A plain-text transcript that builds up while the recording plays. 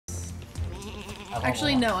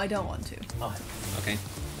Actually, no, I don't want to. Oh, okay.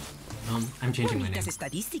 I'm changing my name.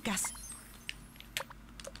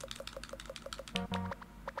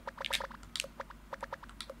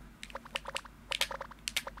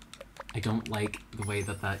 I don't like the way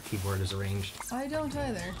that keyboard is arranged. I don't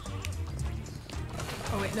either.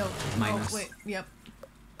 Oh wait, no. Minus. Oh, wait, yep.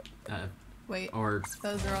 Wait, or...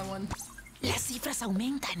 that was the wrong one. Las cifras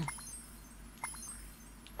aumentan.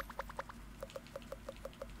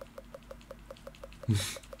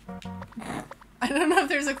 I don't know if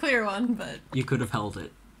there's a clear one, but... You could have held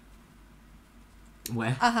it.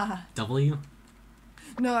 Where? Aha. W?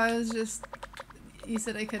 No, I was just... You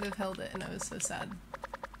said I could have held it, and I was so sad.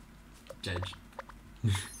 Judge.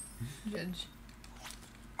 Judge.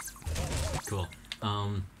 Cool.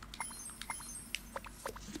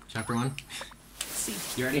 Chapter 1? See.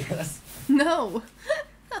 You ready for this? No!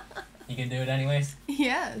 You can do it anyways?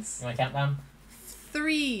 Yes. You want to count down?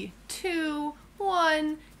 3, 2,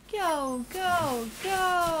 1, go, go,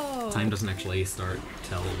 go! Time doesn't actually start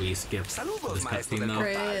till we skip this cutscene though.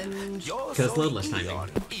 Cringe. Because loadless timing.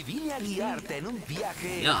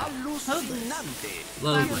 Yeah.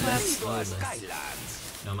 Loadless.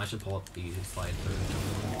 I should pull up the slide for...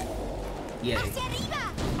 Yay.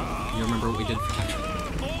 You remember what we did for Chapter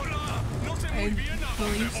 1? I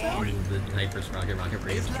believe so. The Hyper's rocket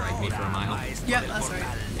race dragged me for a mile. Yep, that's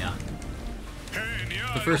right. Yeah.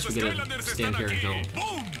 But first we get to stand here until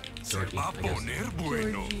Georgie, I guess.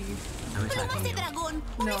 Georgie. I'm attacking you.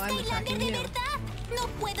 No, I'm attacking you.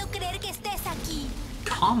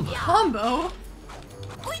 Combo! Combo?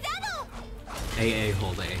 AA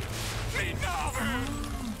hold A.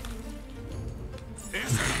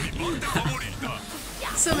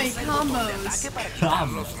 So many combos.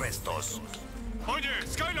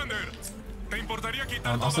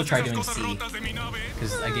 Also try doing C,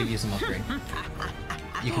 because I gave you some upgrade.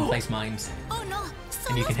 You can place mines,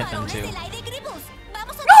 and you can hit them too.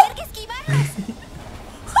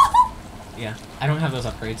 Yeah, I don't have those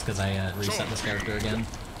upgrades because I reset this character again.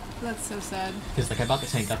 That's so sad. Because like I bought the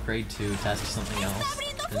tank upgrade to test something else,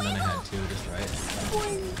 and then I had to destroy it.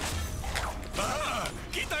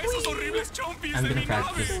 I'm gonna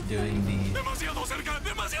practice doing the...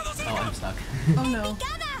 Oh, I'm stuck. Oh no.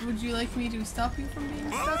 Would you like me to stop you from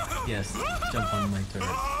being stuck? Yes, jump on my turret.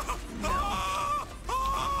 No.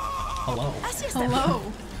 Hello.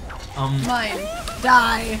 Hello. Mine.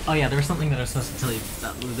 Die. Oh yeah, there was something that I was supposed to tell you.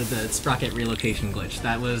 The sprocket relocation glitch.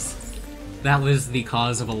 That was the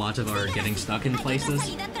cause of a lot of our getting stuck in places.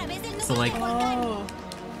 So like,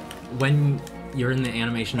 when you're in the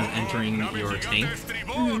animation of entering your tank,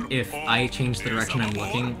 if I change the direction I'm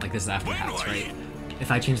looking, like this is after hats, right? If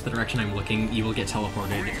I change the direction I'm looking, you will get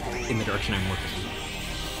teleported in the direction I'm looking.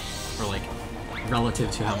 Or like, relative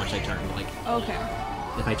to how much I turn. Like, okay.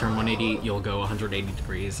 If I turn 180, you'll go 180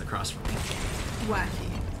 degrees across from me. Wacky.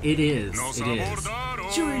 It is. It is.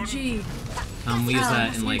 Georgie. We use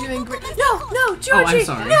that in like... You're doing great. No, no, Georgie. Oh, I'm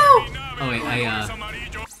sorry. No. Oh wait,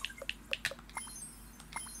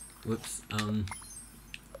 whoops.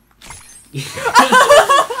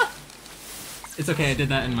 It's okay. I did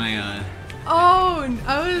that in my Oh,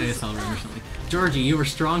 I was... ASL room or something. Georgie, you were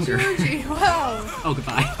stronger. Georgie, wow. Oh,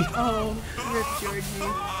 goodbye. Oh, rip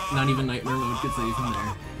Georgie. Not even Nightmare Mode could save him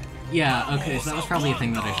there. Yeah, okay, so that was probably a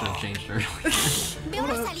thing that I should have changed earlier.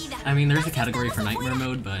 I mean, there's a category for Nightmare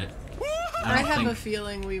Mode, but I have a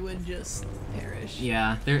feeling we would just perish.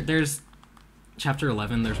 Yeah, there's... Chapter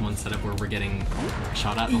 11, there's one setup where we're getting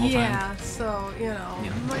shot at the whole time. Yeah, so, you know,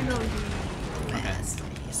 might not be best.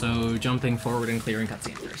 Okay. So, jumping forward and clearing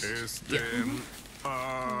cutscene first.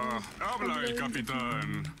 Habla el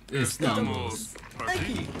capitán. Estamos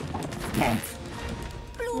aquí.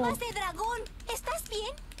 Plumas de dragón, ¿estás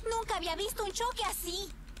bien? Nunca había visto un choque así.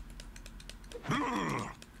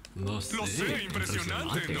 Lo sé,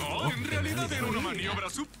 impresionante, ¿no? En realidad era una maniobra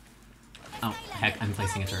Oh, heck, I'm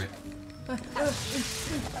placing a turret.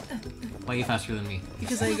 Why are you faster than me?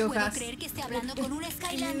 Because I go fast. No puedo creer que esté hablando con un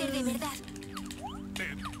Skylander de verdad.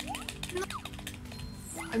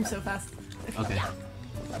 I'm so fast. Okay.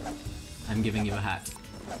 I'm giving you a hat.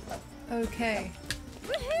 Okay.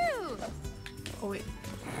 Woohoo! Oh wait.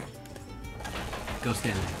 Go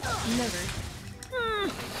stand. Never.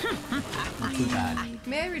 Not too bad.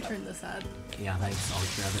 May I return this hat? Yeah, thanks. I'll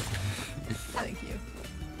grab it. Thank you.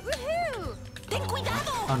 Woohoo! Ten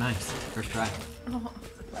cuidado! Oh, nice. First try. Oh.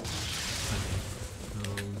 Okay.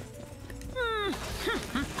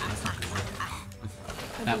 That's not gonna work.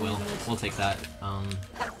 That will. We'll take that.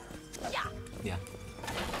 Yeah.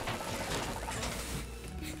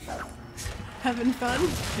 Having fun?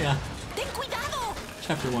 Yeah. Ten cuidado!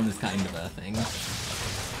 Chapter 1 is kind of a thing.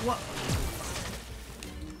 What?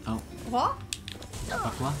 What?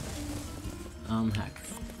 What? Heck.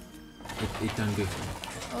 It done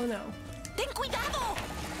goofed. Oh no. Ten cuidado.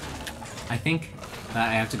 I think that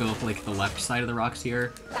I have to go up like the left side of the rocks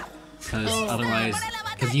here, because otherwise,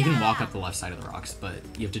 because you can walk up the left side of the rocks, but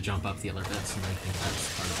you have to jump up the other bits, and I think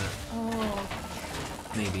that's part of Oh.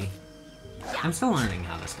 it. Maybe. I'm still learning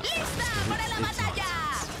how this stuff goes, because it's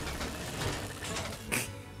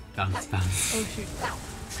nonsense. Bounce. Oh shoot.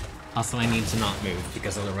 Also, I need to not move,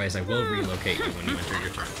 because otherwise I will relocate you when you enter your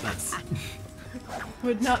turn. That's...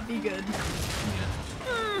 Would not be good.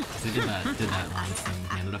 yeah. So I did that once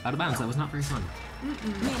and ended up out of bounds. That was not very fun.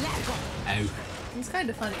 Ow. It was kind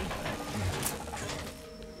of funny.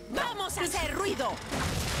 Vamos a hacer ruido.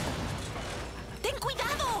 Ten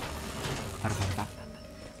cuidado.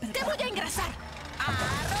 Te voy a engrasar. A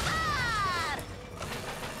rodar.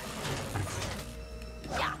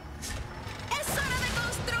 Ya. Es hora de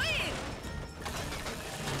construir.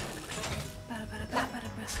 A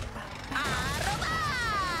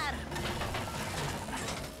rodar.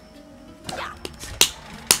 Ya.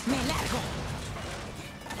 Me largo.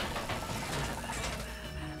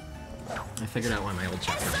 I figured out why my old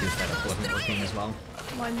chapter 2 setup wasn't working as well.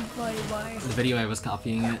 Why? The video I was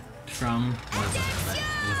copying it from was a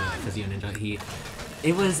Physio Ninja.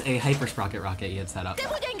 It was a Hyper Sprocket rocket he had set up. Te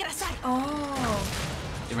voy a engrasar. Oh.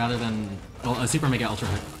 Rather than, well, a Super Mega Ultra,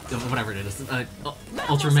 whatever it is,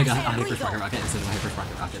 Ultra Mega Hyper Sprocket rocket instead of a Hyper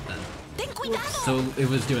Sprocket rocket then. Ten cuidado. So it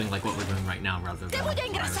was doing like what we're doing right now rather than what I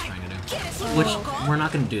was trying to do. Which, we're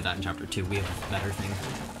not going to do that in Chapter 2, we have a better thing.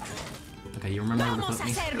 Okay, you remember where to Vamos put a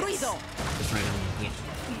me? hacer ruido. Just right on the,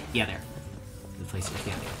 yeah, there. The place you're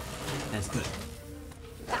standing. That's good.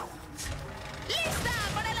 Lista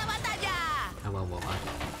para la batalla.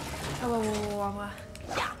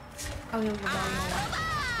 Ya.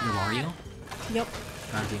 You're Wario? Yep.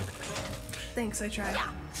 Proud you. Thanks, I tried.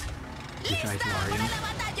 You tried to Para Wario? la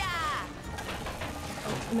batalla.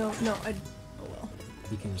 Oh, no, oh well.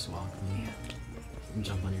 You can just walk me. And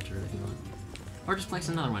jump on your turret if you want. Or just place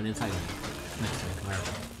another one inside of it. Next to it,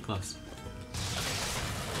 wherever. Close.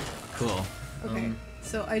 Cool. Okay,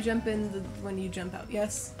 so I jump in when you jump out,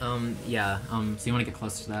 yes? Yeah, so you want to get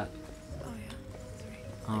close to that? Oh yeah, that's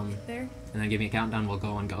right. There? And then give me a countdown, we'll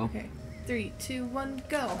go and go. Okay. 3, 2, 1,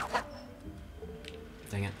 go!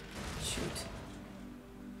 Dang it. Shoot.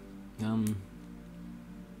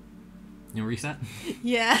 You reset?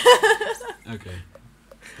 Yeah. Okay.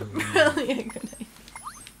 Really a good idea.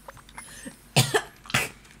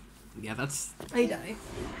 Yeah, that's... I die.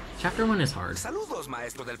 Chapter 1 is hard. Saludos,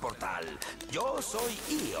 maestro del portal. Yo soy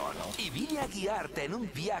Ion y vine a guiarte en un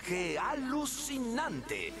viaje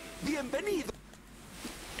alucinante. Bienvenido.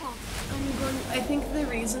 I think the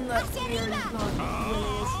reason that we're not winning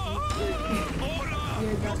is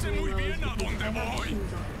because I have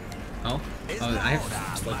shoes on. Oh? Oh, I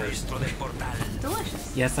have slippers.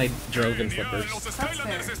 Delicious. Yes, I drove in slippers. That's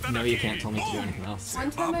fair. No, you can't tell me to do anything else. One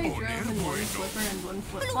time I drove in one slipper and one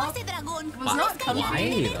flip-flop. Plumas de dragón. Was not comfy.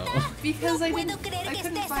 Why, though? Because I puedo creer que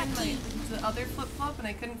couldn't estés find aquí. the other flip-flop and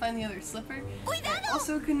I couldn't find the other slipper. I Cuidado.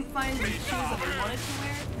 also couldn't find the shoes that I wanted to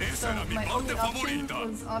wear. So my only option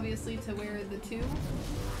was obviously to wear the two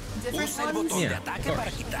different Usa el ones. botón de Yeah, ataque of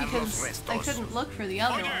para quitar los Because I restos. couldn't look for the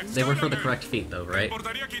other ones. They were for the correct feet, though, right?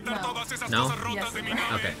 No? Yes.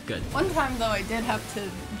 Okay, good. One time though, I did have to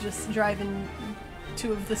just drive in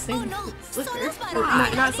two of the same Oh, no. slippers. Son los Or,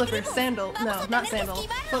 varones. not slippers, sandal. Vamos No, a not tener que sandal.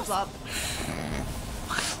 esquivarlos. Flip-flop.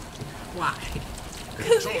 Why?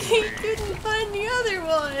 Because I couldn't find the other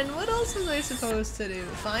one. What else was I supposed to do?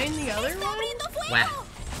 Find the other Está one? abriendo Whack. fuego.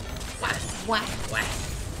 Whack. Whack. Whack.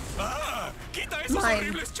 ¡Ah! ¡Quita esos Mine.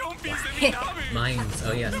 horribles chompis de mi nave! Mines.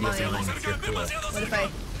 Oh, yes, yes, Mines. mines. You're cool. What if I...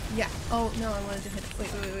 Yeah. Oh, no, I wanted to hit... Wait.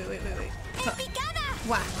 Huh. Picada.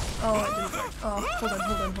 Whack. Oh, it didn't work. Oh, hold on.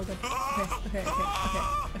 Okay.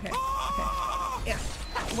 Yeah.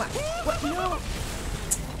 Whack. What? No!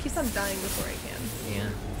 Keeps on dying before I can.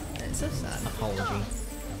 Yeah. It's so sad. Apology.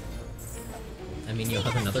 I mean, you'll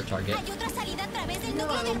have another target. Hay otra salida a través del No,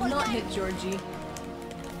 núcleo I del will not volcán. hit Georgie.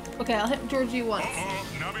 Okay, I'll hit Georgie once. ¡Oh!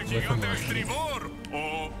 ¡Nave With gigante a a estribor!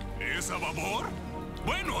 ¿O es a babor?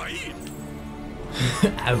 Bueno, ahí.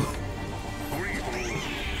 Ow.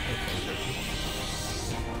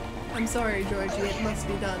 I'm sorry, Georgie. It must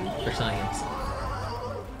be done. For science.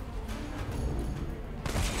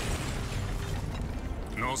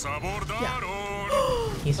 ¡Nos abordaron!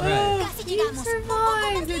 He's right. Casi You llegamos.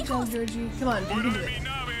 survived! Good job, Georgie. Come on, you ¡Fuera can do de mi it.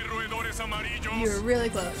 nave, roedores amarillos! You're really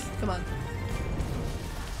close. Come on.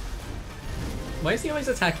 Why does he always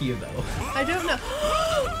attack you, though? I don't know.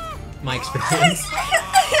 My experience.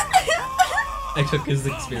 I took his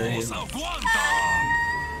experience. ¡Aguanta!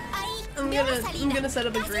 Ahí. I'm gonna set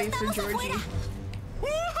up a grave for Georgie.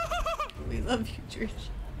 We love you, Georgie.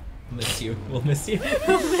 Miss you. We'll miss you.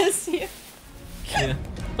 We'll miss you. Yeah.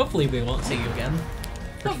 Hopefully we won't see you again.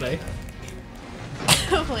 For today.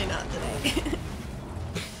 Hopefully not today.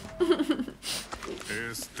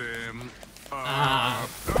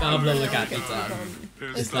 Pablo Capitán.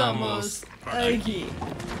 Estamos aquí.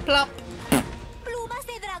 Plop. Plumas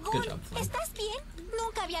de dragón. Good job, Flynn. ¿Estás bien?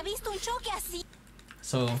 Nunca había visto un choque así.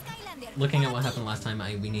 So, looking at what happened last time,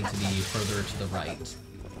 we need to be further to the right.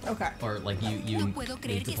 Okay. Or, like, you No puedo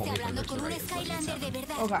creer need que to esté pull me further hablando to con the un right. is what needs to Skylander de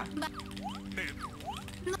happen. verdad. Okay.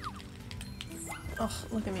 Oh,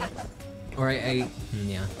 look at me. Or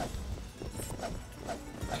yeah.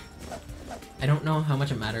 I don't know how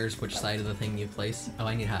much it matters which side of the thing you place. Oh,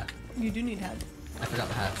 I need a hat. You do need hat. I forgot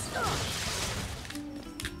the hats.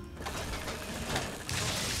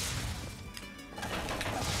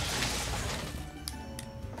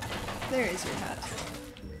 There is your hat.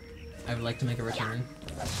 I would like to make a return.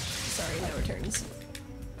 Sorry, no returns.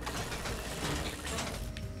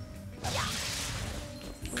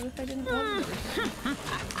 What if I didn't want to return?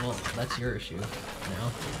 Well, that's your issue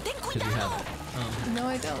now. Because you have it. No,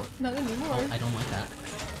 I don't. Not anymore. Oh, I don't like that.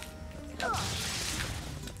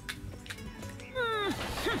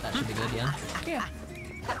 That should be good, yeah? Yeah.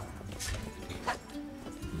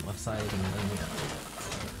 Left side and then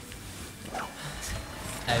oh.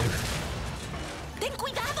 Ten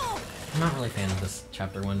cuidado. I'm not really a fan of this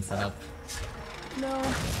chapter 1 setup. No.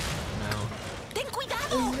 No. Ten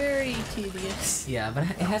cuidado. It's very tedious. Yeah, but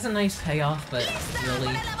it has a nice payoff, but really,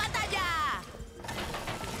 Para la batalla.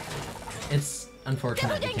 it's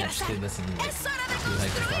unfortunate you can't do this in like, 2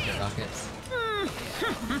 hyper rockets.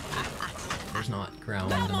 There's not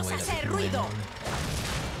ground in the way that we can land on.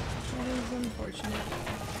 That is unfortunate.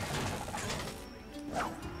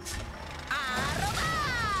 A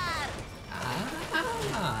robar.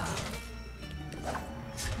 Ah.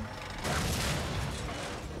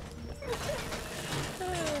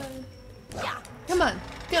 Come on,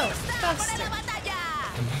 go Para faster. la batalla.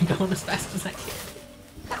 I'm going as fast as I can.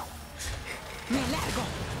 Me largo.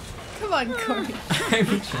 Come on, Corey. I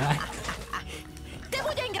will try. Te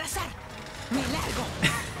voy a engrasar. Me largo.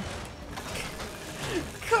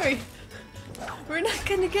 Corey, we're not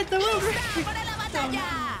gonna get the over. Para la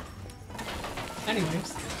batalla.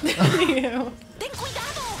 Anyways. Ew. Ten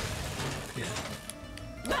cuidado. Yeah.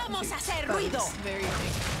 Vamos a hacer That ruido. was very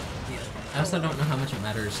big. I also don't know how much it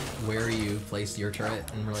matters where you place your turret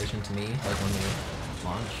in relation to me, like when we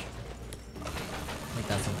launch. Like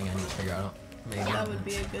that's something I need to figure out. Maybe. That would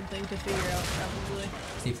be a good thing to figure out, probably.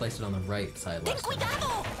 So you placed it on the right side Ten last time.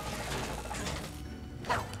 cuidado.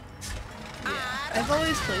 I've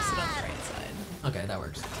always placed it on the right side. Okay, that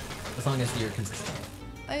works. As long as you're consistent.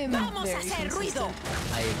 I am Vamos a very hacer ruido.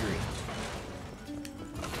 consistent. I agree.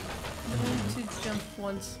 I'm going to jump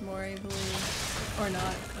once more, I believe. Or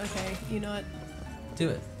not. Okay, you know what? Do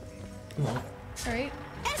it. You won't. Alright.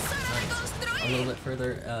 Es hora de Nice. A construir. little bit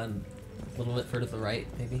further to the right,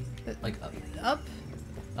 maybe? Like up. Up?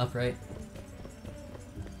 Upright.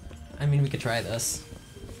 I mean, we could try this.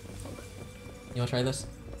 You wanna try this?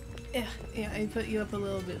 Yeah, I put you up a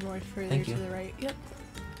little bit more further Thank to you. the right. Yep.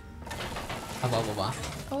 Blah, blah, blah, blah.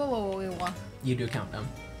 Oh, whoa, whoa, whoa, whoa. You do a countdown.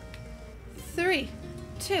 3,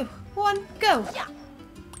 2, 1, go!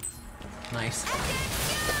 Nice.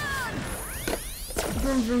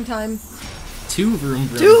 Vroom vroom time. 2 vroom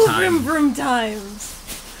vroom Two time. vroom vroom times!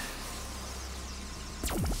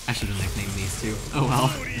 I should have nicknamed these two. Oh well.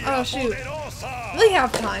 Oh shoot. We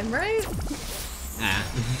have time, right? Ah.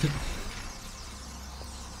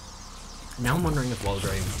 Now I'm wondering if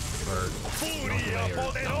Waldrain or Nokia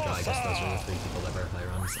or Donka, I guess those are the 3 people that verify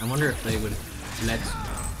runs. I wonder if they would let...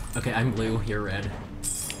 Okay, I'm blue, you're red.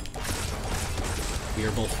 We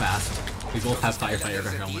are both fast. We both have firefighter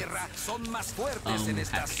helmets.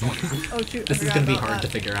 Heck. Oh shoot. This I is forgot gonna be about hard to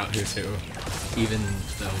that. figure out who's who, even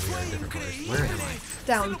though we are in different colors. Where am I?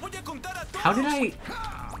 Down. How did I...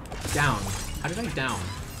 Down. How did I down?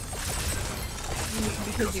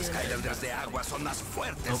 Because you're Skylanders de agua son más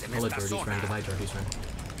fuertes Oh, en hello esta Jordy's friend. zona. Goodbye Jordy's friend.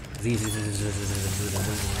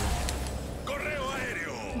 ¡Correo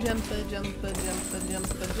aéreo! jumpa, jumpa, jumpa,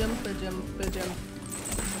 jumpa, jumpa, jumpa, jump.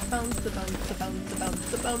 Bounce, the bounce, the bounce, the bounce,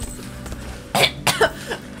 the bounce.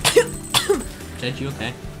 Jed, you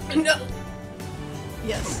okay? No.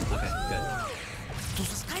 Yes. Okay, good. Tus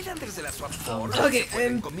Skylanders de la SWAT Force Okay, se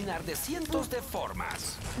pueden combinar de cientos de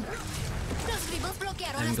formas. Los vivos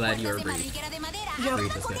bloquearon I'm las glad you puertas are de brief. madriguera de madera.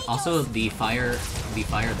 Brief is good. Also, this fire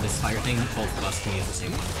thing, both of us can use the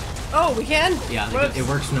same one. Oh, we can? Yeah, Whoops. it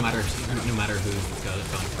works no matter who goes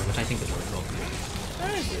going through, which I think is really cool.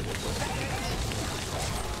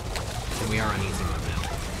 And we are on easy mode now,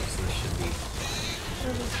 so this should be...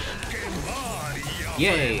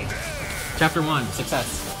 Yay! Chapter 1,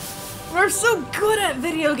 success. We're so good at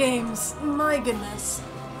video games! My goodness.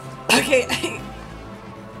 Okay,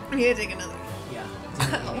 I'm gonna take another. Yeah.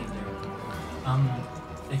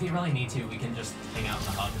 If you really need to, we can just hang out in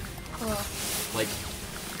the hub. Like,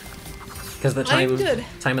 because the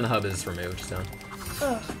time in the hub is removed, so.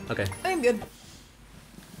 Okay. I'm good.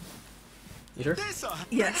 You sure?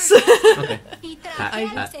 Yes. Okay.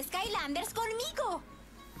 Hat. Skylanders conmigo.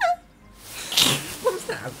 What was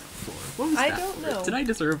that? What was I that? don't know. Did I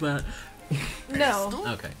deserve that? No.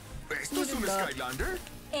 Okay. ¿Esto es un Skylander?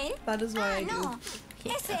 That is why I do. No,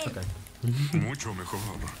 es él. Okay. Mucho mejor.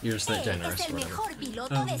 You're just that Él generous es or el whatever. mejor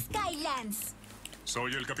piloto de Skylands.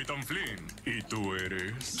 Soy el Capitán Flynn. ¿Y tú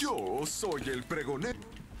eres? Yo soy el pregonero.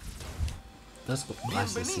 Those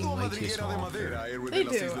glasses seem way too small. They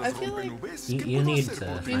do. I feel like You need to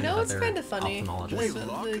find you know it's another kind of funny.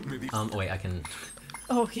 ophthalmologist. Wait, I can...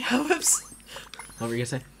 Oh yeah, whoops. What were you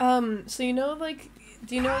gonna say? So you know, like,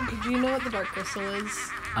 do you know what the dark crystal is?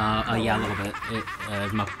 Yeah, a little bit.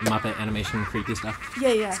 Muppet animation, creepy stuff.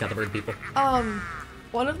 Yeah. It's got the bird people.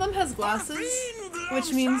 One of them has glasses,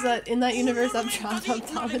 which means that in that universe,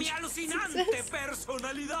 optometrist exists.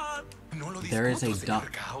 There is a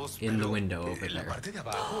duck in the window over there.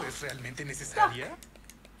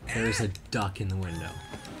 There is a duck in the window.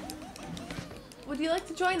 Would you like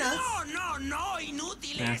to join us?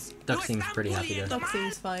 Yeah, duck seems pretty happy there. Duck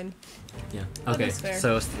seems fine. Yeah. That Okay, is fair.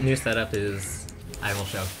 so new setup is... I will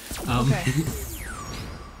show. Okay.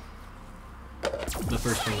 The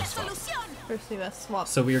first thing is swap. First we must swap.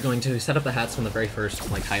 So we are going to set up the hats from the very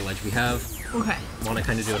first like high ledge we have. Okay. Want to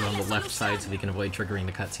kind of do it on the left side so we can avoid triggering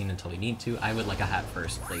the cutscene until we need to. I would like a hat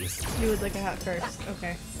first, please. You would like a hat first.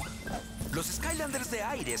 Okay. Los Skylanders de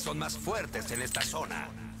aire son más fuertes en esta zona.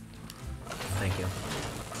 Thank you.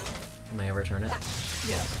 May I return it?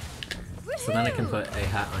 Yeah. So then I can put a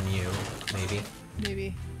hat on you, maybe.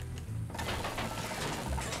 Maybe.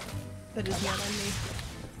 That is not on me.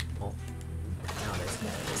 Well, now it is.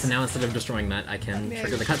 So now instead of destroying that, I can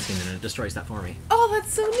trigger the cutscene and it destroys that for me. Oh,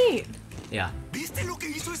 that's so neat! Yeah. ¿Viste lo que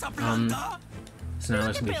hizo esa planta? So now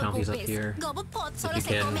there's gonna be compies up here. If you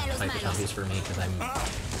can fight the compies for me, because I'm...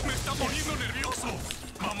 Me está poniendo nervioso.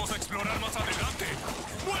 Vamos a explorar más adelante.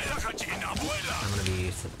 Vuela, gallina, vuela. I'm gonna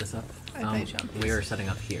be set this up. I fight compies. We are setting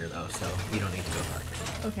up here though, so you don't need to go far.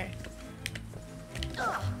 Okay.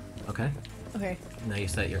 Okay. Okay. Now you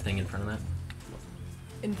set your thing in front of that.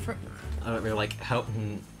 In front. We're like, how?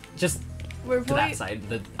 Just We're to that side,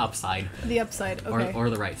 the upside, The upside. Okay. or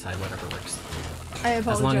the right side, whatever works. I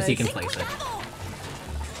apologize. As long as you can place it.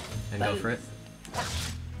 And go for it.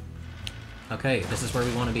 Okay, this is where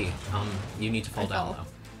we want to be. You need to fall down though.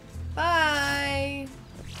 Bye!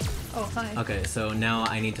 Oh, hi. Okay, so now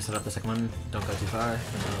I need to set up the second one. Don't go too far.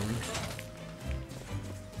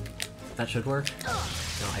 That should work. No,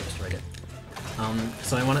 I destroyed it.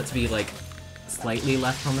 So I want it to be like slightly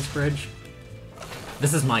left on this bridge.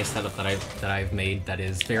 This is my setup that I've made that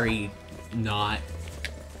is very not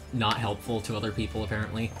helpful to other people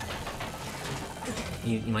apparently.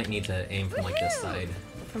 You might need to aim from like this side.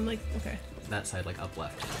 From like, okay. That side, like up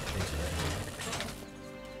left. Into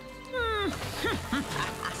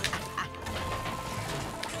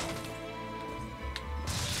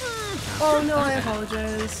Oh no, I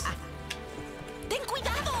apologize. Ten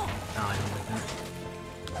cuidado. Oh, I don't like that.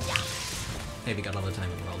 Hey, we got all the time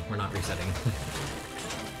in the world. We're not resetting.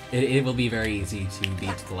 It will be very easy to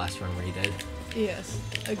beat the last run where you did. Yes,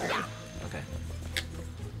 agree. Okay.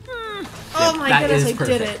 Oh my goodness, I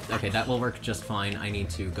perfect. did it. Okay, that will work just fine. I need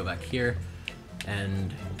to go back here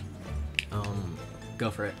and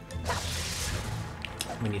go for it.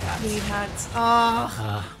 We need hats. We need hats.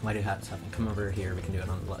 Ah. Why do hats happen? Come over here. We can do it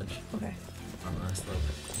on the ledge. Okay. On the slope.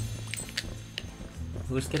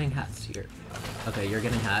 Who's getting hats here? Okay, you're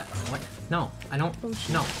getting hat. What? No, I don't. Oh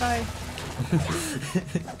shit. No. Bye.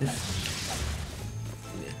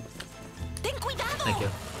 Ten cuidado. Thank you.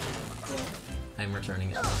 I'm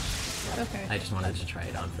returning it. Okay. I just wanted to try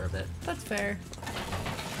it on for a bit. That's fair.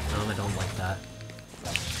 I don't like that.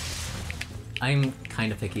 I'm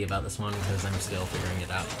kind of picky about this one because I'm still figuring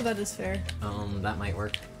it out. That is fair. That might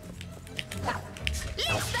work. Oh,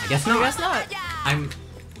 I guess not. I guess not. I'm...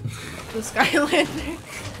 The Skylander.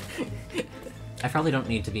 I probably don't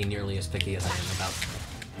need to be nearly as picky as I am about...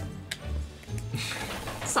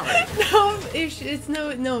 Sorry. No, it's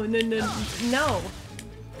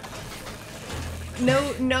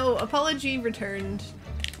no. No, apology returned.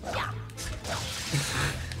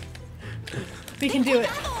 We can do it.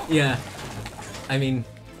 Yeah. I mean...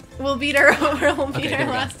 We'll beat our Okay, here we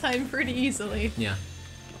go. last time pretty easily. Yeah.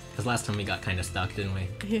 Because last time we got kind of stuck, didn't we?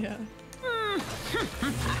 Yeah.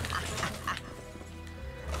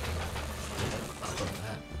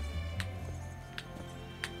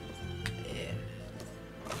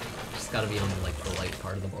 Just gotta be on like the light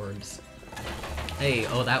part of the boards. Hey,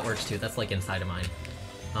 oh that works too. That's like inside of mine.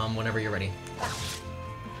 Whenever you're ready.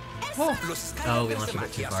 Oh, Oh, we launched a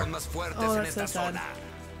bit too far. oh that's so sad.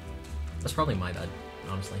 That's probably my bad,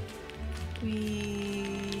 honestly.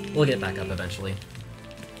 We'll get back up eventually.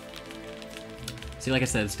 See, like I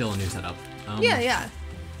said, it's still a new setup. Yeah, yeah.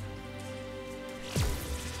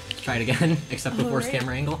 Try it again, except with worse Alright.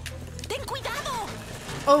 camera angle. Ten cuidado.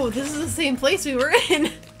 Oh, this is the same place we were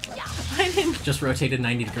in. I didn't. Just rotated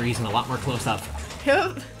 90 degrees and a lot more close up.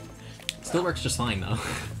 Yep. Still works just fine though.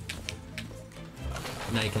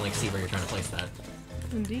 Now you can like see where you're trying to place that.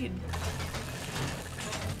 Indeed.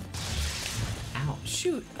 Ow.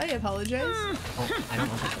 Shoot, I apologize. Oh, I don't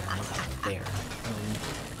want that there. I want that there.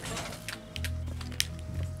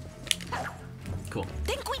 Cool.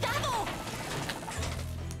 Ten cuidado.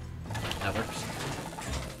 That works.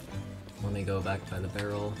 Let me go back by the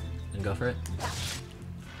barrel and go for it.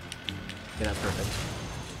 Okay, that's perfect.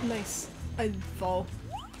 Nice. I'd fall.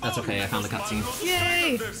 That's okay, I found the cutscene.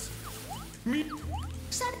 Yay! That's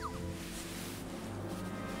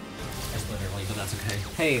literally, but that's okay.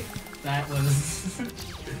 Hey, that was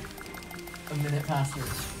a minute past her.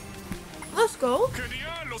 Let's go.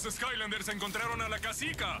 Genial, los Skylanders encontraron a la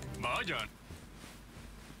casica. Vayan.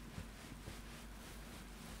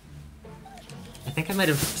 I think I might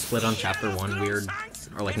have split on chapter 1 weird,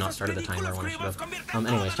 or like not started the timer when I should have.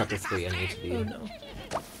 Anyways, chapter 3 I need to be. Oh no.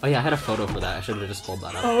 Oh yeah, I had a photo for that. I should have just pulled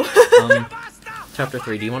that up. Oh. Chapter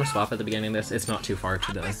 3, do you want to swap at the beginning of this? It's not too far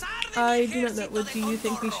to the... I do not know. What do you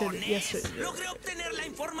think we should? Yes.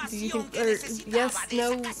 Do you think? Or yes?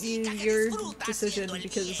 No? Your decision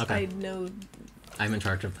because Okay. I know. I'm in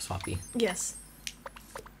charge of the swappy. Yes.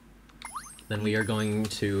 Then we are going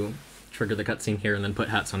to trigger the cutscene here and then put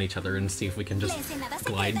hats on each other and see if we can just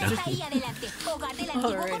glide down.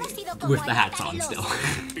 With the hats on still.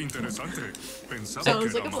 Interesante. Pensaba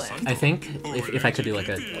Sounds que like a era más plan. alto. I think if I could do like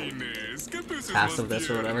a Chiquitines, ¿qué peces pass más of this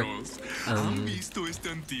or whatever, tiernos? ¿Han visto este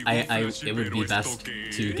antiguo it would be flashero best esto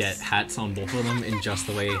que to get es? hats on both of them in just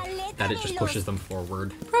the way that it just pushes them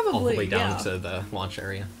forward all the Probably, way down yeah. to the launch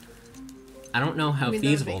area. I don't know how I mean, that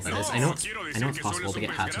would feasible make that is. sense. I know it's Quiero really decir que possible solo to es get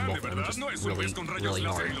un hats on pez both of them grande, just ¿verdad? No es un really, pez con rayos really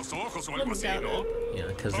láser hard. en los ojos o algo Wouldn't así, doubt ¿no? it. Yeah,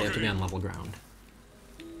 because they have to be on level ground.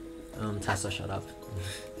 Tessa, shut up.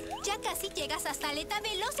 Ya casi llegas hasta la aleta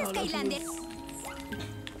de los Oh, no, Skylanders.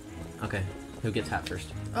 Okay, who gets hat first?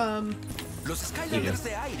 Los Skylanders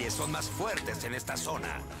de aire son más fuertes en esta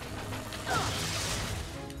zona.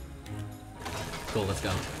 Cool, let's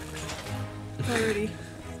go. Alrighty.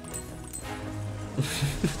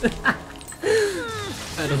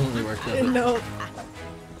 That doesn't really work, does it? No.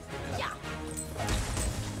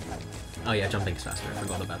 Oh yeah, jumping's faster. I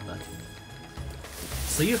forgot about that.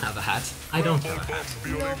 So you have a hat. I don't have a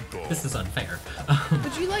hat. This is unfair.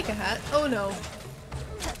 Would you like a hat? Oh no.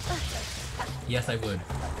 Yes, I would.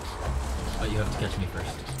 But you have to catch me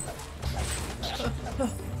first.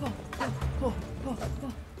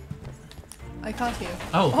 I caught you.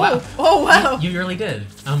 Oh, wow. Oh wow. You really did.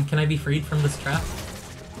 Can I be freed from this trap?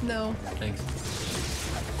 No. Thanks.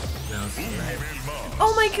 No.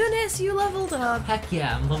 Oh my goodness, you leveled up. Heck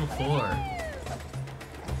yeah, I'm level 4.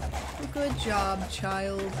 Good job,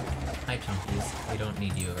 child. Hi, Chunkies. We don't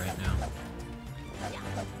need you right now.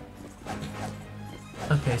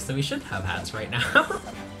 Okay, so we should have hats right now.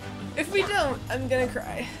 If we don't, I'm gonna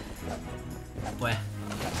cry. Weh.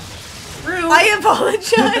 I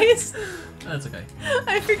apologize. That's okay.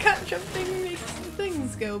 I forgot jumping makes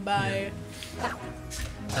things go by.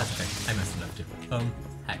 That's okay. I messed it up too.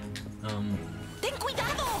 Heck. Ten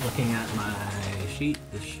cuidado. Looking at my sheet,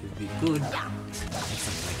 this should be good.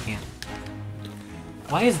 Except I can't.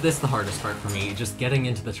 Why is this the hardest part for me? Just getting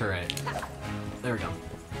into the turret. There we go.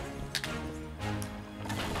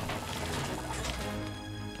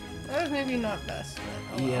 That was maybe not best.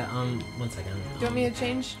 But oh well. Yeah, 1 second. Do you want me to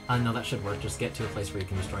change? No, that should work. Just get to a place where you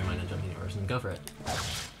can destroy mine and jump into yours and go for it.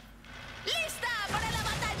 Lista para la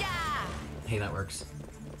batalla. Hey, that works.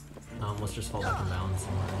 Let's just fall back and balance.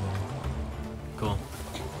 Cool.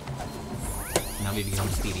 Now we become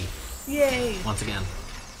speedy. Yay! Once again.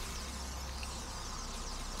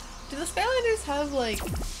 Do the Skylanders have, like,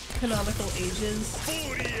 canonical ages?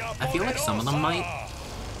 I feel like some of them might.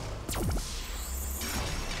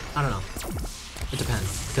 I don't know. It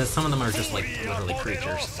depends. Because some of them are just, like, literally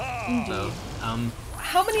creatures. So,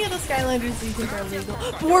 How many of the Skylanders do you think are legal?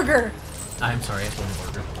 Borger! I'm sorry, I have one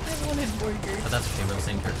burger. I wanted burger. But that's okay, we're the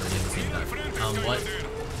same character, we have the same guy.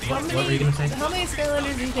 What were you gonna say? How many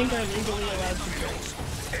Skylanders do you think are legally allowed to drink?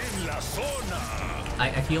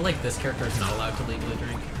 I feel like this character is not allowed to legally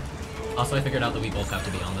drink. Also, I figured out that we both have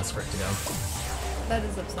to be on this for it to go. That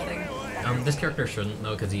is upsetting. This character shouldn't,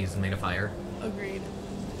 though, because he's made of fire. Agreed.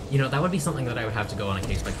 You know, that would be something that I would have to go on a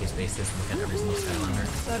case-by-case basis and look at every single Skylander.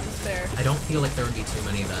 That is fair. I don't feel like there would be too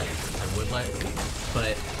many that I would let,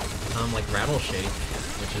 but, like Rattle Shake,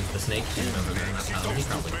 which is the snake dude over there in that paddle, he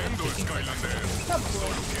probably could. He seems like that.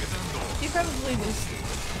 Probably. He probably just...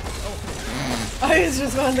 Oh. I was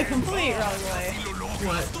just going the complete wrong way.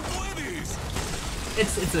 What?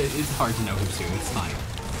 It's hard to know who's who, it's fine.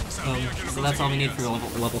 So that's all we need for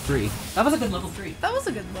level 3. That was a good level 3. That was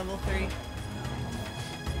a good level 3.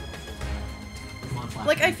 Come on, Flash.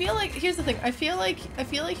 Like, I feel like, here's the thing, I feel like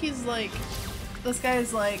he's like, this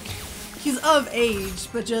guy's like, he's of age,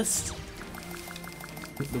 but just...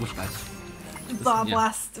 Which guy?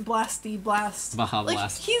 Blasty blast. Baja like,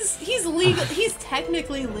 Blast. He's legal, he's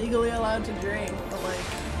technically legally allowed to drink, but like...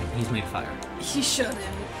 He's made of fire. He shouldn't.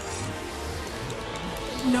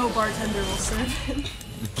 No bartender will serve him.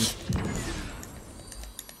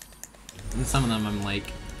 And some of them I'm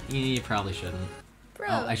like, you probably shouldn't. Bro,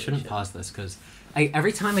 I shouldn't pause this, because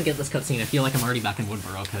every time I get this cutscene, I feel like I'm already back in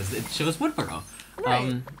Woodborough, because it shows Woodborough.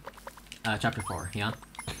 Right. Chapter 4, yeah?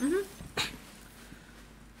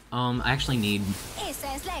 I actually need...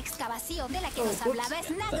 Esa es la excavación de la que Oh, nos hablaba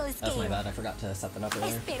That's my bad, I forgot to set that up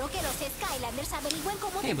earlier. Espero que los Skylanders averigüen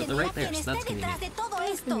cómo Hey, but they're detener right a there, quien so that's esté detrás de todo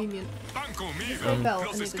esto. Convenient. Han comido. They fell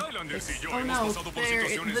Los and it Skylanders y yo oh hemos no, pasado por the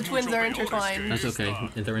situaciones twins mucho are peores que intertwined. That's okay,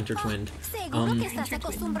 esta. they're intertwined. Seguro que estás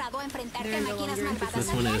acostumbrado a enfrentarte They're a no máquinas longer malvadas This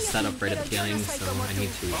a one diario, is set up right at pero the yo no beginning, soy so como I tú. need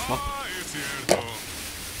to swap. Ah, es cierto.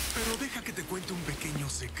 Pero deja que te cuente un pequeño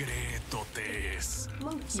secreto, Tess.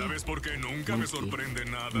 Monkey. ¿Sabes por qué nunca me Monkey. sorprende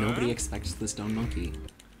nada? Nobody expects the stone monkey.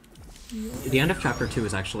 The end of chapter 2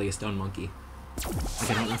 is actually a stone monkey.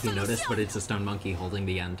 Like, I don't know if you noticed, but it's a stone monkey holding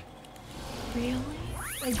the end. Really?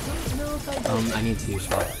 I don't know if I did. I need to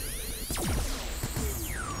swap.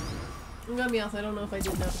 I'm gonna be honest, I don't know if I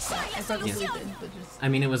did notice that. I probably did, but just... I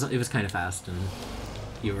mean, it was kind of fast, and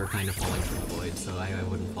you were kind of falling through the void, so I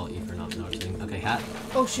wouldn't fault you for not noticing. Okay, hat.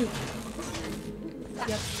 Oh shoot.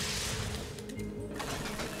 Yep.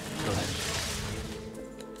 Go ahead.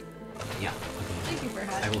 Yeah, okay. Thank you for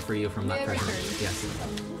hat. I will free you from that May I pressure. return? Yes.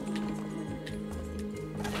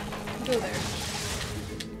 Go there.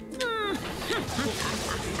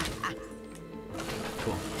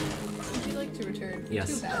 Cool. Would you like to return? Yes.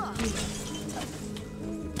 Too bad. You know.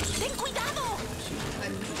 ¡Ten cuidado!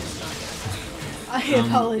 I'm just not gonna. I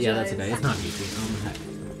apologize. Yeah, that's okay. It's not easy. Heck.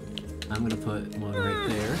 I'm gonna put one right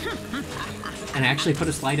there. And I actually put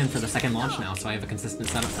a slide in for the second launch now, so I have a consistent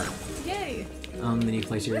setup for it. Yay! Then you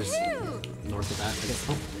place yours north of that, I guess.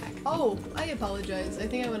 Oh, heck. Oh, I apologize. I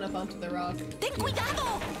think I went up onto the rock. ¡Ten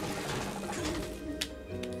cuidado!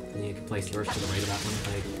 And you can place yours to the right of that one if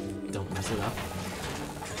I don't mess it up.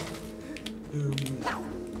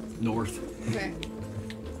 North. Okay.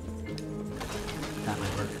 That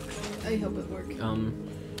might work. I hope it works.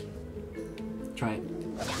 Try it.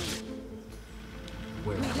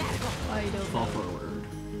 Where? I don't Fall know. forward.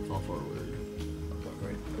 Fall forward.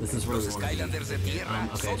 This is where we Los want to Skylanders de be. tierra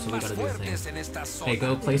Okay, son so we más gotta do fuertes the en esta thing. zona. Okay,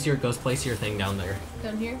 go place your thing down there.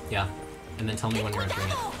 Down here? Yeah. And then tell me when you're entering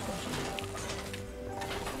it.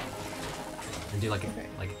 And do like Okay.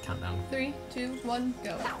 a countdown. 3, 2, 1,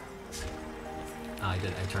 go. I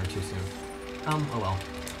turned too soon. Oh well.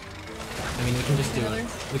 I mean, we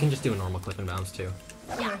can just do a normal clip and bounce too.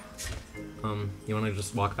 Okay. You want to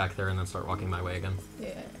just walk back there and then start walking my way again?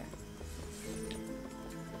 Yeah.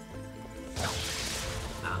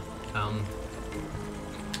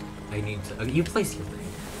 I need to. You place your thing.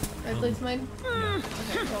 I place mine? Yeah.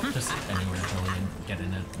 Okay, cool. Just anywhere until we get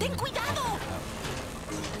in it. ¡Ten cuidado!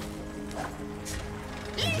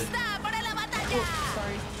 ¡Lista para la batalla! Oh,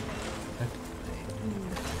 sorry.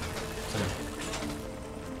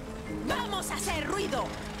 ¡Vamos a hacer ruido!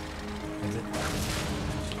 Exit.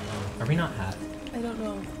 Are we not hat? I don't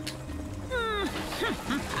know.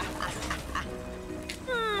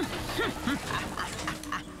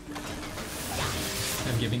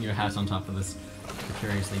 I'm giving you a hat on top of this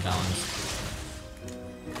precariously balanced.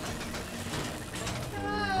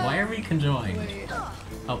 Why are we conjoined? Wait.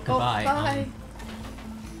 Oh, goodbye. Oh, bye.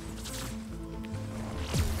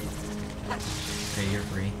 Okay, you're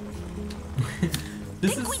free.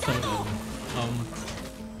 This is so dumb.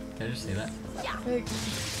 Can I just say that? Like,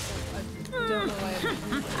 I don't know why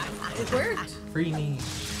it worked. Free me.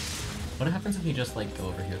 What happens if you just like go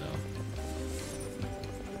over here though?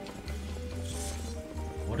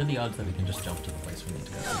 are the odds that we can just jump to the place we need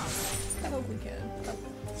to go? I hope we can.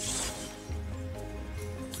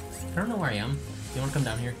 I don't know where I am. You want to come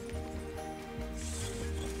down here?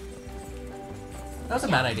 That was a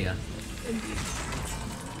bad idea. Indeed.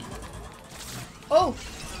 Oh!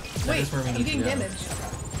 That Wait, is where we I'm need to getting go. damaged.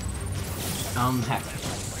 Heck.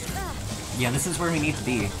 Yeah, this is where we need to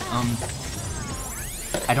be.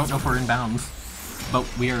 I don't know if we're in bounds, but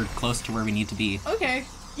we are close to where we need to be. Okay,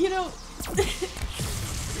 you know, who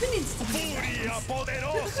needs to be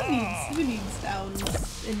who needs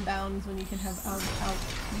downs in bounds when you can have out?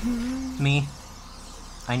 Me.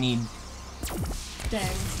 I need...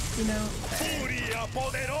 Dang, you know,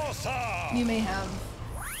 you may have.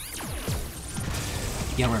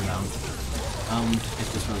 Yeah, we're in bounds.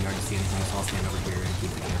 It's just really hard to see anything, so I'll stand over here and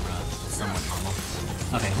keep the camera somewhat normal.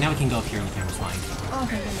 Okay, now we can go up here and the camera's flying. Oh,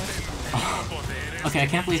 thank goodness. Okay, I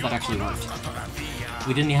can't believe that actually worked.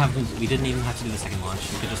 We didn't even have to do the second launch.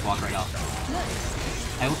 We could just walk right off.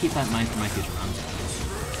 Nice. I will keep that in mind for my future runs.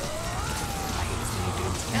 I hate spinning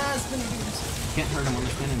dudes. Ah, spinning dudes. Can't hurt him when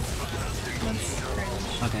they're spinning. That's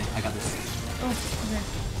cringe. Okay, I got this. Oh, okay.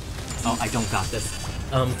 Oh, I don't got this.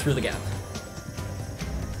 Through the gap.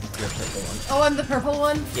 Your purple one. Oh, I'm the purple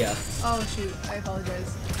one? Yeah. Oh, shoot. I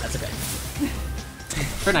apologize. That's okay.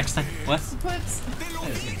 For next time. What? Puts.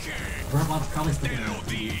 Robot's probably sticking Te lo out.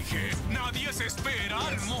 dije. Nadie se espera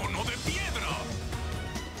al mono de piedra.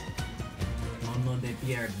 Mono de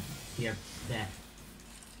pierde.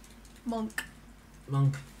 Monk.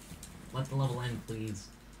 Monk. Let the level end, please.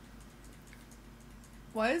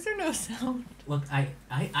 Why is there no sound? Look, I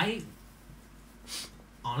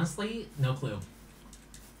honestly, no clue.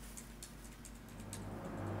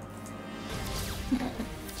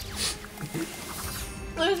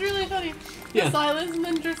 That was really funny. Yeah. The silence and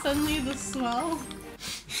then just suddenly the swell.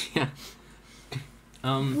 Yeah.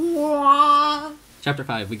 Wah. Chapter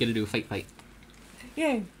 5, we get to do a fight.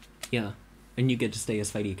 Yay. Yeah. And you get to stay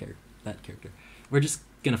as fighty that character. We're just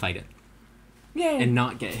gonna fight it. Yay. And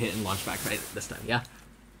not get hit and launch back right this time, yeah?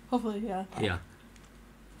 Hopefully, yeah. Yeah.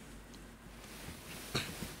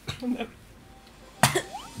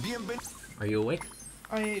 Are you awake?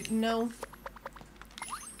 I know.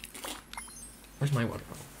 Where's my water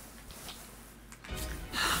bottle?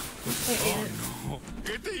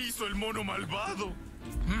 ¿Qué te hizo el mono malvado?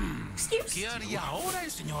 ¿Qué haría ahora el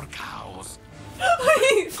señor Caos?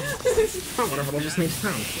 My water bottle just made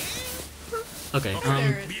sound. Okay,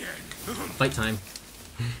 fight time.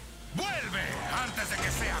 ¡Vuelve antes de que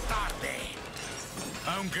sea tarde!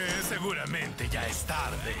 Aunque seguramente ya es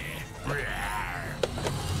tarde.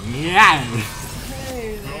 Yeah!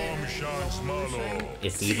 Hey there. Glumshanks malo.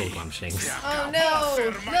 It's evil Glumshanks. Oh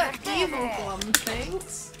no! Not evil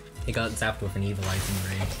Glumshanks. He got zapped with an evilizing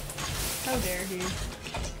ray. How dare he?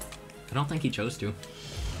 I don't think he chose to.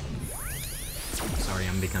 Sorry,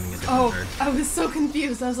 I'm becoming a different Oh, bird. I was so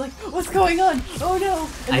confused. I was like, what's going on? Oh no!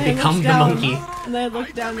 And I then become looked the down, monkey. And then I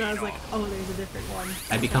looked down and I was like, oh, there's a different one.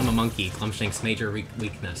 I become a monkey, Glumshank's major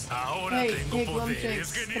weakness. Ahora Hey, tengo hey,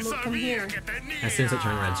 poderes que ni Glumshanks, come here. sabía que tenía. As soon as it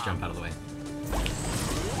turns red, just jump out of the way.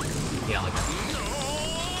 Yeah, like that.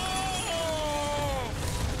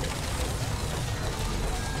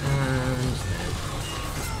 And then...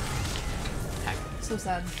 Heck, So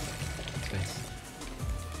sad. nice.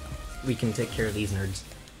 We can take care of these nerds.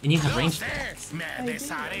 And you have ranged attacks. Me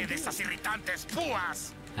desharé de esas irritantes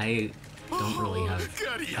púas. I don't really have...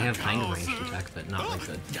 I have kind of ranged attack, but not like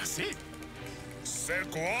good. Ya sé.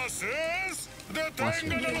 ¡Secuaces!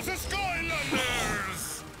 ¡Detengan a los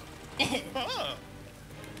Skylanders!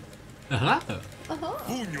 Aha!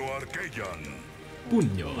 Puño Arkeyan.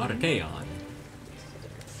 Puño Arkeon.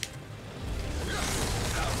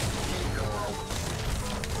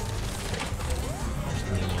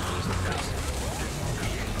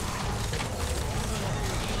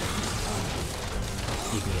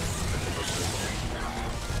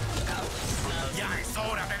 Ya es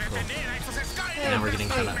hora de detener a esos Skylanders. Now we're getting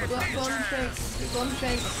shot at with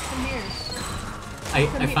Glumshanks, come here. I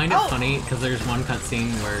find it funny because there's one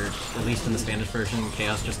cutscene where, at least in the Spanish version,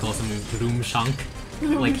 Chaos just calls him Glumshank.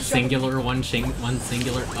 Like singular, one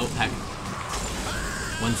singular, oh heck.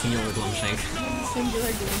 One singular Glumshank.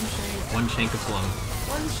 Singular Glumshank. One shank of Glum.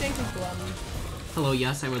 One shank of Glum. Hello,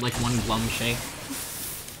 yes, I would like one Glum shake.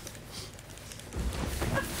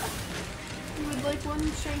 You would like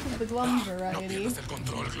one shank of the Glum No variety. pierdas el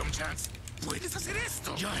control, Glumshanks. Puedes hacer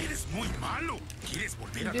esto. Ya eres muy malo. ¿Quieres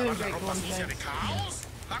volver a You're doing lavar la great, ropa sucia de Glumshanks. Caos?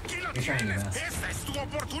 Aquí la You're trying your tienes. best. Esta es tu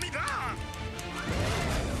oportunidad.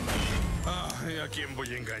 Ay, ¿a quién voy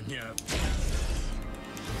a engañar?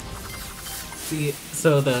 See,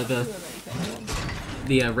 so the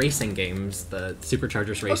the racing games, the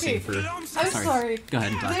Superchargers racing for... I'm sorry. Go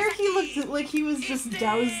ahead and talk. There he looked like he was just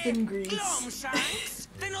doused in grease.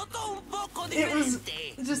 It was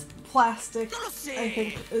just plastic, I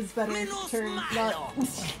think is better term. Not...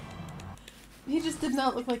 He just did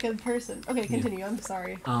not look like a person. Okay, continue, I'm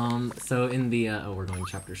sorry. So in the, we're going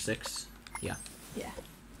to chapter 6? Yeah. Yeah.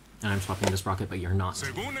 And I'm swapping this rocket, but you're not.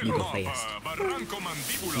 You go fast.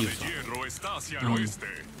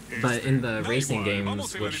 But in the racing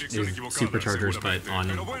games, which is Superchargers, but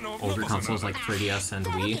on older consoles like 3DS and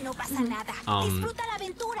Wii,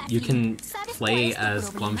 you can play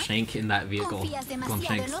as Glumshank in that vehicle.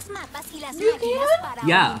 Glumshank. You can?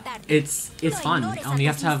 Yeah, it's fun. You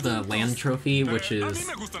have to have the land trophy, which is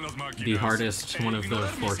the hardest one of the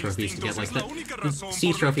 4 trophies to get. Like the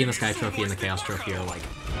Sea trophy and the Sky trophy and the Chaos trophy are like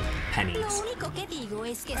pennies.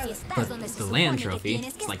 But the land trophy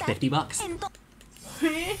is like $50.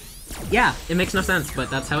 Yeah, it makes no sense, but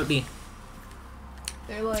that's how it be.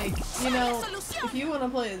 They're like, you know, if you want to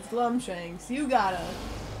play as Glumshanks, you gotta.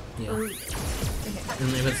 Yeah. And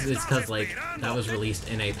it's because like that was released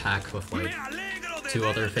in a pack with like 2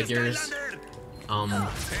 other figures. And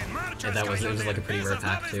it was like a pretty rare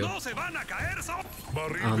pack too.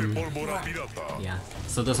 Yeah.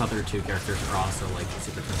 So those other 2 characters are also like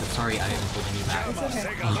super expensive. Sorry, I am holding you back.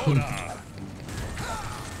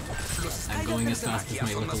 I'm going as fast as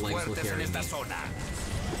my little legs will carry me.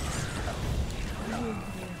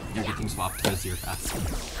 You're getting swapped because you're fast.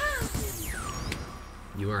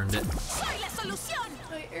 You earned it.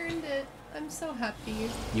 I earned it. I'm so happy.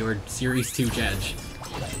 You're Series 2 Jedge.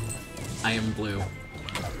 I am blue.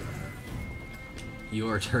 You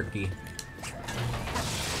are turkey.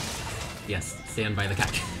 Yes, stand by the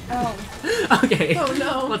couch. Oh. Okay. Oh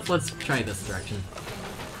no. Let's try this direction.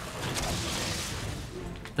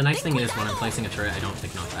 The nice thing is when I'm placing a turret, I don't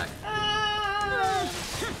take knockback.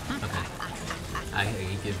 Okay. I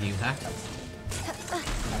give you hack. I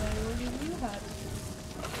will give you hack.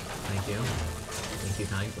 Thank you. Thank you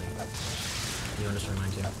kindly. You understand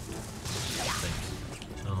mine too? Thanks.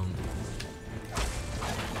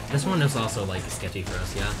 This one is also like sketchy for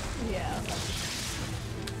us, yeah? Yeah.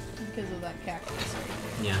 Because of that cactus right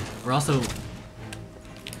there. Yeah. We're also...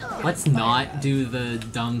 Let's not do the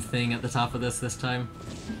dumb thing at the top of this time.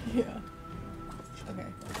 Yeah. Okay.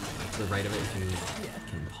 To the right of it, if you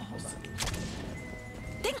can pause.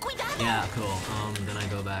 Yeah, cool. Then I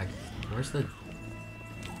go back. Where's the...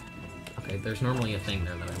 Okay, there's normally a thing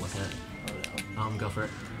there that I look at. Oh no. Go for it.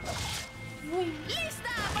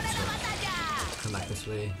 Come back this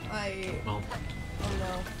way. Well. Oh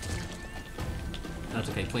no. That's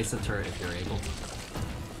okay. Place the turret if you're able.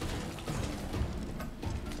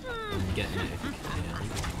 And get in it if you can.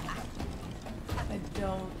 I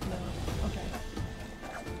don't know. Okay.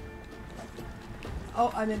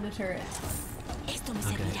 Oh, I'm in the turret.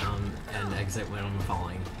 Okay, and exit when I'm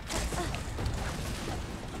falling.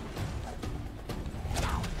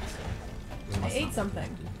 I ate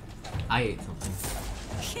something. I ate something.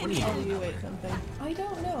 What are you Oh, doing? you ate something. I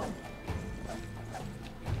don't know.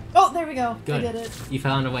 Oh, there we go. Good. I did it. You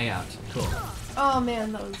found a way out. Cool. Oh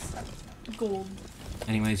man, that was gold.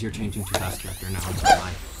 Anyways, you're changing to fast character now. It's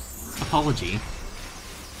my apology.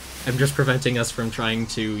 I'm just preventing us from trying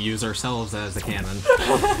to use ourselves as a cannon.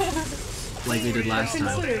 Like we did last time.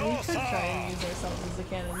 Consider we could try and use ourselves as a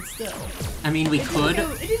cannon still. I mean, we could.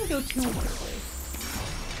 It didn't go too horribly.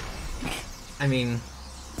 I mean,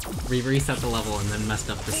 we reset the level and then messed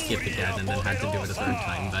up the skip again and then had to do it a 3rd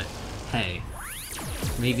time, but hey.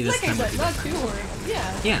 Maybe this time will be not different. too horrible.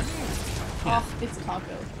 Yeah. Yeah. Oh, it's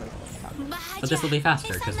taco. But this will be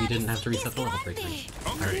faster, because we didn't have to reset the level 3 times.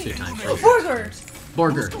 Or 2 times. Burger!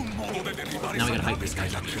 Borger! Now we gotta fight these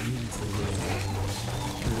guys, actually.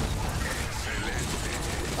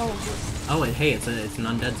 Oh, hey, it's an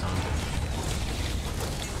undead zone.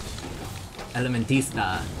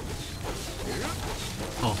 Elementista.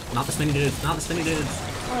 Oh, not the spinny dudes, not the spinny dudes!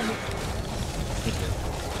 Me too.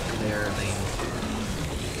 They're lame.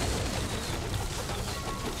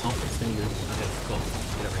 Oh, spinny dudes. Okay, cool.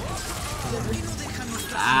 Get over here.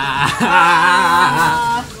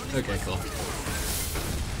 Ah! Okay, cool.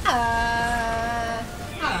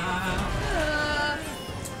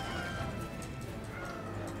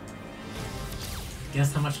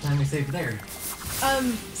 Guess how much time we saved there?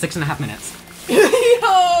 6.5 minutes.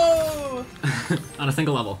 Yo! On a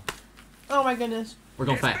single level. Oh my goodness. We're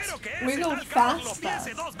going fast. We're going fast. Yeah.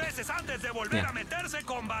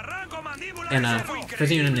 And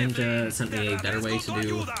Fizzian Ninja sent me a better way to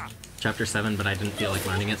do Chapter 7, but I didn't feel like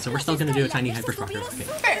learning it, so we're still gonna do a tiny hypersprocket.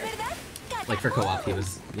 Okay. Like for co-op, he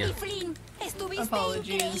was, yeah.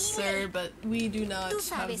 Apologies, sir, but we do not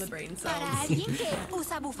have the brain cells.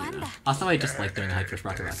 Also, I just like doing a Hyper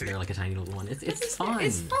Sprocket Rocket. They're like a tiny little one. It's fun.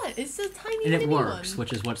 It's fun. It's a tiny and it mini works, one.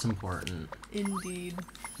 which is what's important. Indeed.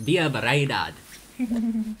 Via Braidad.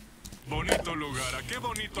 Bonito lugar. ¿A qué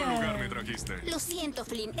bonito lugar me trajiste? Lo siento,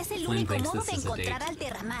 Flynn. Es el Flynn único thinks modo this de is a date. encontrar al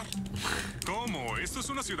Terramar. ¿Cómo? Esto es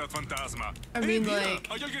una ciudad fantasma. I mean, mira, like-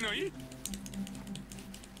 ¿hay alguien ahí?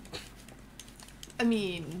 I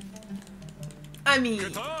mean, ¿Qué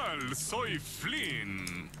tal? Soy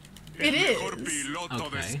Flynn. It El mejor is. piloto de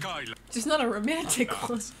Okay. Skylanders. just not a romantic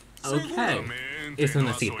one. Okay. Seguramente Es una no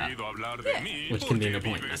has cita. oído hablar de mí Which can be an porque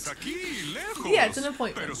appointment. vives aquí, lejos. Yeah, it's an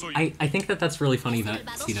appointment. Pero soy I think that's really funny that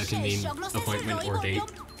Cena can mean appointment or date.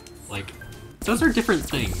 Like, those are different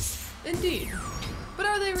things. Indeed. But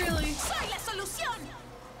are they really? Soy la solución.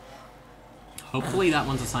 Hopefully that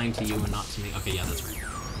one's assigned to you and not to me. Okay, yeah, that's right.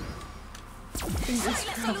 Fingers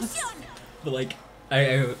crossed. But like,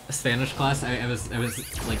 I Spanish class, I was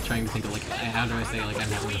like trying to think of like how do I say like I'm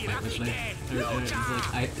having an appointment today? I was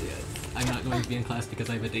like I'm not going to be in class because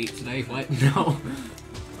I have a date today. What? No.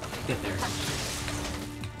 Get there.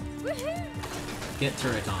 Get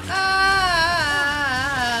turret on.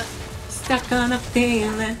 Ah! Stuck on a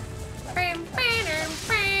feeling.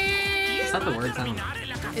 Is that the words? I don't know.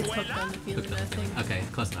 It's hooked on the feeling, Hooked on I the think. feeling. Okay,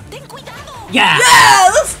 close enough. Ten cuidado. Yeah! Yeah,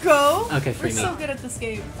 let's go! Okay, We're free me. so good at this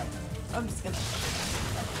game. I'm just gonna...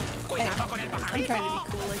 Hey, I'm trying to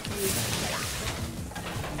be cool like you.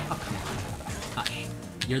 Oh, come on. Hush.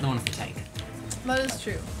 You're the one with the tank. That is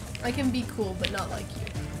true. I can be cool, but not like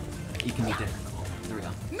you. You can be different. Cool. There we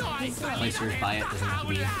go. Place yours by it doesn't have to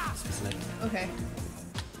be specific. Okay.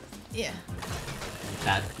 Yeah.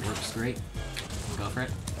 That works great. We'll go for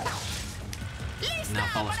it. Now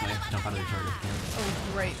fall this way. Jump out of the turret if you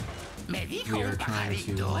Oh, right. can. We are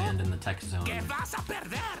trying to land in the tech zone. Oh, that's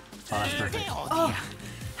perfect. Oh,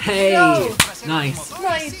 Hey! No. Nice.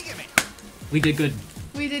 nice. We did good.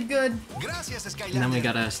 We did good. Gracias, Skylanders. And then we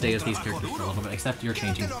gotta stay as these characters for a little bit, except you're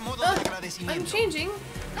changing. I'm changing.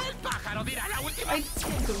 I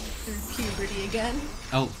can't go through puberty again.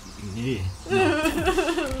 Oh, yeah.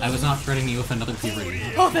 No. I was not threatening you with another puberty.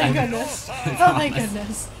 Oh, thank I'm- goodness. I Oh, thank promise.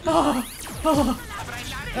 goodness. Oh, oh.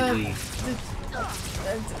 Please.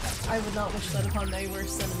 I would not wish that upon my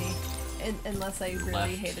worst enemy, unless I really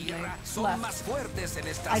Left. hated my Son left. más fuertes en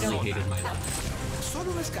esta I I don't- really zona. hated my life.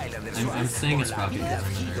 Solo un Skylander I'm saying it's con la Rocky because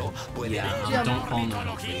I'm a Leafy puede Yeah, Jump. don't fall in the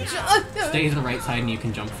middle, please. Stay to the right side and you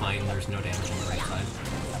can jump fine. There's no damage on the right side.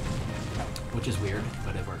 Which is weird,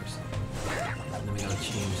 but it works. And then we gotta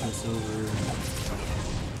change this over.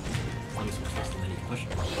 Let me switch this and then you can push.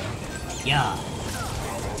 Yeah!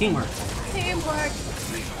 Teamwork! Teamwork.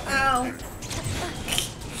 Ow.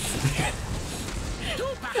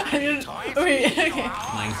 I didn't. Wait. Okay.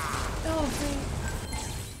 Mine. Oh, great.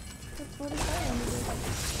 What is that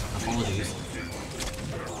one? Apologies.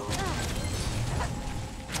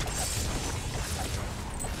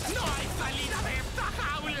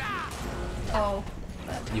 Oh,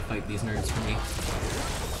 You fight these nerds for me.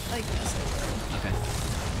 I guess I Okay.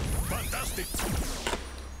 Fantastic.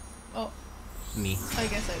 will. Oh, Me. I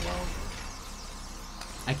guess I won't.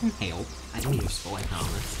 I can help. I'm useful, I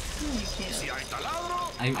promise. No, you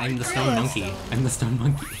can't. I'm the stone monkey. I'm the stone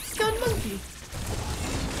monkey. Stone monkey.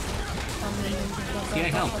 See, I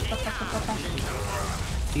help.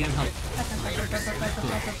 See, I'm help.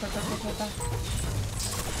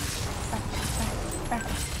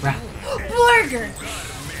 Rah. Burger.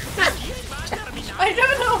 I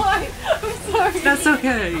don't know why. I'm sorry. That's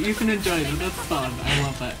okay. You can enjoy it. That's fun. I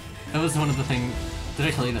love that. That was one of the things. Did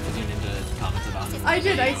I tell you that the Ninja commented on? I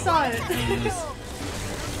did. I saw it.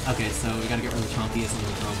 Okay, so we gotta get rid of the Chompies and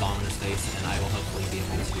then throw a bomb in his face, and I will hopefully be able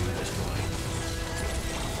to destroy.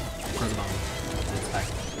 Throw the bomb. It's back.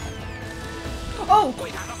 Oh.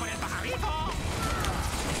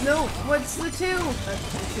 No. What's the two? That's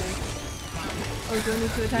the two. Oh, do I need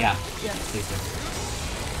to attack? Yeah. Yeah. Please do.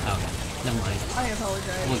 Oh, okay. Never mind. I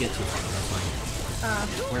apologize. We'll get to it. That's fine.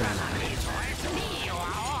 Where am I?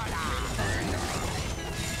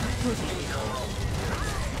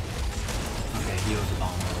 Okay, you have the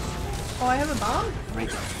bomb. Oh, I have a bomb? Right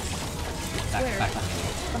there. Back, Where? back behind you.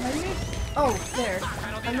 Behind me? Oh, there.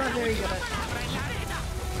 I'm not very good at.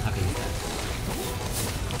 Okay, you dead.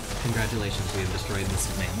 Congratulations, we have destroyed this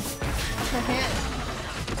man.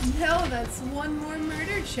 No, that's one more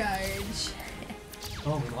murder charge.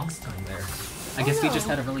 Oh, we lost time there. I guess we just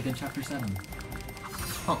had a really good chapter 7.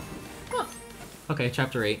 Oh. Huh. Okay,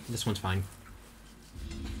 chapter 8. This one's fine.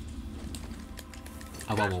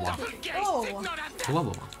 Oh, whoa, whoa, whoa. Oh. Whoa,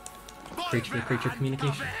 whoa, whoa. Creature to creature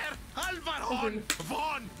communication. Alvarón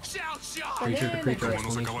von Xiao Creature to creature ¿Cómo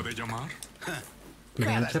nos acaba explanation. de llamar?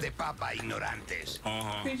 Banana Caras de chip? papa ignorantes.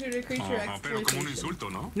 Creature to creature Pero como un exploitation. insulto,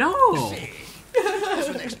 ¿no? No! Es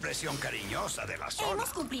una expresión cariñosa de la zona. Hemos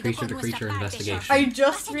cumplido Creature con to nuestra creature parte, investigation. Shaq. I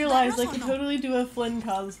just ¿Vas a realized I ayudarnos could o no? totally do a Flynn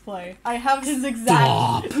cosplay. I have his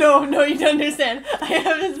exact. Stop. No, you don't understand. I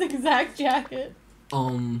have his exact jacket.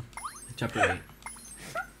 Chapter 8.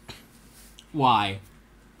 Why?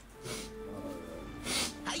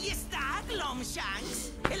 Ahí está,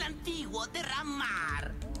 Glomshanks, el antiguo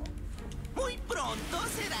Terramar. Muy pronto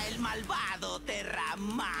será el malvado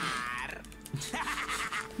Terramar.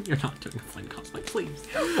 You're not doing a Flynn cosplay, please.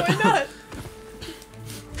 Why not?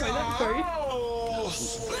 Why not, Corey?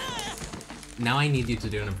 Now I need you to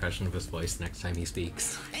do an impression of his voice next time he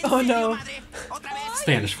speaks. Oh no.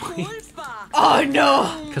 Spanish voice. Oh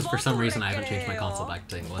no! Because for some reason I haven't changed my console back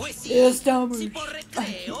to English. Yes, Domers.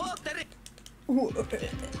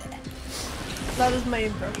 That is my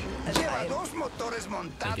impression. And Lleva I am dos motores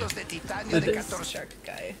montados de titanio de this 14. shark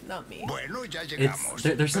guy, not me. Bueno, ya It's llegamos.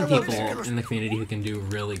 there's some people in the community who can do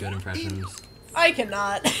really good impressions. I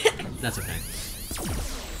cannot. That's okay.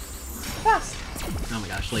 Fast. Oh my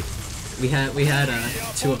gosh, like we had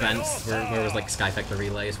 2 events where it was like Skyfector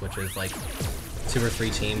relays, which is like 2 or 3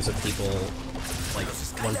 teams of people, like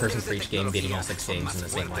 1 person for each game beating all 6 games in the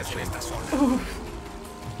same live stream.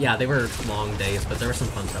 Yeah, they were long days, but there was some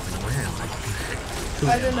fun stuff in them. Where am I? Who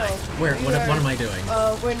I am don't know. Where? You What are- am I doing?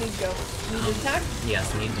 Where need to go? Need to attack?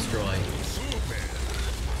 Yes, we need destroy.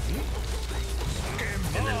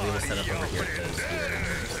 And then we will set up over here because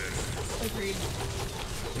Agreed.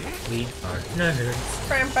 we are nerds.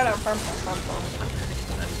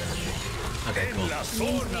 Okay, cool.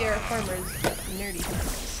 Means we are farmers, but nerdy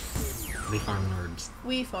farmers. We farm nerds.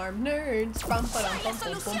 We farm nerds. Bum, ba-dum, bum,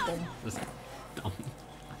 bum, bum, bum. This is dumb.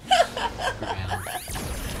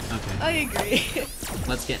 Okay, I agree.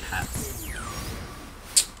 let's get hats.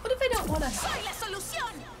 What if I don't want a hat? Soy la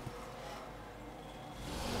solución.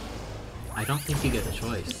 I don't think you get a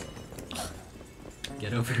choice.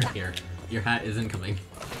 Get over here. Your hat isn't coming.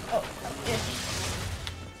 Oh, yeah.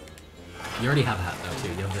 You already have a hat though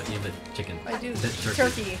too. You have the chicken. I do. The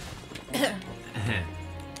Turkey.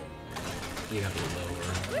 You got the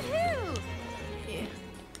lower. Woohoo! Yeah.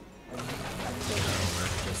 Lower.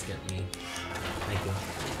 Just get me. Thank you.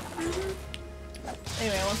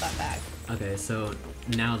 Anyway, I want that back. Okay, so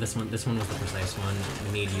now this one was the precise one.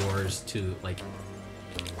 We need yours to like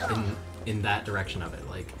in that direction of it,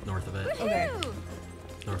 like north of it, Okay.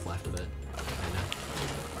 north left of it, kinda.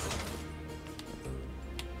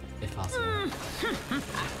 If possible.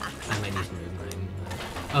 I might need to move mine.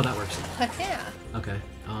 Oh, that works. Yeah. Okay.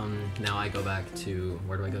 Now I go back to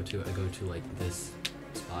where do I go to? I go to like this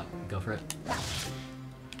spot. Go for it.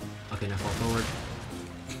 Okay, now fall forward.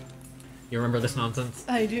 You remember this nonsense?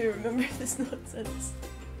 I do remember this nonsense.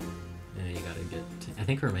 Yeah, you gotta get. I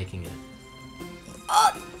think we're making it.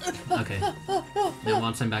 Okay. Now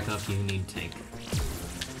once I'm back up, you need tank.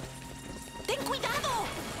 Ten cuidado.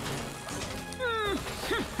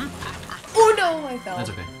 Oh no, I fell. That's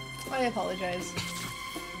okay. I apologize.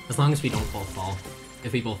 As long as we don't both fall.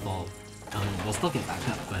 If we both fall, we'll still get back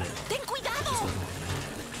up, but it Ten just cuidado. doesn't work.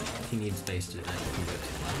 If you need space to, you can go to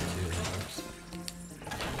the left too. That works.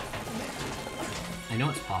 I know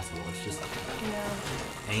it's possible. It's just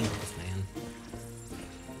Yeah. angles, man.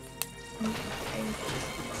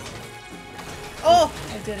 Oh,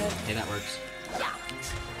 I did it. Okay, that works.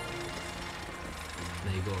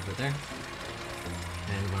 Now you go over there,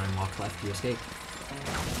 and when I walk left, you escape.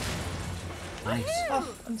 Nice. Oh,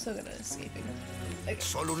 I'm so good at escaping. Okay.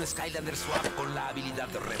 Solo un Skylander swap con la habilidad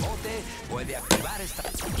de rebote puede activar esta.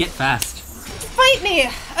 Get fast. Fight me!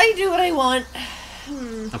 I do what I want.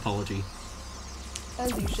 Apology.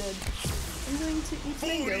 As you should. I'm going to eat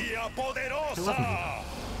mango. ¡Furia I poderosa! love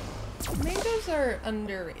mango. Mangoes are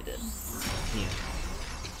underrated. Yeah.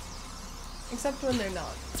 Except when they're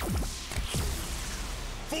not.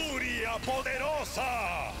 ¡Furia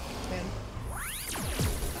poderosa! Man.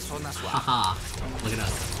 La zona swap. Haha. Look at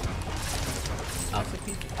us. Up.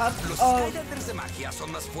 Up. Los Oh, Skylanders de magia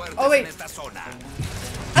son más fuertes Oh, wait. en esta zona.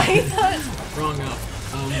 I thought. Wrong up.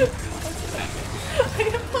 I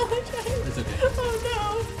apologize. It's okay.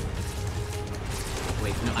 Oh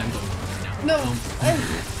Wait, no, I'm going right now. no. No.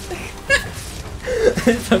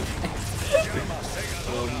 It's okay.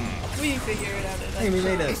 We figure it out. Hey, we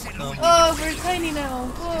made it. Oh, we're tiny now.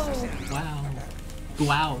 Whoa. Wow.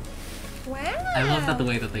 Wow. Wow. I love that the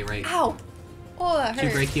way that they write. Ow. Oh, that Did you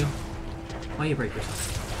hurt. break you? Why you break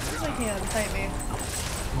yourself? Yes, I can. Fight me.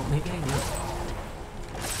 Well, maybe I will.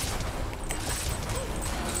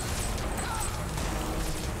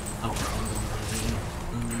 Oh.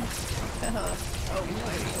 Oh my.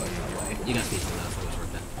 You got pizza though, so it was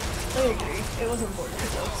worth it. I agree. It wasn't border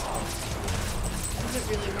though, so. Was it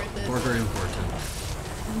really worth it? Border important.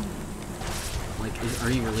 Like,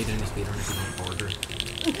 are you really doing a speedrun if you don't border?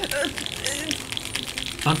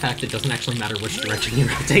 Fun fact, it doesn't actually matter which direction you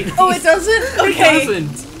rotate. Oh, it doesn't? Okay. It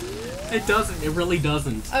doesn't. It doesn't. It really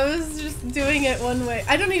doesn't. I was just doing it one way.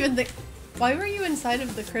 I don't even think... Why were you inside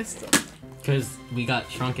of the crystal? Because we got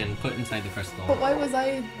shrunken, put inside the crystal. But why was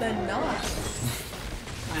I then not?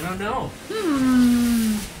 I don't know.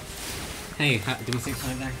 Hey, did we see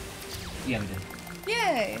something there? Yeah, we did.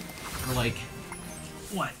 Yay! We're like,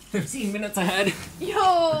 what, 15 minutes ahead?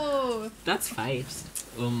 Yo! That's fast.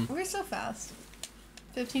 We're so fast.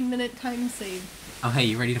 15-minute time save. Oh hey,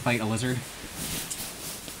 you ready to fight a lizard?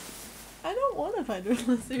 I don't want to fight a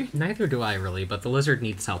lizard. Neither do I really, but the lizard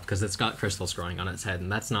needs help because it's got crystals growing on its head,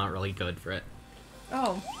 and that's not really good for it.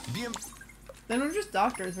 Oh. Then we're just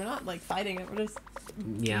doctors. We're not, like, fighting it. We're just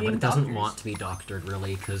Yeah, but being it doesn't doctors. want to be doctored,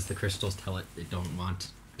 really, because the crystals tell it don't want.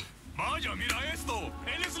 Vaya, mira esto.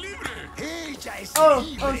 Él es libre. Ella es Oh,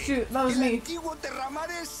 libre. oh shoot, that was El me. antiguo Terramar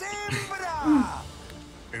es hembra.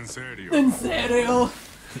 En serio. En serio?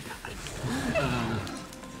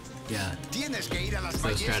 Yeah. Tienes que ir a las So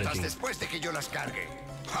ballestas strategy. después de que yo las cargue.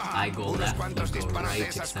 I go Unos left, cuantos you go disparos de right,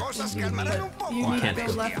 esas except cosas we calmarán need- un poco You a need la to go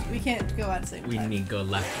can't. left. We can't go at the same We time. need to go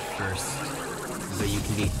left first, so you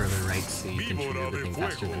can be further right, so you can shoot everything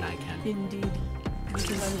faster than I can. Indeed.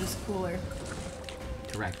 Because I'm just cooler.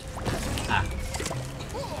 Correct. Ah.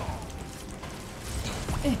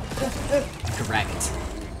 Correct.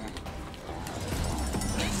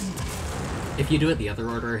 If you do it the other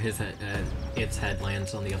order, its head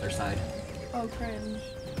lands on the other side. Oh, cringe.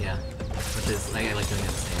 Yeah. Which is, I like doing it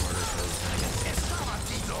in the same order, so then I get Está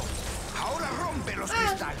batido. Ahora rompe los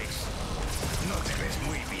cristales. No te ves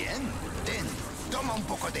muy bien. Ten, toma un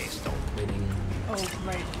poco de esto. waiting. Oh,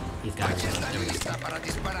 right. He's got Ya it. está There we go. lista para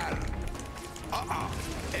disparar.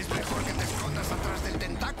 Es mejor que te escondas atrás del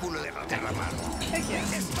tentáculo de la Terramar. Heck yeah.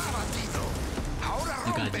 Está batido. Ahora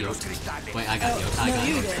You got rompe los yoked. cristales. Wait, I got yoked. I No, got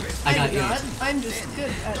you yoked. did. I got did not. yoked. I'm just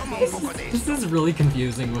good at Toma un this. poco de This esto. is really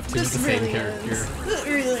confusing with two of This the same really character. is. It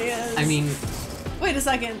really is. I mean, Wait a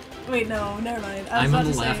second. Wait, no, never mind. I was I'm about on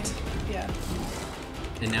the to say- left. Yeah.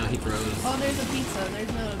 and now he throws Oh, there's a pizza.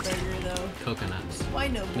 There's no burger, though. coconuts. Why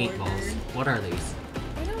no burger? Meatballs. What are these?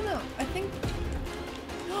 I don't know. I think...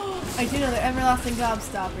 I do know they're everlasting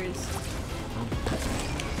gobstoppers.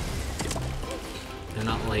 They're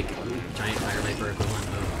not like giant fire vapor equivalent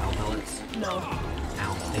of owl pellets. No.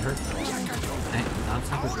 Ow, they hurt.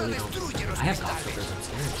 Gobstoppers really don't. I have gobstoppers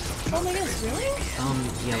upstairs. Oh my goodness, really?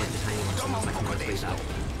 Yeah, like the tiny ones from the second one freeze out.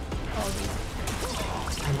 Oh, these.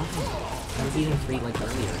 I love them. I was eating 3 like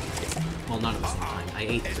earlier. Well, not at the same time. I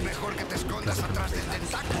ate 3. Mejor que te escondas atrás del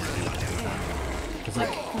tentáculo de la Terramar. It's like,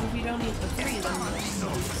 Because if you don't eat the 3, then...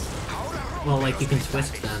 well, like you can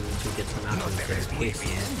twist them to get them out of their case,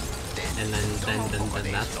 and then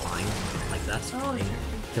that's fine. Like that's Oh, fine, yeah.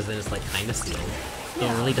 because then it's like kind of sealed. So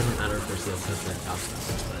it really doesn't matter if they're sealed because they're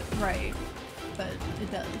gobstoppers, but Right. But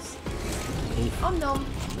it does. hey, Oh, no.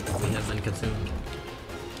 we have been consumed.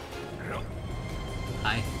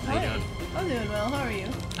 Hi, how you Hi. doing? I'm doing well. How are you?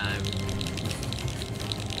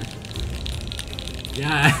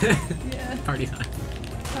 Yeah. Yeah. Party time.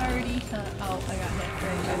 Party time. Oh, I got hit.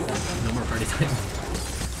 Right. By something. No more party time.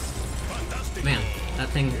 Man, that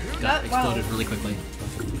thing got Wow. exploded really quickly.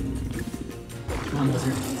 Come on,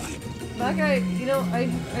 lizard. That guy, you know, I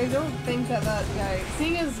don't think that guy,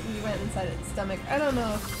 seeing as we went inside its stomach, I don't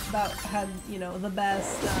know if that had, you know, the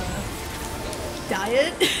best,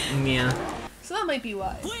 diet. Yeah. So that might be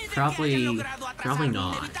why. Probably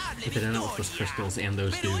not. If it ended up with those crystals and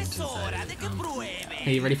those dudes inside it.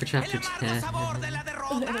 Hey, you ready for chapter 10? I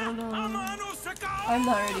don't know. I'm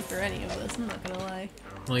not ready for any of this, I'm not gonna lie.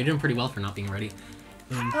 Well, you're doing pretty well for not being ready.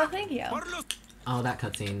 Oh, thank you. Oh, that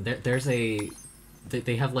cutscene. There's a...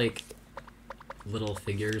 They have, like, little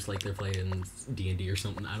figures, like they're playing D&D or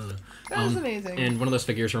something, I don't know. That was amazing. And one of those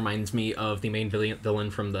figures reminds me of the main villain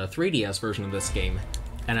from the 3DS version of this game.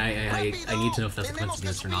 And I need to know if that's a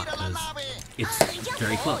coincidence or not, because it's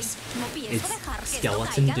very close. It's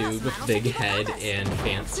skeleton dude with big head and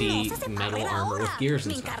fancy metal armor with gears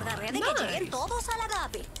and stuff on it. Nice.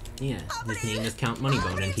 Yeah, his name is Count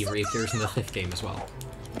Moneybone, and he reappears in the 5th game as well.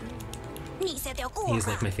 He's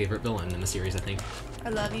like my favorite villain in the series, I think. I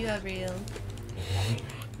love you, Avril.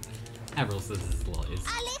 Avril says is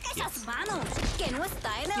yes. You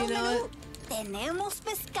know what?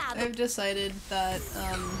 I've decided that,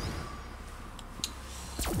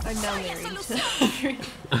 I'm now married to Avril.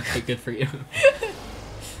 Okay, good for you.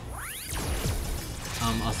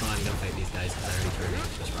 Also, I'm gonna fight these guys because I already turned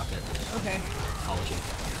into this rocket. Okay. Apology.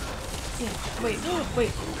 Yeah. Wait,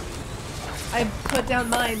 wait. I put down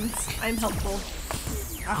mines. I'm helpful.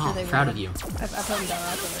 After they were proud dead. of you. I put them down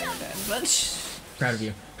after they were dead, but Proud of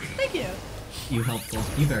you. thank you. You helpful.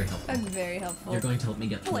 You very helpful. I'm very helpful. You're going to help me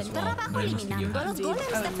get to this wall, but I must give you a hat. Indeed, I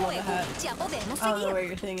would love a hat. Ya podemos I don't know seguir. where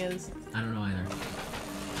your thing is. I don't know either.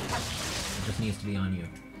 It just needs to be on you.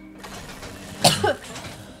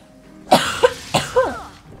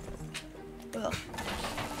 Ugh.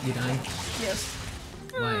 You dying? Yes.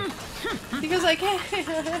 Why? Because I can't.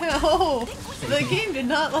 Oh, the game did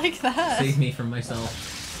not like that. Save me from myself.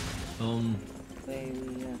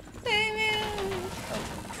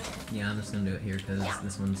 Yeah, I'm just gonna do it here because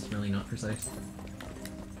this one's really not precise.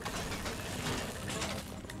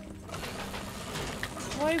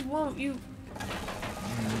 Why won't you? I'm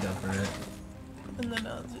gonna go for it. And then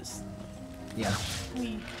I'll just Yeah.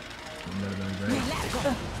 leave. I'm gonna go right.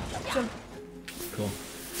 Jump. Cool.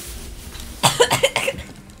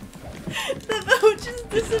 The boat just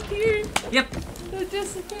disappeared. Yep. It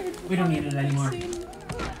disappeared. We don't need it anymore.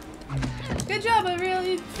 Good job, Ariel.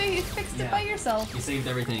 You fixed it by yourself. You saved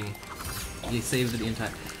everything. You saved the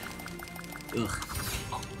entire. Ugh.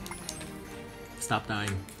 Stop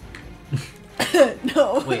dying.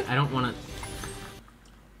 No. Wait, I don't want to.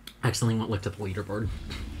 Accidentally looked at the leaderboard.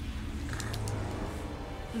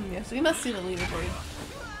 Yes, we must see the leaderboard.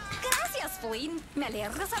 Gracias, Flynn. Me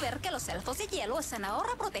alegra saber que los elfos de hielo están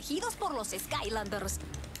ahora protegidos por los Skylanders.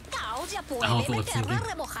 Kao ya puede Oh, the lip meterla a syncing.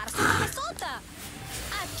 remojar su cabezota.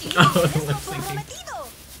 Aquí Oh, the tienes lo lip syncing. prometido.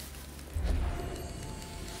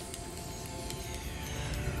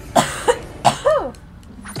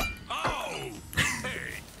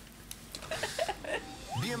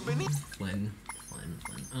 Bienvenido. Flynn.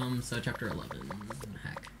 So chapter 11.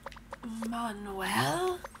 Heck.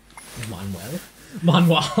 Manuel? Manuel?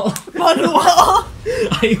 Manuel? Manuel?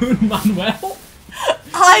 Ayun Manuel?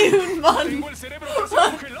 Ayun Manuel? Tengo el cerebro casi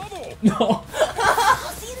congelado. No. ¿No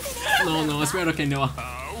sienten eso? No, espero que no.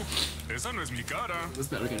 Au, esa no es mi cara.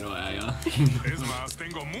 Espero que no haya. Es más,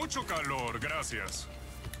 tengo mucho calor, gracias.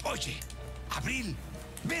 Oye, Abril,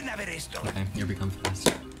 ven a ver esto. Okay, here we come first.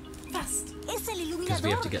 Fast. Es el Because we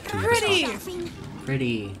have iluminador. to get to Pretty. the spot.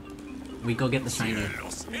 Pretty. We go get the shiny.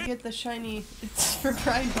 You get the shiny. It's for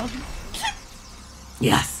Pride Month.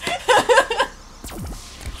 Yes!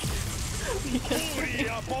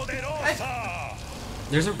 ¡Fría poderosa!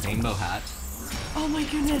 There's a rainbow hat. Oh my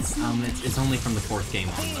goodness. It's only from the 4th game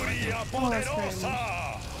on though, I think. ¡Fría Oh, that's crazy.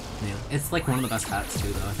 poderosa! Yeah. It's like one of the best hats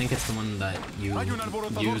too though. I think it's the one that you Hay un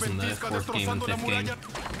alborotador use in the ventisca 4th game and destrozando la 5th game. muralla.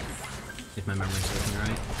 If my memory serves me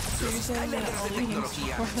right. So you're saying that Skylanders de only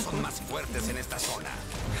tecnología games son más fuertes en esta zona.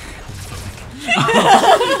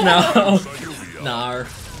 No! Lluvia. Nar.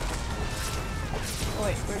 Oh,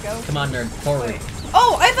 wait, where go? Come on, nerd. Forward. Wait.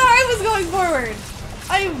 Oh, I thought I was going forward.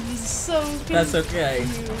 I was so confused. That's okay.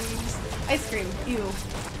 Ice cream. Ew.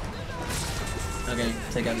 Okay,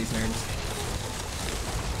 take out these nerds.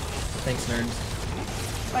 Thanks, nerds.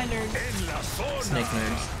 Bye, nerd. En la zona. Snake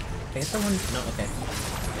nerds. Okay, is there one? No, okay.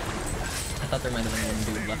 I thought there might have been one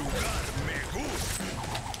dude left there.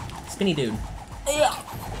 Skinny dude.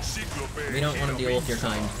 Cíclope. We don't want to deal with your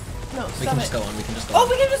kind. No, We stop can it. just go on. We can just go Oh, on.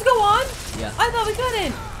 we can just go on? Yeah. I thought we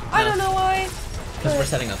couldn't. I No. don't know why. Because we're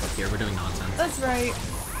setting up here. We're doing nonsense. That's right.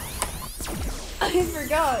 I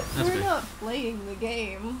forgot. That's We're right. not playing the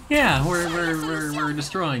game. Yeah, we're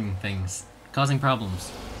destroying things. Causing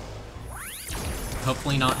problems.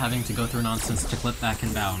 Hopefully not having to go through nonsense to clip back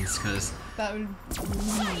in bounds, because That would.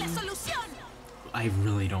 La solución. I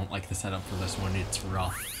really don't like the setup for this one. It's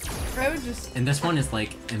rough. I would just. And this one is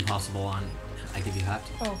like impossible on. I give you hat.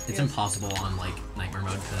 Oh, It's yes. impossible on like nightmare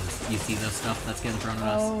mode because you see this stuff that's getting thrown at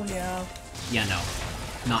us. Oh yeah. Yeah, no,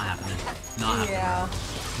 not happening. Not happening. Yeah.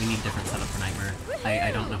 We need different setup for nightmare.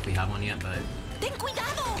 I don't know if we have one yet, but Ten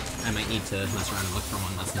cuidado. I might need to mess around and look for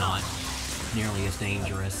one that's not nearly as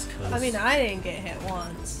dangerous. Cause I mean, I didn't get hit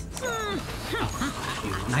once.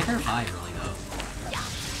 neither have I really though.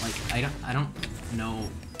 Like I don't know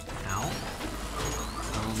how.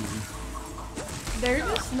 They're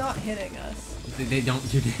just not hitting us. They don't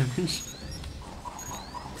do damage.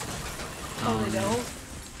 Oh, they don't?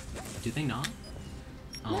 Do they not?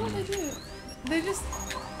 No, they do. They just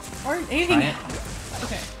aren't aiming. Try it.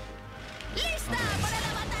 Okay.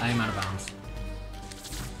 I am out of bounds.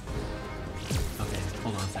 Okay,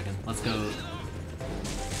 hold on a second. Let's go.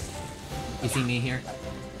 You see me here?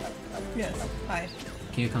 Yes. Hi.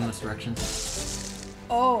 Can you come this direction?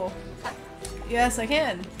 Oh. Yes, I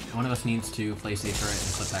can. One of us needs to play safer and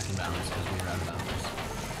slip back in bounds because we are out of bounds.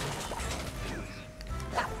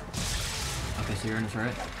 Okay, so you're in a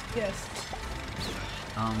turret? Yes.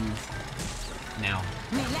 Now.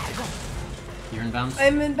 You're in bounds?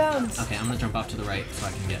 I'm in bounds. Okay, I'm gonna jump off to the right so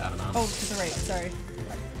I can get out of bounds. Oh, to the right, sorry.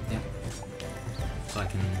 Yeah. So I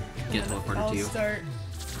can get teleported to you. I'll start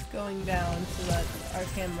going down so that our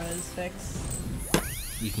camera is fixed.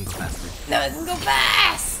 You can go faster. No, I can go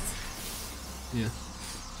fast! Yeah.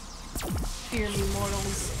 Fear me,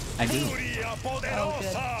 mortals. I do. Oh,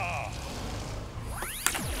 good.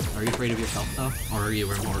 Are you afraid of yourself, though? Or are you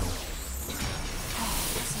immortal?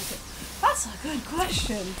 That's a good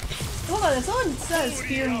question. Hold on, if someone says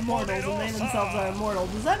fear mortals and they themselves are immortal,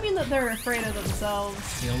 does that mean that they're afraid of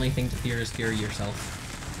themselves? The only thing to fear is fear yourself.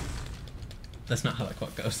 That's not how that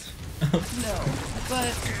quote goes. No,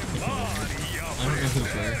 but... I don't know who's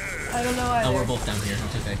where. I don't know either. Oh, we're both down here.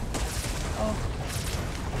 It's okay. Oh.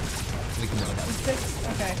 We can go with that. It's fixed?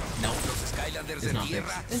 Okay. No. Los Skylanders It's de not tierra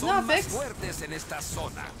fixed. It's son not más fixed? fuertes en esta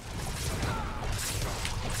zona.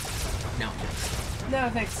 No. No,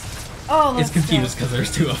 fixed. Oh, let's It's confused because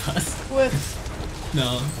there's two of us. Whoops.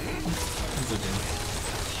 No. It's okay.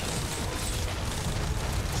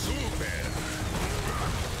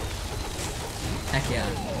 Heck yeah.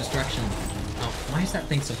 Destruction. Oh, why is that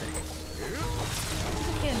thing so big?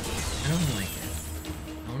 Again. I don't like it.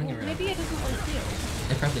 I want to get rid of Maybe it doesn't like you.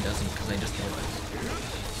 it. It probably doesn't because I just killed it.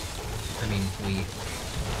 I mean, we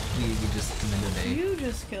just committed a... You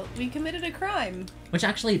just killed. We committed a crime. Which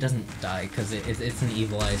actually doesn't die because it's an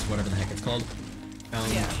evilized whatever the heck it's called. Yeah. I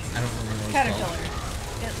don't remember what it's Caterpillar. called.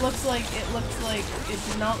 It looks like it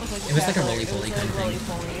did not look like a It was like a caterpillar, roly-poly it was kind of like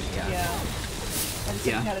thing. roly-poly. Yeah. Yeah. I just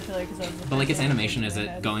said Yeah. caterpillar because I was But like its looking at animation is in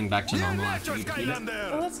my it head. going back to normal Bien after hecho, you defeat it? Skylander.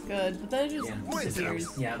 Oh, that's good, but then it just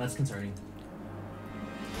disappears. Yeah, that's concerning.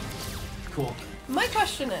 Cool. My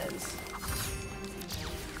question is,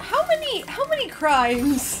 how many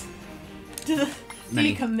crimes do Many.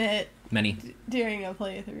 you commit Many. during a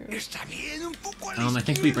playthrough? Está bien, un poco a la I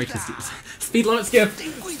think we break the izquierda. speed limit skip.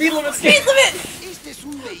 Speed limit skip. Speed limit! Este es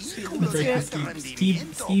un vehículo Break de the alto speed.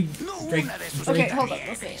 Speed. rendimiento, no Break. una de sus Okay, break. hold on,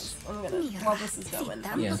 let's I'm gonna, while this is going,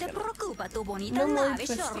 I'm Yeah. No just te gonna... preocupa tu bonita No more nave,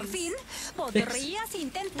 twisties. Shorfin. Podrías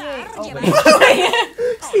intentar Wait, oh, llevar...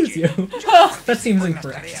 Excuse you. That seems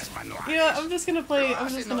incorrect. tareas manuales. You know what,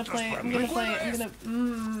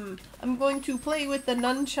 I'm going to play with the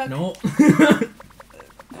nunchuck. No.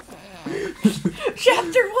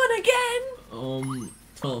 Chapter 1 again!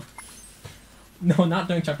 12. No, not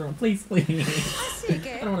doing chapter 1. Please, please. Así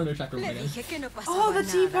que I don't want to do chapter 1 le again. dije que no pasaba Oh, the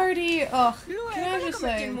tea nada. party! Ugh, Luego can I lo just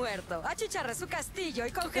convertí say, en muerto, achicharré su castillo y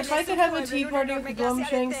congelé if I su could have a pueblo tea en una party enorme with glaciar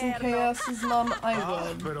Glumshanks and eterno. Chaos's mom, I Ah,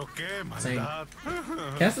 would. pero qué Same.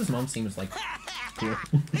 maldad. Cass's mom seems like cool.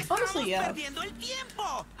 Honestly, yeah.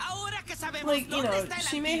 Like, you know,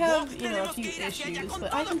 she may have, you know, a few issues,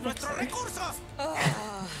 but I can fix her. I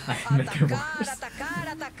can make her Atacar, worse. atacar,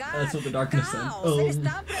 atacar. That's what the darkness said. Caos, eres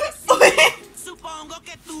tan predecible.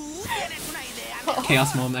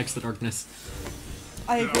 Chaos mom X the darkness.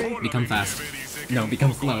 I agree. Become fast. No,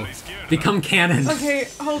 become slow. Become canon. Okay,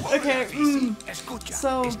 okay, Escucha,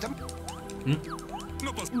 So, esta-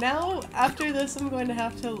 now, after this, I'm going to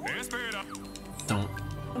have to, Espera. Don't.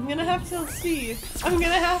 I'm gonna have to see. I'm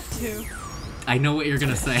gonna have to. I know what you're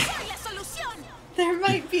gonna say. La solución. There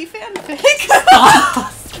might be fanfic.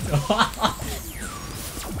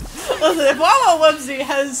 Listen, if Wawa Wubsy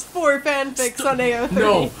has 4 fanfics on AO3.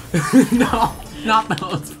 No. No. Not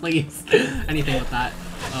those, please. Anything with that.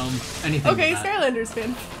 Anything Okay, with that. Skylanders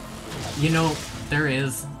fan. You know, there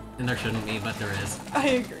is, and there shouldn't be, but there is. I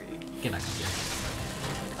agree. Get back here.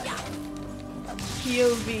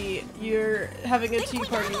 POV, you're having a tea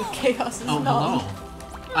party with Chaos's Oh, mom.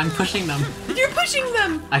 hello. I'm pushing them. You're pushing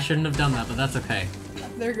them! I shouldn't have done that, but that's okay.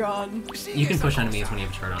 They're gone. You can push enemies when you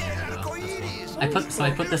have a chart on your head, though. That's cool.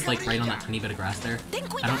 I put this like right on that tiny bit of grass there.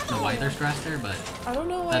 I don't know why there's grass there, but I don't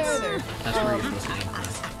know why either. that's where you're supposed to aim for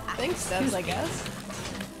this. Thanks, Steps, I guess.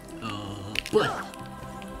 What?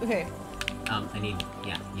 Okay. I need,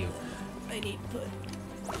 yeah, you. I need put.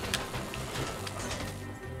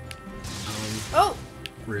 Um, Oh!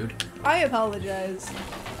 rude. I apologize.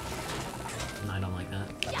 No, I don't like that.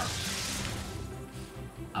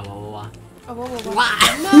 Ah, wah, wah, wah. Oh, whoa, whoa,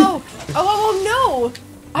 whoa. No! Oh, whoa, no!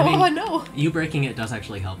 I mean, Oh, no! you breaking it does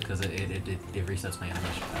actually help because it resets my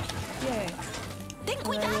animation faster. Yay. Ten And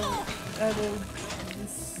cuidado. I will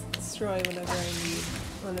destroy whatever I need.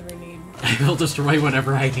 Whatever I need. I will destroy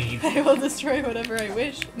whatever I need. I will destroy whatever I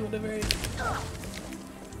wish and whatever I...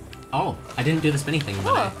 Oh, I didn't do the spinny thing,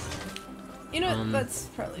 but Oh. You know what? That's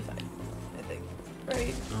probably fine. I think.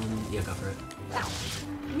 Right? yeah, go for it.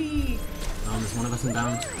 Me. Is one of us in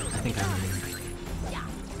bounds? I think I'm in.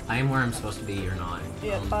 I am where I'm supposed to be, you're not.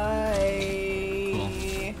 Yeah, bye.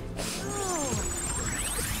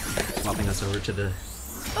 Swapping us over to the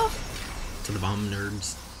Oh. bomb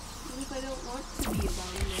nerds. What if I don't want to be a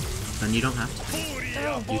bomb nerd? Then you don't have to.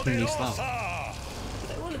 Oh, You can be slow. I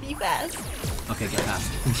want to be fast. Okay, get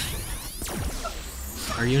fast.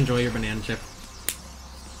 Are you enjoying your banana chip?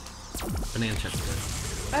 Banana chip's good.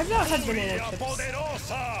 I've not had banana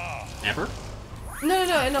chips. Ever? No,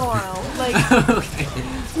 in a while. Like, Okay.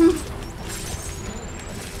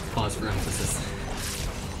 Pause for emphasis.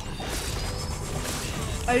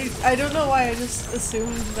 I don't know why I just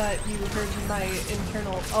assumed that you heard my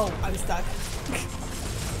internal. Oh, I'm stuck.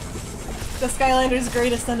 The Skylanders'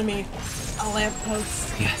 greatest enemy, a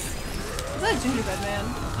lamppost. Yes. Is that a gingerbread man?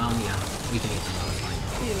 Yeah. We can eat them, though, it's fine.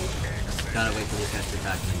 Ew. Gotta wait till you catch your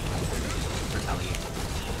attack and then you can retaliate.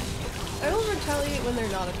 I will retaliate when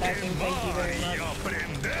they're not attacking, thank you very much.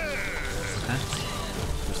 Okay?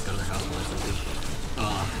 Just go to their house while they're sleeping.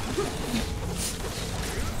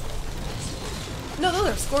 No, those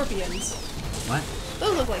are scorpions. What?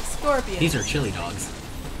 Those look like scorpions. These are chili dogs.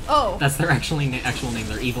 Oh. That's their actual name.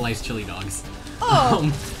 They're evil-eyed chili dogs. Oh.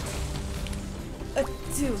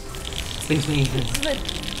 Dude. Things me.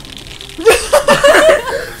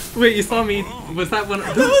 Wait, you saw me? Was that one?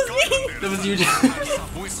 That was me. That was you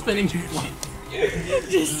just spinning in place.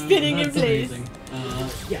 Just spinning in That's place. amazing.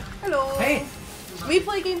 Yeah. Hello. Hey. We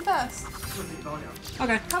play Game Fast.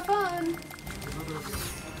 Okay. Have fun.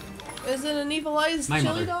 Is it an evilized My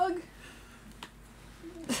chili mother. dog?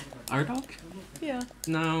 Our dog? Yeah.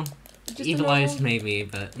 No. Just a Evilized normal- maybe,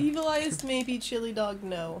 but Evilized maybe, chili dog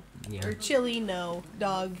no. yeah. Or chili no,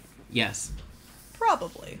 dog Yes.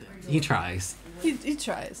 probably. He tries. He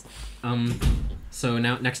tries. So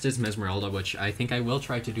now next is Mesmeralda, which I think I will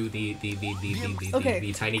try to do the Okay.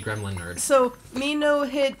 the tiny gremlin nerd. So me no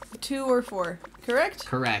hit 2 or 4, correct?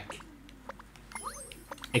 Correct.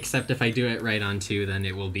 Except if I do it right on 2, then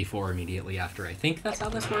it will be 4 immediately after. I think that's how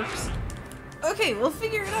this works. Okay, we'll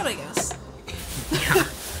figure it out, I guess.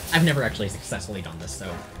 I've never actually successfully done this,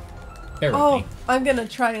 so bear with Oh, me. I'm gonna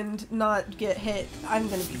try and not get hit. I'm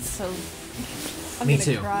gonna be so. I'm Me gonna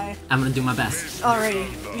too. cry. I'm gonna do my best.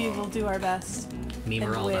 Alrighty, we will do our best. Me And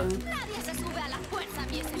Meralda. win. Nadie se sube a la fuerza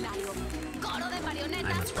a mi escenario. Coro de I'm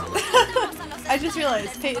marionetas. Mesmeralda. I just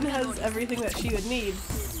realized Peyton has everything that she would need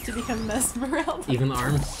to become Mesmeralda. Even the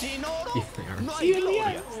arms? Even the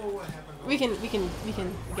arms. Yeah. We can get the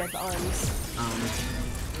arms.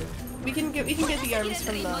 We can get the arms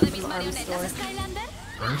from the arms store. Skylander?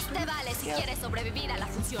 Arms? Te vale si quieres sobrevivir a la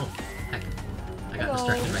fusión. Heck. I got Hello.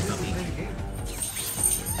 distracted by puppy.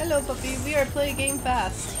 Hello, puppy. We are playing game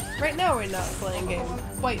fast. Right now, we're not playing game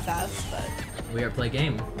quite fast, but We are play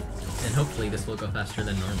game. And hopefully this will go faster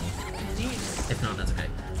than normal. indeed. If not, that's okay.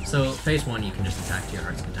 So phase 1 you can just attack to your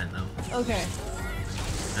heart's content though. Okay.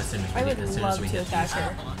 As soon as we I would as soon love as we to hit attack these.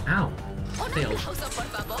 her. Ow! Un Failed. aplauso, por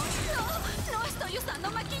favor. No estoy usando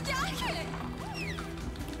maquillaje.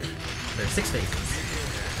 There are 6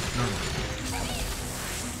 phases. Normal.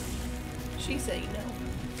 She's saying no.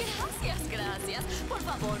 Gracias. Por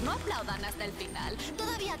favor, no aplaudan hasta el final.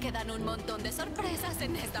 Todavía quedan un montón de sorpresas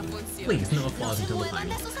en esta función. Please, no applause No se until the muevan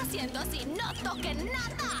final. de sus asientos y no toquen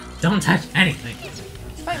nada. Don't touch anything!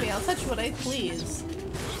 Fight me, I'll touch what I please.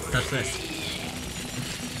 Touch this.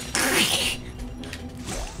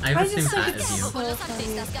 I have I the same just think hat it's as you. Con los funny.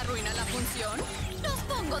 artistas que arruinan la función, los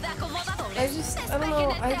pongo de acomodadores. I don't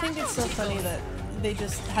know, I think it's so funny that they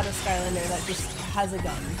just had a Skylander that just has a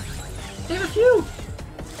gun. They have a few!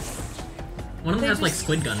 One of them They has like just-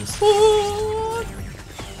 squid guns. Oh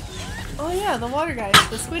yeah, the water guys,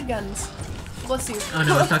 the squid guns. Bless you. Oh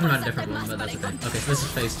no, I was talking about a different one, but that's okay. Okay, so this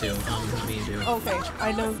is phase 2. Me and you. Okay,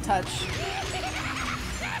 I don't touch.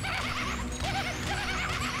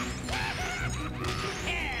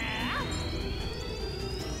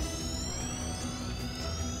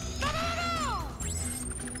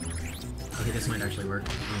 Okay, this might actually work.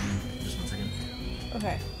 Just 1 second.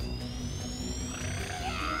 Okay.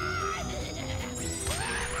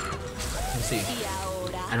 We'll see. Y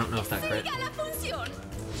ahora, I don't know if that crit. siga la función.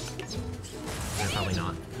 Yeah, probably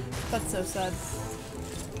not. That's so sad.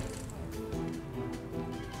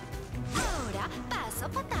 Ahora, paso,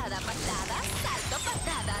 patada, patada, salto,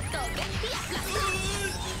 patada, toque y aplauso.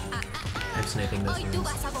 I'm sniping those Hoy tú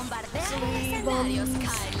ones. vas a bombardear el Sleigh escenario, bombs.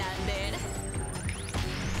 Skylander.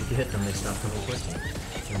 If you hit them, they stop coming towards you.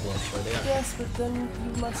 And blow up where they are. Yes, but then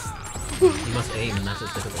you must. You must aim, and that's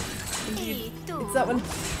what's difficult. Y tú. It's that one. Las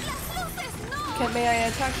luces no. Can may I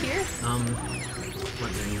attack here?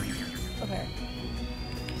 What do you? Okay.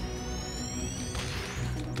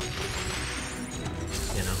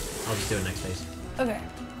 You know, I'll just do it next phase. Okay.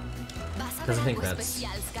 Vas Because I think that's...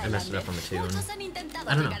 I messed it up on the 2, and...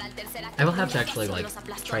 I don't know. I will have to actually, like,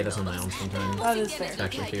 try this on my own sometime. That is fair. To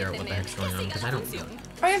actually figure out what the heck's going on, because I don't know.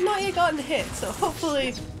 I have not yet gotten hit, so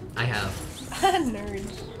hopefully... I have. Nerd.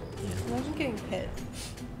 Yeah. Imagine getting hit.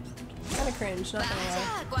 Kinda cringe, not gonna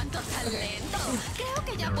lie.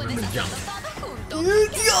 Now remember to jump.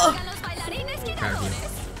 Proud of you.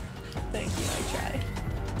 Thank you, I try.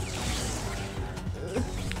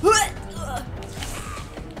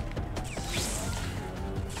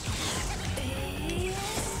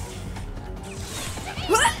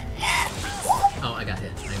 Oh, I got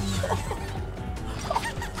hit.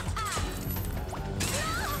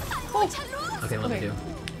 Okay, let me do.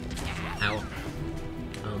 Ow.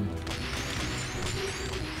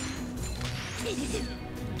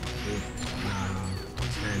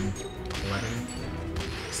 10, 11.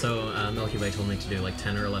 So, Milky Way told me to do like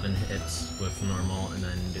 10 or 11 hits with normal and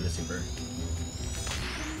then do the super.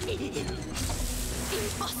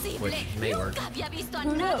 Which may work.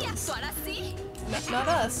 Who knows? Not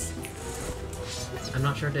us. I'm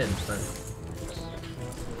not sure it did, but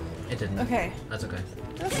it didn't. Okay. That's okay.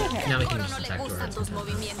 That's okay. Now we can just attack Jordan.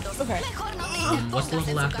 Okay. What's the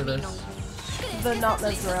level after this? The not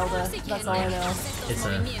Mesmeralda. That's all I know. It's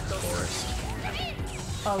a forest.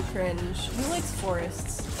 Oh, cringe. Who likes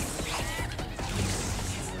forests?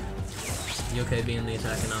 You okay being the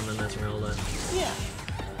attacking on the Mesmeralda? Yeah.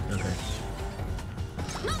 Okay.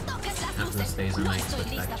 After this phase, I might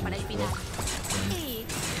switch back to Wolf.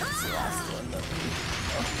 That's the last one, though.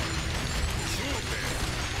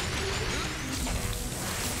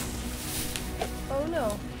 Oh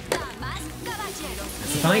no.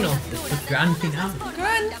 It's the final. It's the grand finale.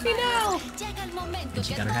 Grand finale! And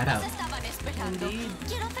she got her hat out. Indeed.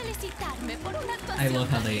 I love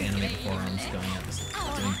how they animate the forearms going up,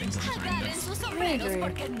 doing things on the time. I agree.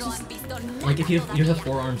 Like, if you have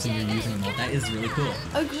forearms and you're using them all, that is really cool.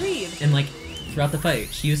 Agreed. And, like, throughout the fight,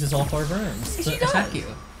 she uses all 4 of her arms to attack you.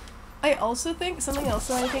 I also think, something else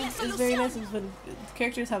that I think is very nice is when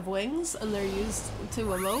characters have wings and they're used to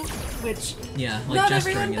emote, which yeah, like not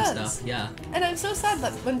gesturing everyone and does. stuff, yeah. And I'm so sad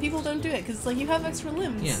that when people don't do it, because like you have extra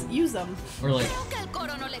limbs, Yeah. use them. Or like,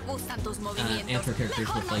 anther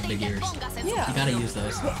characters with like big ears. Yeah. You gotta use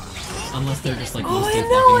those. Unless they're just like Oh, I mostly know, I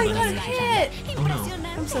flopping got bunnies or hit! something. Oh no.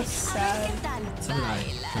 I'm so sad. So did I,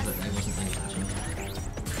 because I wasn't paying attention.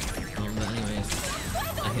 But anyways,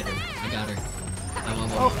 I hit her. I got her. I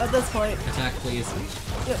love Oh, at this point. Attack, please.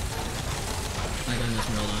 Yep. I got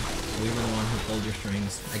Mesmeralda. We were the one who pulled your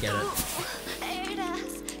strings. I get it.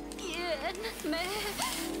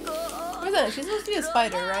 What is that? She's supposed to be a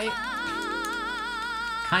spider, right?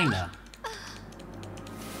 Kinda.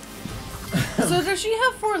 So does she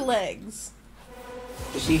have 4 legs?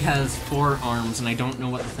 She has 4 arms, and I don't know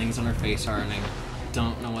what the things on her face are, and I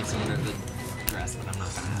don't know what's under the dress, but I'm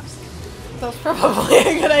not gonna ask. That's probably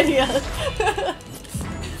a good idea.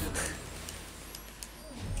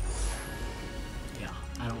 Yeah,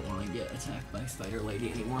 I don't want to get attacked by Spider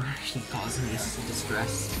Lady anymore. She's causing me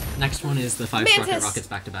distress. Next one is the 5 Sprocket Rockets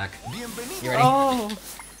back to back. You ready? Oh,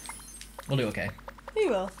 We'll do okay. you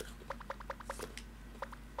will.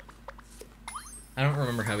 I don't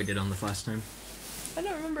remember how we did on this last time. I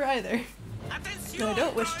don't remember either. And I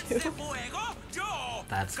don't wish to.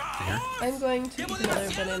 That's fair. I'm going to eat another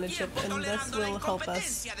banana chip, and this will help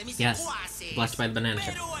us. Yes. Blessed by the banana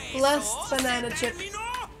chip. Blessed banana chip.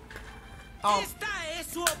 Oh. Esta es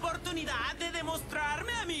su oportunidad de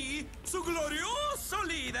demostrarme a mí, su glorioso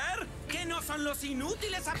líder, que no son los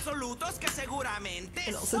inútiles absolutos que seguramente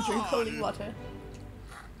And also drink holy son. water.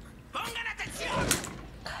 Pongan atención.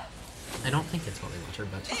 I don't think it's holy water,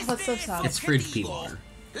 but That's so sad. it's fridge pea water.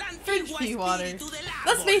 Fridge pea water.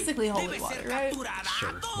 That's basically holy water, right?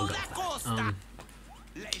 Sure, we'll go with that.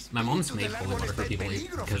 My mom's made holy water for people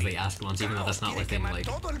because they asked once, even though that's not what thing like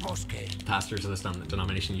pastors of this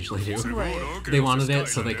denomination usually do. Right. They wanted it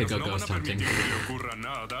so they could go ghost hunting.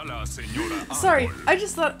 Sorry, I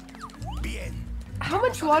just thought. How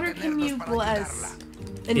much water can you bless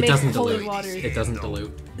and It make doesn't holy dilute. water? It doesn't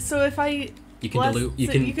dilute. So if I You can bless, dilute. You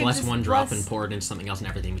so can bless just one drop bless- and pour it into something else, and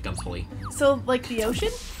everything becomes holy. So like the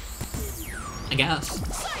ocean? I guess.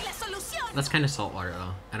 That's kind of salt water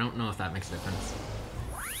though. I don't know if that makes a difference.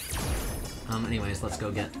 Anyways, let's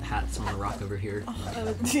go get hats on the rock over here.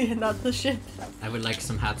 Yeah, not the ship. I would like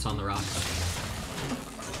some hats on the rock.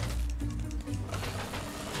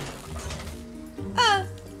 Ah.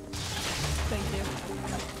 Thank you.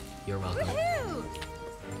 You're welcome.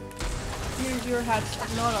 Here's your hat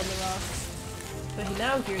not on the rocks. But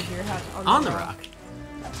now here's your hat On the rock.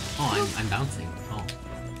 Oh, I'm bouncing. Oh.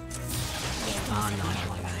 No, I don't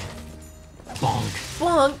like that. Bonk.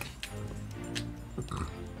 Bonk.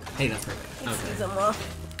 Hey, that's perfect. Okay. Excusez-moi.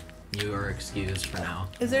 You are excused for now.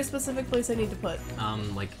 Is there a specific place I need to put?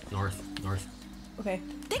 Like north. Okay.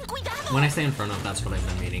 When I say in front of, that's what I've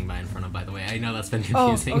been meaning by in front of, by the way. I know that's been Oh,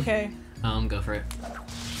 confusing. okay. Go for it.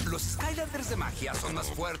 Los Skylanders de magia son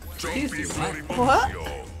más fuertes. Excuse you, What?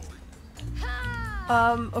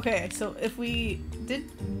 Okay, so if we did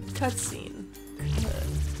cutscene.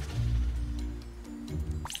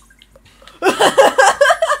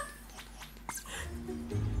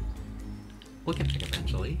 We'll get back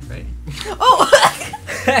eventually, right? Oh!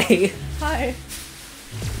 Hey! Hi.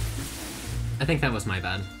 I think that was my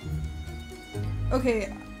bad.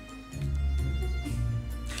 Okay.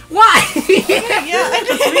 Why? Yeah,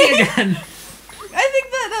 It's me again! I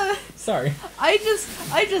think that, Sorry. I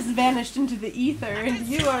just vanished into the ether and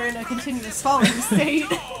you are in a continuous falling state.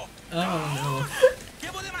 Oh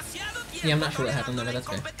Yeah, I'm not sure what happened though, but that's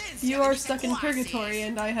fair. You are stuck in purgatory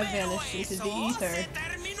and I have vanished into the ether.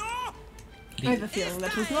 I have a feeling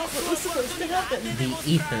that was not what was supposed to happen. The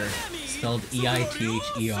Ether, spelled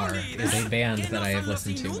E-I-T-H-E-R, is a band that I have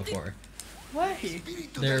listened to before. Why?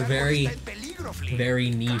 They're a very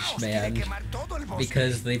niche band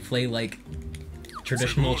because they play like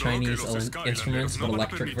traditional Chinese instruments but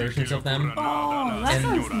electric versions of them. Oh, that And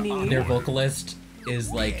sounds neat. their vocalist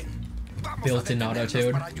is like built-in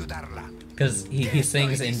auto-tune because he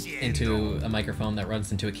sings into a microphone that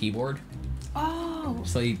runs into a keyboard. Oh,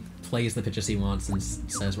 So he plays the pitches he wants and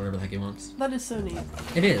says whatever the heck he wants. that is so neat.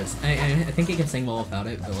 It is. I think he can sing well without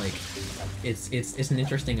it, but like, it's an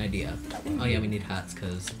interesting idea. Oh yeah, we need hats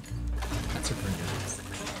because hats are for nerds.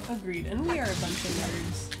 Agreed, and we are a bunch of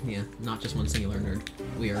nerds. Yeah, not just one singular nerd.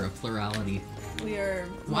 We are a plurality. We are.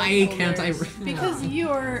 Why multiple can't I nerds. Because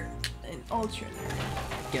you're an ultra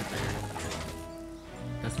nerd. Get there.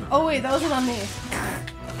 That's not. Oh wait, that wasn't on me.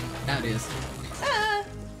 That is. Ah.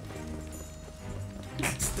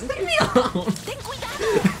 Leave me alone.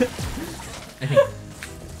 I think.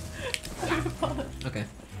 Okay.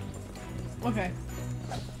 Okay.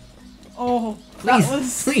 Oh, Please, that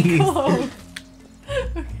was please. close.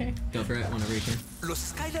 Okay. Go for it whenever you can.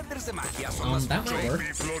 Los Skylanders de magia son más That might work.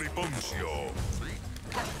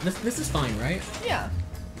 This is fine, right? Yeah.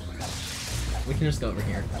 We can just go over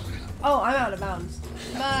here. Oh, I'm out of bounds.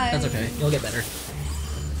 Bye. That's okay. You'll get better.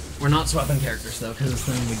 We're not swapping characters though, because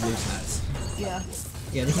then we lose hats. Yeah.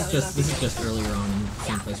 Yeah, this is just earlier on in the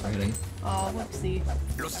same place we're hitting. Oh, whoopsie.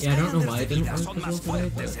 Yeah, I don't know why it didn't work as well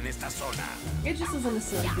today, but It just was in a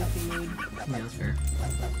silly goofy mood. yeah, that's fair.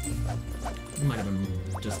 It might have been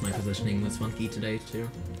just my positioning was funky today too.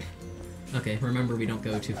 Okay, remember we don't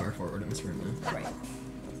go too far forward in this room though. Right.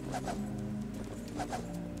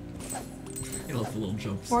 I love the little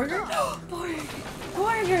jumps. Borger?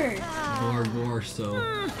 Borger! Borger! More so.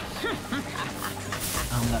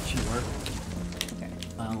 That should work. Okay.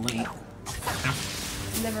 Wait.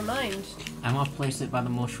 Never mind. I'm off place it by the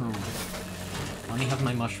mushroom. Let me have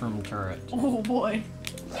my mushroom turret. Oh boy.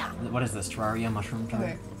 What is this? Terraria mushroom turret?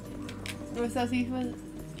 Okay. What's that thief with?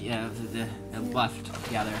 Yeah, the left.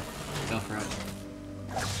 Yeah, there. Go for it.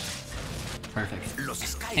 Perfect.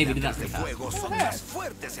 Hey, we did that pretty fast.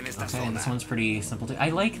 Okay, and this one's pretty simple too. I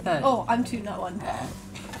like that. Oh, I'm 2, not 1.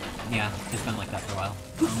 Yeah, it's been like that for a while.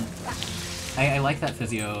 I like that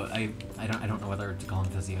physio. I don't know whether to call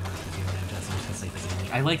him physio or physio ninja. So I'm just gonna say physio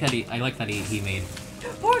ninja. I like that he made.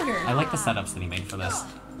 Borger! I like the setups that he made for this.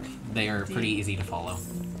 They are pretty easy to follow.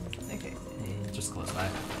 Okay. Just close by.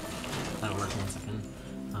 That'll work in a second.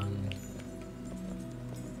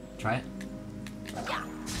 Try it.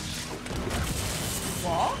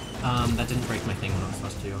 Wall? That didn't break my thing when I was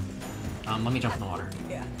supposed to. Let me jump in the water.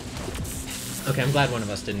 Yeah. Okay, I'm glad one of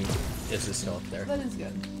us didn't. Is still up there. That is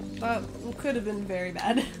good. But could have been very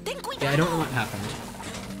bad. Yeah, I don't know what happened.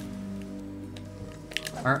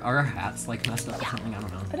 Are our hats like messed up or something? I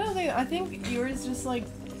don't know. I think yours just like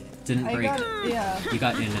Didn't break. yeah. You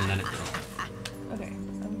got in and then it broke. Okay.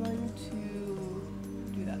 I'm going to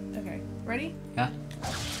do that. Okay. Ready? Yeah.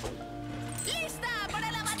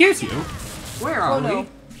 Excuse you. Where are Oh, no. we?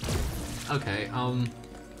 Okay.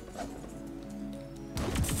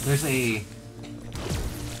 There's a.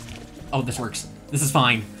 Oh, this works. This is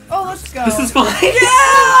fine. Oh, let's go. This is fine.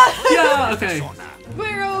 Yeah! Yeah. Okay.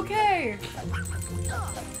 We're okay.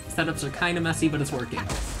 Setups are kind of messy, but it's working.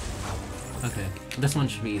 Okay. This one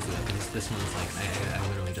should be easy though, because this one's like I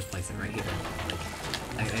literally just place it right here.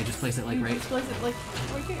 Like I just place it like You right. just place it like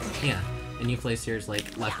right here. Yeah. And you place yours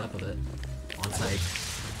like left up of it.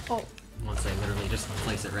 Once I literally just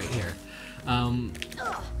place it right here.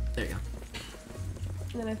 There you go.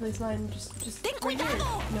 And then I place mine just right here.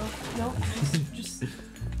 No, just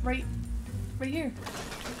right here.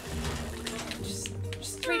 Just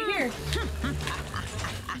right here.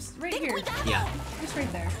 Just right here. Yeah. Just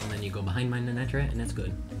right there. And then you go behind mine and enter it, and it's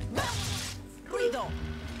good.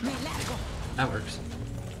 That works.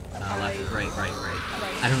 Left, right.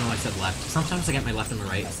 I don't know why I said left. Sometimes I get my left and my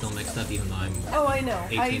right still mixed up, even though I'm Oh, I know.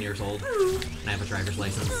 18 years old and I have a driver's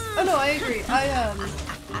license. Oh no, I agree.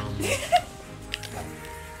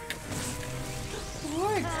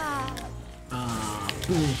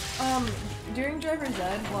 During driver's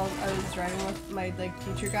ed, while I was driving with my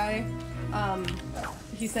teacher guy,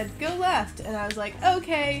 he said go left, and I was like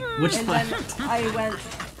okay. Which and one? then I went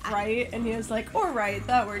right, and he was like or right,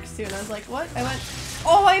 that works too, and I was like what? I went.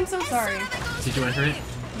 Oh, I'm so sorry. Did you enter it?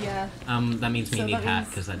 Yeah. That means we So need that hat means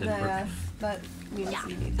because that didn't work. That means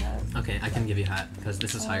you need hat. Okay, I can give you hat because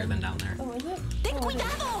this is higher than down there. Oh, is it? Ten Oh, it is.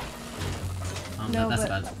 cuidado! No, that's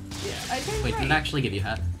but- bad. Yeah, I think Wait, right. did it actually give you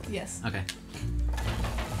hat? Yes. Okay.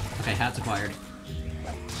 Okay, hat's acquired.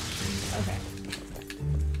 Okay.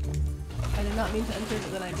 I did not mean to enter,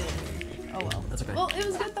 but then I did. Oh well. That's okay. Well, it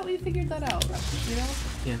was good that we figured that out, you know?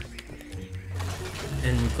 Yeah.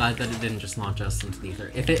 And glad that it didn't just launch us into the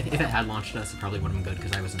ether. If it had launched us, it probably would have been good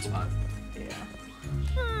because I was in spot. Yeah.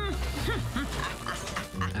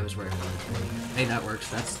 I was wearing one. Hey, that works.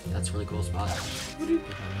 That's really cool spot.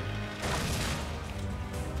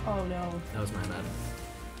 Oh no. That was my bad.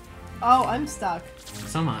 Oh, I'm stuck.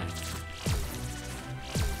 So am I.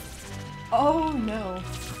 Oh no.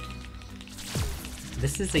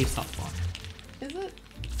 This is a soft block. Is it?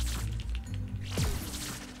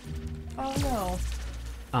 Oh no.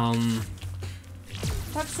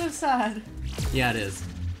 That's so sad. Yeah, it is.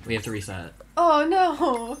 We have to reset. Oh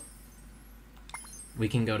no. We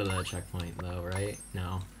can go to the checkpoint though, right?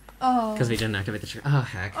 No. Oh. Because we didn't activate the check. Oh,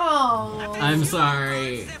 heck. Oh. I'm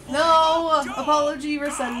sorry. No. Apology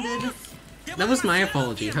rescinded. That was my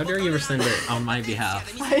apology. How dare you rescind it on my behalf?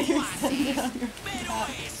 I rescinded on your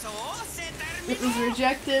behalf. It was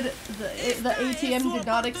rejected. The ATM did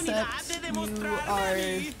not accept. You are.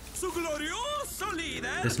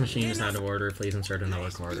 This machine is out of order. Please insert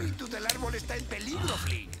another quarter. El espíritu del árbol está en peligro,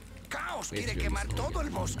 Flynn. Caos quiere quemar todo el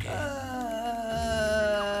bosque.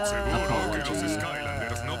 Seguro que los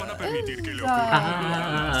Skylanders no van a permitir que le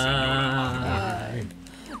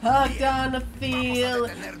I'm gonna feel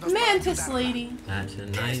Mantis Lady. That's a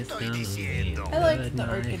nice I like the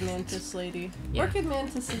Orchid Mantis Lady. Yeah. Orchid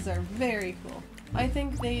Mantises are very cool. I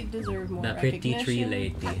think they deserve more The pretty recognition. tree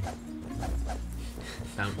lady.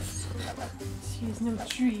 Bounce. She is no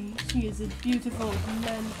tree. She is a beautiful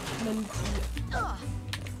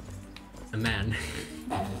A man.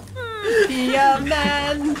 Be a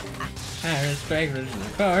man. Harris favorite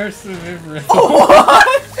course of everything. What?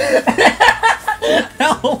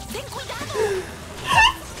 No! Ten cuidado!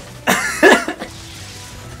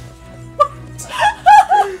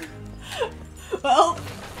 Well,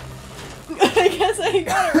 I guess I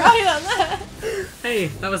got it right on that. Hey,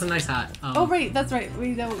 that was a nice hat. Oh right, that's right.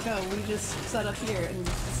 We don't go. We just set up here and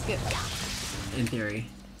skip. In theory.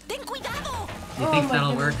 Ten cuidado! You Oh think my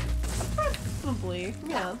that'll goodness. work? Probably.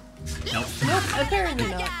 Yeah. Nope. Nope. Apparently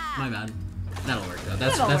not. My bad. That'll work though.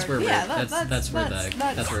 That's That'll that's work. where Yeah, we're that's where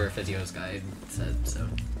that's- where Physio's guide said so.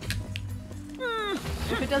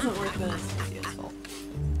 If it doesn't work, then it's Sophia's fault.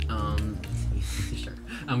 Sure.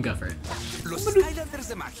 Go for it. Los Skylanders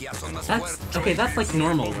de magia son más That's fuertes. okay. That's like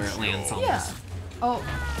normal where it lands almost. Yeah. Oh.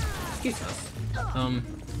 Excuse us.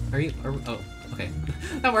 Are you? Oh, okay.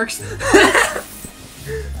 That works.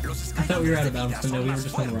 Los I thought we were out of bounds, Skylanders but no, we were son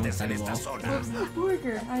just on the wrong más side of the fuertes wall. en esta Where's zona. the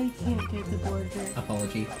burger? I can't get the burger.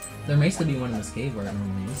 Apology. There may still be one in this cave where it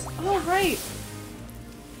normally is. Oh right.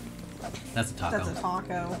 That's a taco. That's a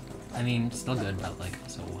taco. I mean, still good, but like,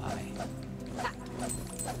 so why?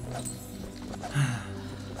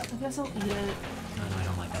 I guess I'll eat it. No, I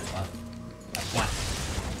don't like that spot. What?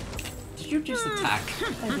 Did you just attack?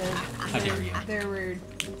 I did. How dare you? There were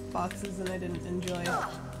boxes and I didn't enjoy.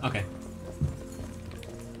 Okay.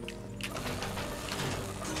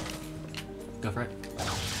 Go for it.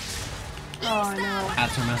 Oh no.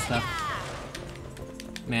 Hats are messed up.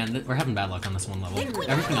 Man, we're having bad luck on this one level.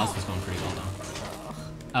 Everything else was going pretty well though.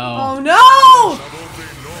 Oh Oh, no!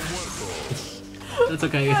 that's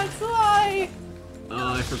okay. That's why.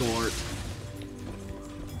 Oh, I forgot.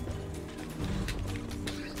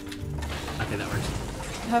 Okay, that works.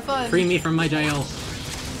 Have fun. Free me from my jail.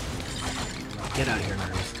 Get out of here,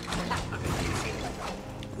 nerds. Okay,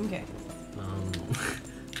 Okay.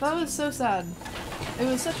 please. That was so sad. It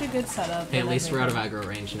was such a good setup. Hey, at and least we're out of everything. aggro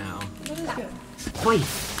range now. That is good. Wait!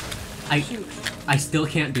 Shoot. I still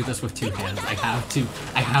can't do this with two hands. I have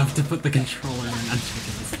to put the controller and nunchuck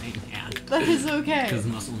in the same hand. That is okay. Because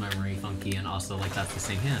muscle memory function. key, and also, like, that's the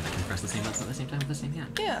same hand. I can press the same buttons at the same time with the same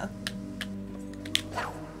hand. Yeah.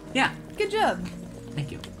 Yeah. Good job.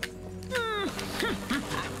 Thank you.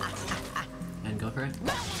 And go for it.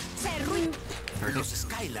 Los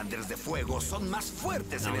Skylanders de fuego son más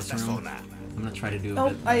fuertes Now en this esta room. zona. I'm gonna try to do a Oh,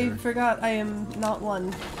 bit I better. forgot I am not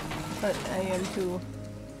 1, but I am 2.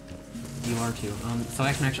 You are too. So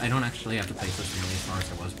I don't actually have to place this nearly as far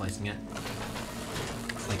as I was placing it.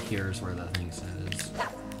 Like here's where the thing says.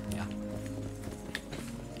 Yeah.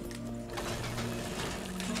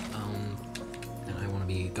 And I want to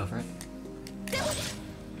be go for it. This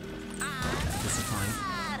is fine.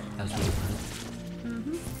 That's really fine.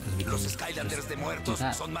 Because we can Los Skylanders de do muertos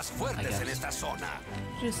that, son más I fuertes en guess. esta zona.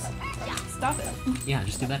 Just stop it. Yeah,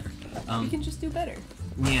 just do better. You can just do better.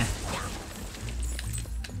 Yeah.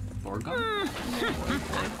 Borgar?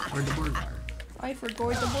 Or the Borgar? I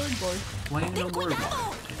forgot the board. Why no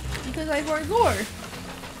Borgar? Because I forgot.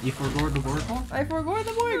 You forgot the Borgar? I forgot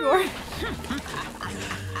the board.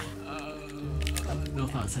 No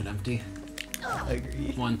thoughts said empty.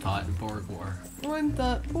 Agree. One thought, Borgar. One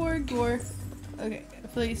thought, board. Okay,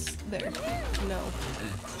 place there. No.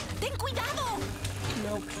 ¡Ten cuidado!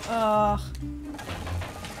 Nope.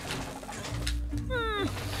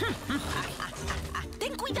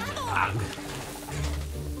 ¡Ten cuidado!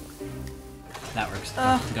 That works.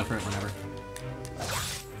 Go for it whenever.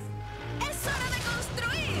 ¡Es hora de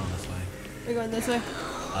construir! Going this way. We're going this way.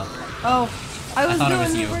 Oh. Oh, I was thought it going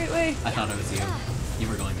was the you. right way. I thought it was you. You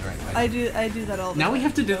were going the right way. I do that all the Now time. we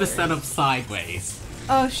have to do the setup sideways,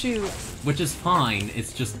 Oh shoot. which is fine.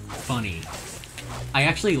 It's just funny. I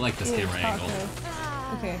actually like this camera angle.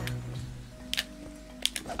 Okay.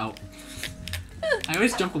 Oh. I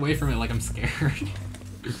always jump away from it like I'm scared.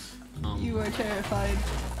 You are terrified.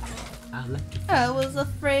 I like it. I was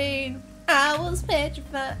afraid. I was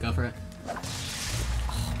petrified. Go for it. Oh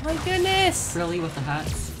my goodness. Really, with the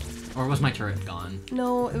hats? Or was my turret gone?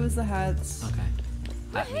 No, it was the hats. Okay.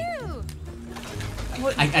 At me.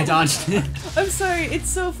 What? I dodged it. I'm sorry. It's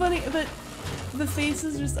so funny, but the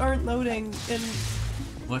faces just aren't loading, and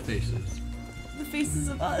What faces? the faces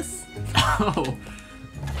of us. Oh!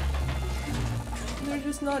 They're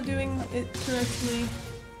just not doing it correctly.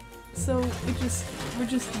 So we're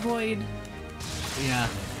just void. Yeah.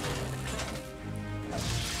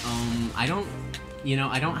 I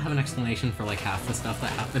don't have an explanation for like half the stuff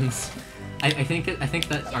that happens. I think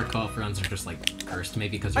that our co-op runs are just like cursed,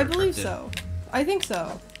 maybe because I you're believe encrypted. so. I think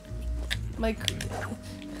so. Like,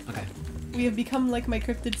 Okay. we have become like my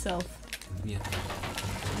cryptid self. Yeah.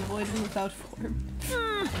 Void and without form.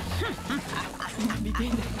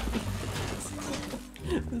 Beginning.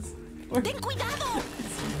 ¡Ten cuidado!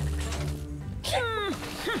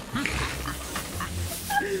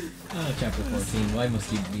 Chapter 14. Why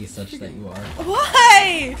must you be such that you are?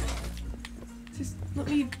 Why? Just let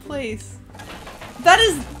me place. That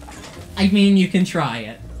is. I mean, you can try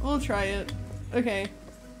it. We'll try it. Okay.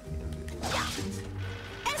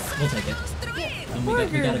 We'll take it. We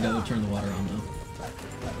gotta go turn the water on though.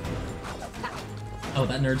 Oh,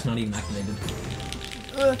 that nerd's not even activated.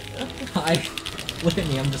 Hi. Look at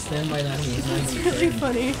me, I'm just standing by that and he's not It's even really turning.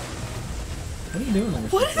 funny. What are you doing there?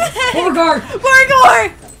 What the heck? Borgar!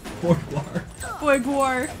 Borgor! Borgar!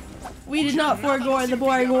 Borgor. We did not forgore the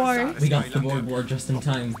Borgor. We got the Borgar just in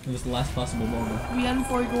time. It was the last possible Borgar. We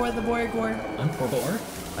unforgore the Borgor. Unforgore?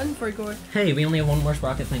 Unforgore. Hey, we only have one more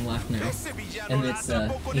sprocket thing left now. And it's, easy.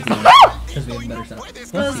 Because we have better stuff.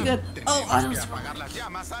 That was good. Oh,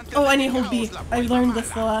 oh, I need to hold B. I learned this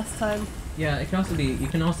the last time. Yeah, it can also be, you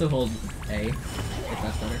can also hold A, if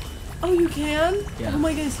that's better. Oh, you can? Yeah. Oh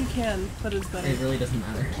my goodness, you can. That is better. It really doesn't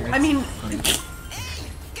matter. I mean...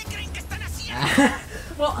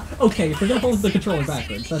 Well, okay, if we're gonna hold the controller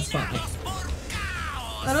backwards, that's fine.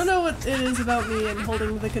 I don't know what it is about me and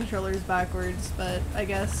holding the controllers backwards, but I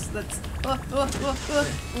guess that's... Oh.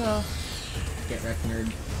 Get wrecked,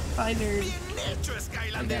 nerd. Bye, nerd.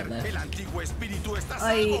 I got left.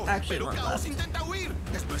 I actually want left.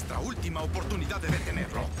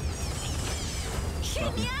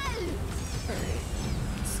 Alright.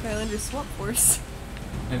 Skylanders swap force.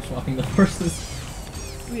 I'm swapping the horses.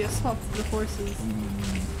 We have swapped the forces.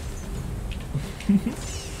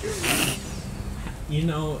 You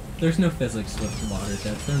know, there's no physics with water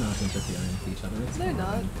jets. They're not interfering with each other. It's They're fine.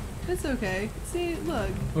 not. It's okay. See, look.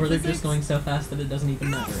 Or they're physics- just going so fast that it doesn't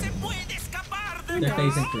even matter. They're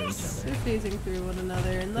phasing through each other. They're phasing through one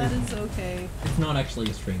another, and that is okay. It's not actually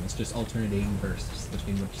a stream, it's just alternating bursts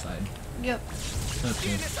between which side. Yep.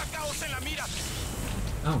 Okay.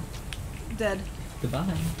 Oh, Dead.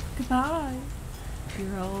 goodbye. Goodbye.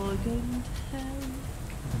 You're all going to hell.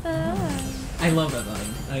 I love that line.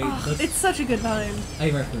 It's such a good line.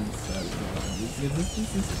 I reference that.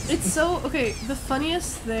 It's so okay. The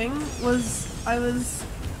funniest thing was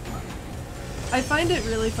I find it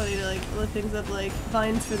really funny to like look things up like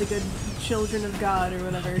vines for the good children of God or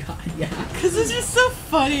whatever. God, yeah. Because it's just so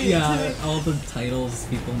funny. Yeah, all the titles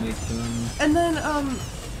people make to them. And then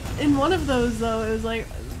in one of those though, it was like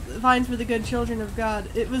vines for the good children of God.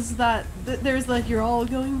 It was that there's like you're all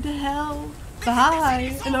going to hell.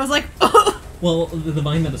 Bye. And I was like, well, the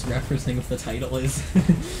vine that is referencing with the title is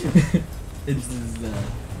it's drugs.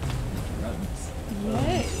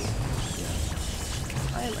 Yay.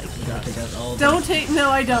 Yeah. I like You got to get all Don't take. No,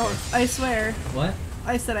 I don't. I swear. What?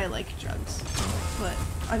 I said I like drugs, but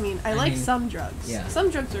I mean I like mean, some drugs. yeah. Some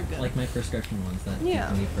drugs are good. Like my prescription ones that Yeah.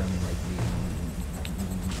 keep me from like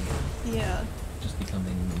Yeah. just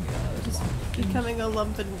becoming Becoming a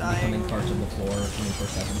lump and dying. becoming parts of the floor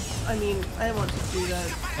 24/7. I mean, I want to do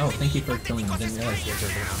that. Oh, thank you for killing me. Didn't realize you were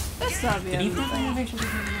down. That's not Did he the have the animation?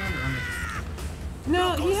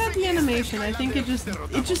 No, he had the animation. I think it just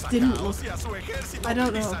didn't look. I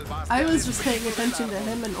don't know. I was just paying attention to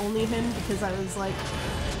him and only him because I was like,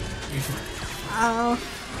 oh.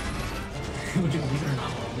 Would you believe it or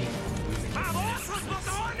not?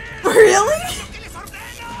 Really?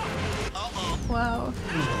 Wow.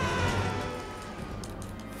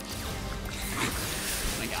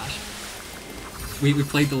 Oh my gosh. We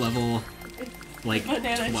played the level like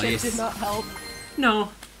Banana chip twice. did not help. No,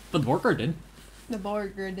 but the Borger did. The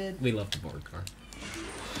burger did. We love the Borger.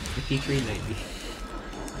 5390.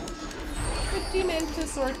 50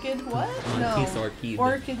 mantis orchid. What? Mantis No. orchid.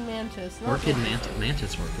 Orchid mantis. Not Orchid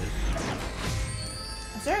mantis orchid.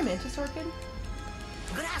 Is there a mantis orchid?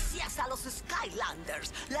 Gracias a los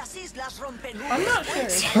Skylanders, las islas rompen. I'm not sure.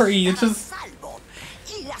 Sorry, you just.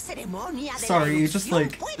 Y la ceremonia de Sorry, you just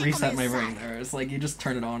like puede reset my comenzar. brain there. It's like you just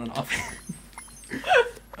turn it on and off.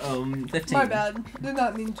 15. My bad. Did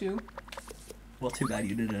not mean to. Well, too bad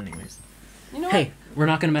you did it anyways. You know Hey, we're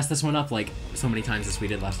not gonna mess this one up like so many times as we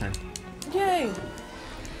did last time. what? Yay!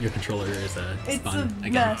 Your controller is It's spun a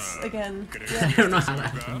again. mess again. I Yeah. don't know how that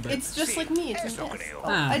happened, but It's just like me. It's a mess. Oh,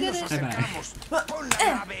 Ah, I did it. bye-bye. Pon la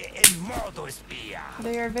nave en modo espía.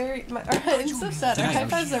 They are very. I'm so sad. Our high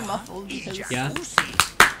fives are muffled because. Yeah.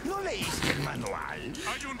 ¿No leíste el manual?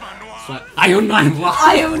 Hay un manual.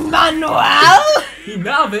 ¡Hay un manual! Mi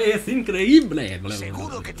nave es increíble.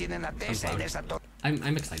 Seguro que tienen a Tessa en esa torre.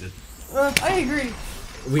 I'm excited. I agree.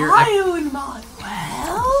 We're ¡Hay un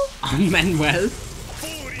manual! Manuel.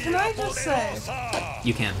 Can I just say?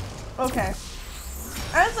 You can. Okay.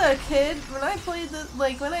 As a kid, when I played the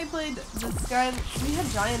Sky, we had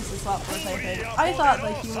giants in Swap Force, I think. I thought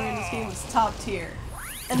like humor in this game was top tier.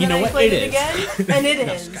 And You then know I what? played It it is. again, and it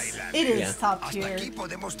No. is. It is Yeah. top tier.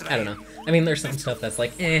 Podemos I don't know. I mean, there's some stuff that's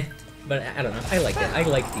like, but I don't know. I like it. I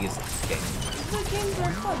like these games. The games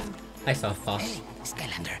are fun. I saw Foss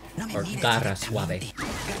Skylander, no me or mires Garra fijamente. Suave.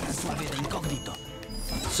 Garra suave de incógnito.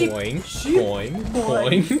 Boing, boing,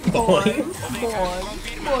 boing,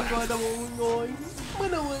 boing.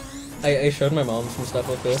 I showed my mom some stuff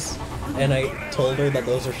with this, and I told her that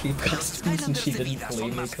those are sheep costumes, and she didn't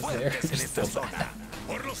believe me because they're just so bad.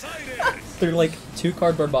 They're like 2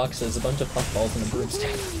 cardboard boxes, a bunch of puffballs, and a broomstick.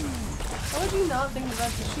 How would you not think that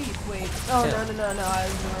that's a sheep? Wait. Oh, Yeah. no, I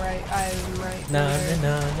was right. I was right. Na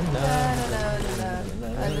na na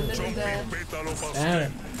na.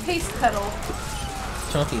 Paste pedal.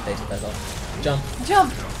 Chunky face pedal. Jump.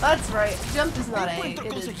 Jump. That's right. Jump is not A. Encuentro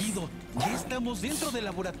It is. conseguido. Ya estamos dentro de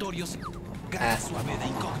laboratorios. Ah. Garra suave de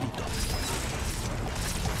incógnito.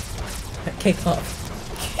 K-pop.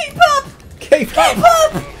 K-pop. K-pop.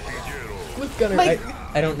 K-pop. Glue Gunner. My-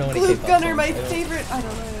 I don't know any Glue K-pop Gunner, songs. my I don't- favorite. I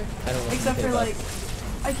don't know. I don't know Except for K-pop. like,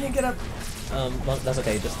 I can't get up. Well, that's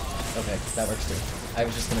okay. Just okay. That works too. I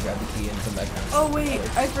was just gonna grab the key and come back down. Oh wait,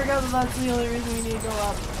 I forgot that that's the only reason we need to go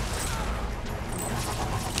up.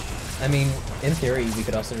 I mean, in theory, we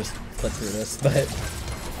could also just clip through this, but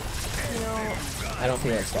You know, I don't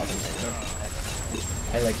feel like stopping right now.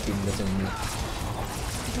 I like being the zoom me.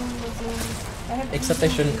 zoom. I have Except I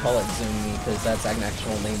shouldn't call it zoom me because that's an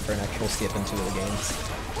actual name for an actual skip in 2 of the games.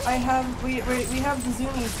 I have we have the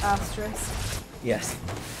zoomies asterisk Yes.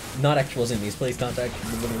 Not actual zoomies. Please contact the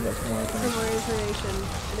living room for more for information. more information.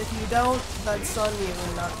 And if you don't, that's on you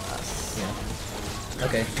and not us. Yeah.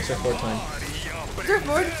 Okay, surfboard time.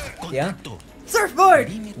 Surfboard! Yeah? Surfboard!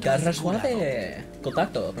 Garra suave!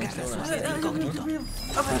 Contacto, persona.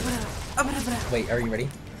 Wait, are you ready?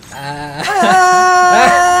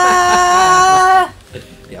 Ah!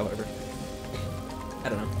 Yeah, whatever. I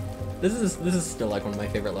don't know. This is still like one of my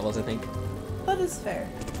favorite levels, I think. That is fair.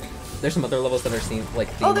 There's some other levels that are like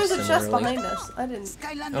themed Oh, there's a chest similarly. behind us. I didn't.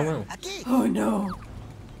 Oh wow. Oh no.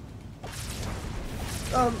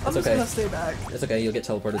 I'm just okay. gonna stay back. It's okay, you'll get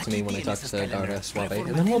teleported to me when I talk to Gara Suave, and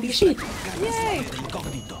then we'll be sheep! Yay!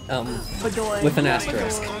 Badoing. With an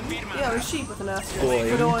asterisk. Yeah, we're sheep with an asterisk.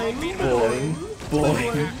 Boing, Badoing. boing,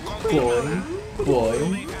 boing, boing,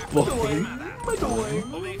 boing, boing. Badoing.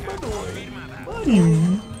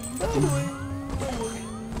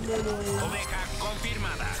 Oveja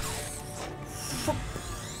confirmada.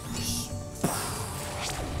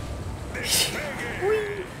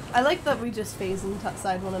 I like that we just phase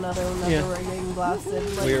inside one another whenever Yeah. we're getting blasted.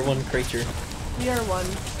 Like, We are one creature. We are one.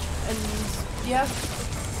 And yeah.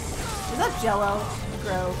 Is that Jello?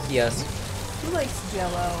 Gross. Yes. Who likes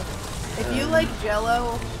Jello? If you like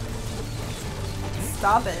Jello,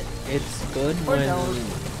 stop it. It's good Or when,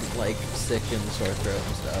 don't. like, sick and sore throat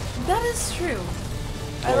and stuff. That is true.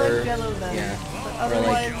 I Or- like Jello then. yeah. But Or,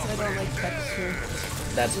 like- otherwise, I don't like texture.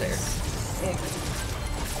 That's fair. Ick.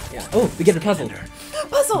 Yeah. Oh, we get a puzzle!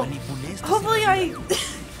 Puzzle! Hopefully I...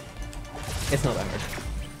 It's not that hard.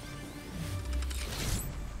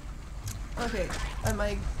 Okay. Am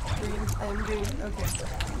I green? I am green. Okay.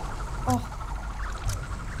 Oh.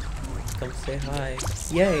 Come say hi.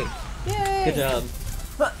 Yay! Yay! Good job.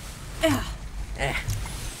 But, yeah. Eh.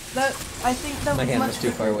 That, I think that My was hand much was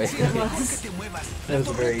too far away. different. It was. That was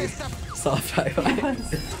a very soft high five.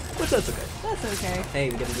 Which that's okay. That's okay. Hey,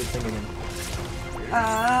 we get a good thing again.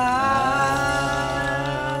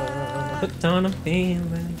 Put on a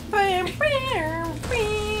feeling.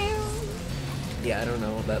 Yeah, I don't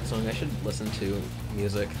know that song. I should listen to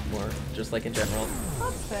music more, just like in general.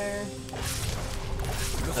 That's fair.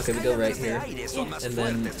 Okay, we go right here. And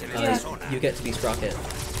then you get to be Sprocket.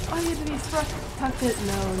 Oh, you had to be Tucket.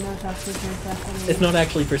 No, no Tucket Persephone. It's not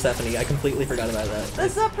actually Persephone. I completely forgot about that.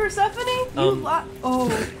 That's not Persephone?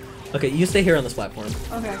 Oh. Okay, you stay here on this platform.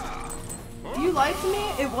 Okay. You lied to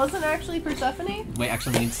me? It wasn't actually Persephone? Wait,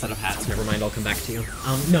 actually, we need to set up hats. Never mind, I'll come back to you.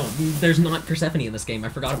 No, there's not Persephone in this game. I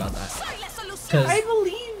forgot about that. I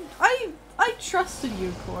believe... I trusted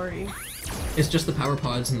you, Corey. It's just the power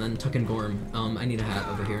pods and then Tuck and Gorm. I need a hat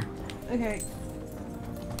over here. Okay.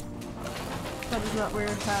 That is not where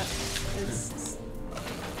a hat is.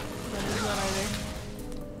 That is not either.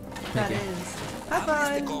 That Okay. is. High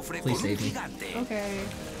five! Please save me. Okay.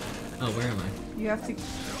 Oh, where am I? You have to...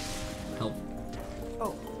 Help.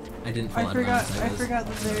 Oh. I didn't fall I out forgot of bounds. I forgot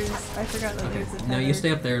that there's a Now you tether. stay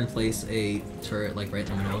up there and place a turret like right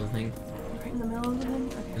in the middle of the thing. Right in the middle of the thing?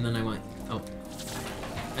 Okay. And then I want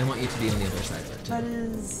you to be on the other side of it too. That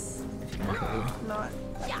is... If you can walk over. not...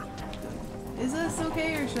 Is this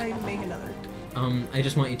okay, or should I make another? I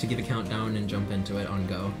just want you to give a countdown and jump into it on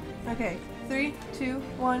go. Okay. 3, 2,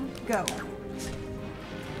 1, go.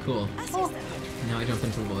 Cool. Oh. Now I jump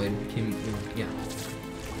into the void. Yeah.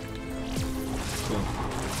 Cool.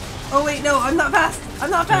 Oh wait, no, I'm not fast! I'm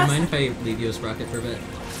not Do you fast! mind if I leave you a sprocket for a bit?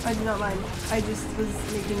 I do not mind. I just was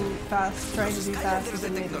making fast, trying to do fast, and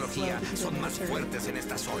then made it slow because I didn't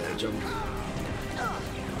turn. Jump.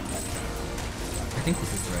 I think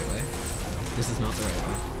this is the right way. This is not the right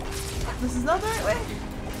way. This is not the right way?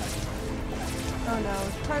 Oh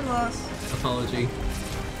no, time loss. Apology.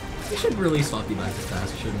 I should really swap you back to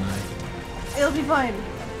fast, shouldn't I? It'll be fine.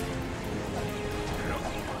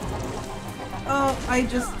 Oh, I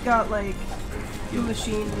just got like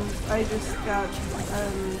machine. I just got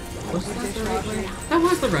Was that the right way? dishwasher. That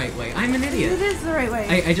was the right way. I'm an It idiot. is the right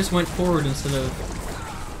way. I just went forward instead of...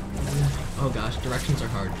 Oh gosh, directions are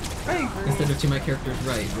hard. I agree. Instead of to my character's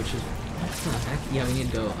right, which is... What the heck? Yeah, we need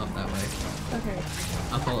to go up that way. Okay.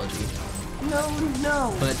 Apology.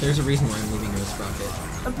 No. But there's a reason why I'm leaving you a sprocket.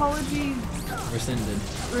 Apology Rescinded.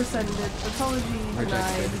 rescinded. Apology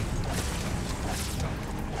Rejected. denied.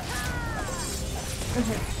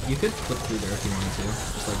 Okay. You could flip through there if you wanted to.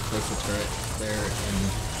 Just like place the turret there and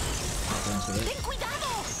hop into it.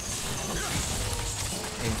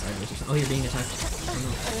 Aim sideways or something. Oh, you're being attacked. Oh no.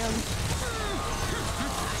 I am.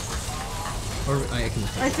 Or I can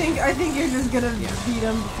just... I think you're just gonna Yeah. beat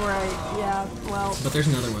him before I. Yeah. Well. But there's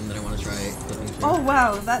another one that I want to try flipping through. Oh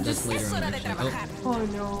wow, that That's just. later on actually. Oh, Oh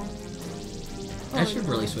no. I should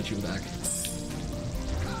really switch you back.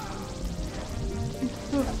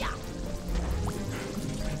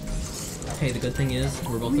 Hey, the good thing is,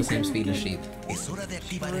 we're both the same speed as sheep. And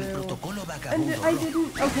I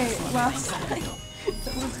didn't. Okay, last time.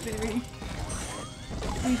 That was very.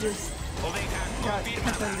 We just got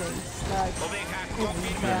completely stuck. It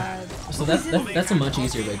was bad. So that's a much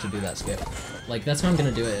easier way to do that skip. Like, that's how I'm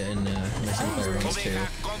gonna do it in my single player runs too.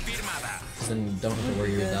 Because then you don't have to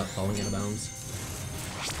worry about falling out of bounds.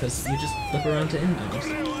 Because you just flip around to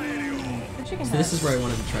inbounds. chicken So this is where I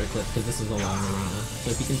wanted to try to clip, because this is a long arena.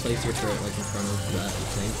 So if you can place your turret like in front of that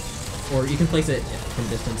thing, or you can place it from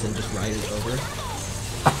distance and just ride it over.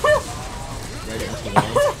 Ride it into the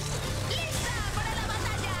wall.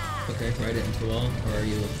 Okay, ride it into the wall, or are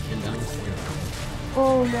you inbound?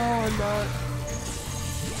 Oh no, I'm not.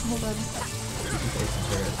 Hold on. You can place the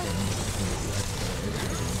turret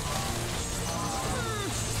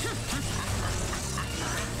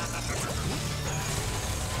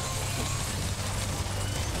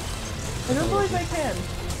I don't believe I can.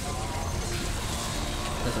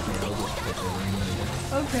 That's okay, I'll just clip it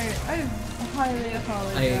right. Okay, I highly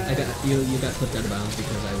apologize. I got you got clipped out of bounds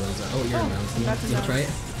because I was oh you're in bounds. You wanna try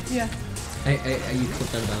it? Yeah. You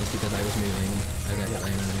clipped out of bounds because I was moving. I got hit by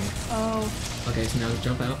an enemy. Oh. Okay, so now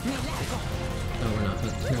jump out. No, we're not,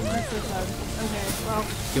 but never mind. That's so sad. Okay, well.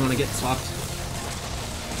 You wanna get swapped?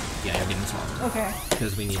 Yeah, you're getting swapped. Okay.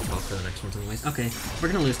 Because we need to for the next ones anyways. Okay,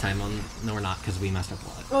 we're gonna lose time on... No, we're not, because we messed up a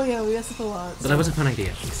lot. Oh yeah, we messed up a lot. But that was a fun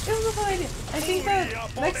idea, at least. It was a fun idea. I think that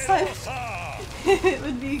next time it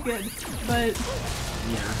would be good, but...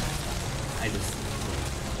 Yeah. I just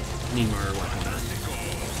need more work on that.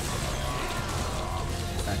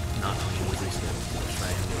 That not only was this good, but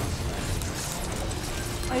try and do it.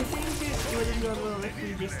 I think it would have gone well if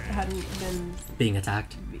we just hadn't been... Being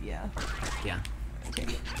attacked? Yeah. Yeah. Okay.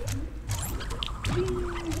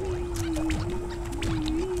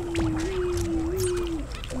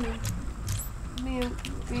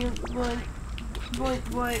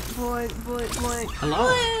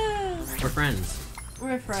 Hello! We're friends.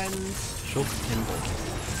 We're friends. Shock and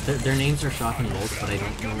Bolt. Their names are Shock and Bolt, but I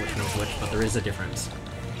don't know which one's which, but there is a difference.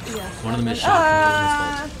 Yeah. One of them is Shock and one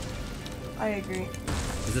of them is Bolt. I agree.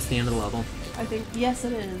 Is this the end of the level? I think, yes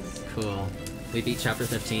it is. Cool. We beat chapter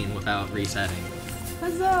 15 without resetting.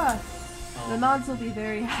 Huzzah! The mods will be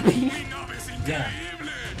very happy. Yeah.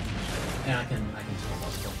 Yeah, I can tell about it.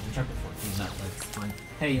 Chapter 14, that's fine.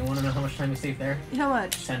 Hey, you wanna know how much time we saved there? How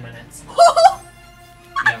much? 10 minutes.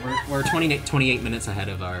 Yeah, we're 28 minutes ahead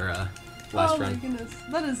of our last run. Oh my goodness,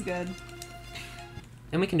 that is good.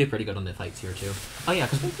 And we can do pretty good on the fights here too. Oh yeah,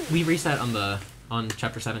 because we reset on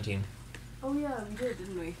chapter 17. Oh yeah, we did,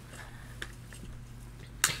 didn't we?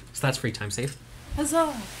 So that's free time save.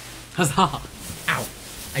 Huzzah! Huzzah! Ow!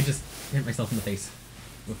 I just hit myself in the face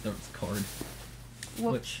with the cord.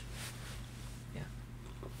 Which, yeah.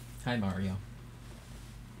 Hi Mario.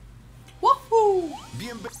 Woohoo!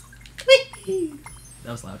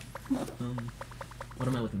 That was loud. What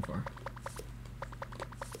am I looking for?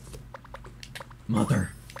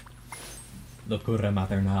 Mother. Locura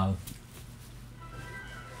maternal.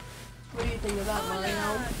 What do you think of that,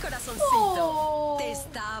 Mario? Corazoncito, te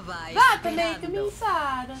estaba That make me esperando.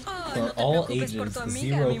 sad. Oh, For no te all preocupes por ages, tu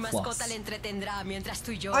amiga, 0 mi mascota plus. le entretendrá mientras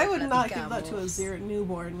tú y yo I would not give that to a platicamos.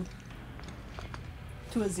 newborn.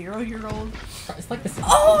 To a 0-year-old? It's like this.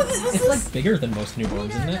 Oh, this It's is... like bigger than most newborns,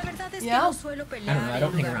 Mira, isn't la it? verdad es que Yeah. no suelo I don't know. I pelear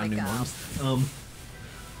don't en hang lugar around de newborns.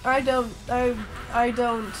 I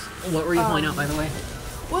don't... What were you pointing out, by the way?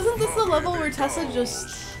 Wasn't this the level where Tessa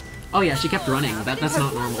just... Oh yeah, she kept running. That's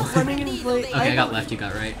not normal. running in like... Okay, I got left, you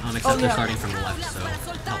got right. Except they're yeah. starting from the left, so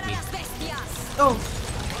help me. Oh,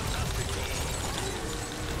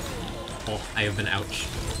 Oh, I have been ouch.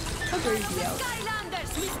 how dare you be out?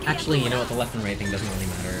 Actually, you know what? The left and right thing doesn't really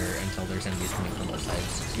matter until there's enemies coming from both sides.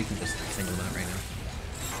 So we can just single them out right now.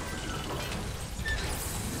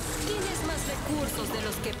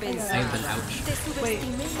 I have been ouch. Wait,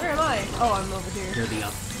 where am I? Oh, I'm over here. You're the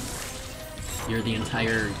You're the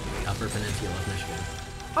entire Upper Peninsula of Michigan.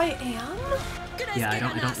 I am? Yeah, I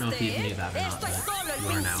don't know if you knew that or not, but you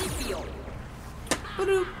are now.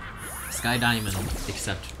 Ba-doop. Sky Diamond,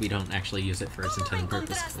 except we don't actually use it for its intended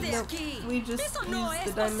purpose. No, we just use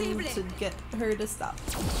the diamond to get her to stop.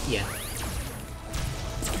 Yeah.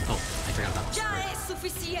 Oh, I forgot that part.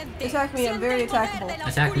 Attack me, I'm very attackable.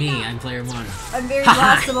 Attack me, I'm player 1. I'm very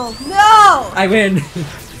blastable. No! I win!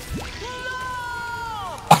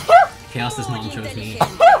 Chaos's mom chose me.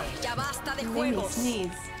 Made me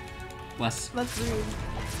sneeze. Bless. That's rude.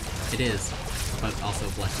 It is, but also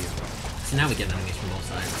bless you. So now we get enemies from both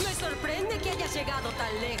sides. Me sorprende que hayas llegado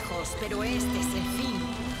tan lejos, pero este es el fin.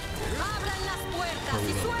 Abran las puertas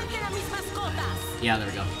y suelten a mis mascotas. Yeah, there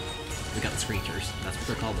we go. We got the Screechers. That's what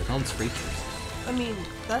they're called. They're called Screechers. I mean,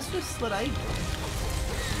 that's just what I do.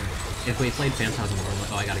 If we played Phantasm World,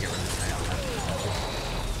 oh, I gotta get rid of this guy.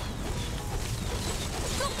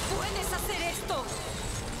 No puedes hacer esto.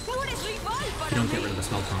 No eres rival If para you don't get mí. rid of the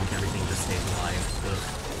spell pump, everything just stays alive.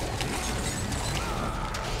 Ugh.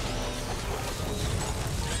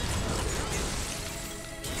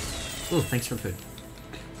 Ooh, thanks for the food.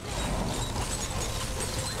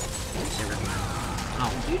 Get rid of Ow.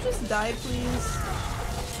 Could you just die, please?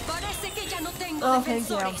 Parece que ya no tengo Oh, thank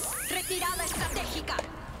you. defensores. Retirada estratégica.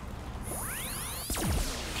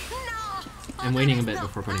 I'm waiting a bit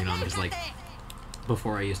before putting it on because, like,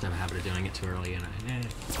 before I used to have a habit of doing it too early, and it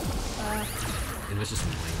was just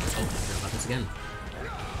annoying. Oh, I forgot about this again.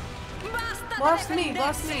 Blast me,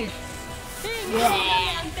 blast me.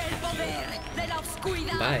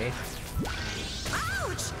 Bye.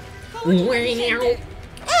 Ouch!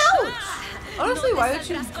 Honestly, why would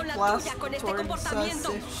she blast towards us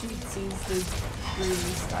if she sees the green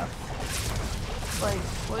stuff? Like,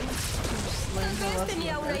 wouldn't she just learn to listen the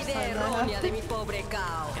first time that happened? I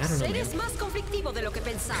don't know, Eres man. más conflictivo de lo que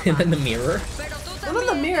pensaba. And then the mirror? What about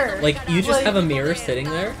the mirror? Like, you just Like- have a mirror sitting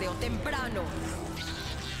there? Oh,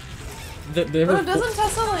 doesn't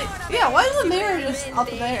Tessa like... Yeah, why is the mirror just up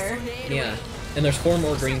there? Yeah. And there's 4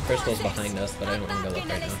 more green crystals behind us, but I don't want to go look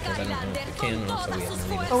right now because I don't know if we can, and also we haven't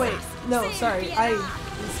read it. Oh wait, no, sorry. I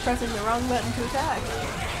was pressing the wrong button to attack.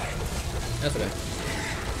 That's okay.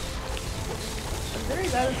 I'm very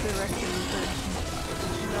bad at direction.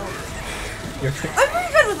 No. You're I'm very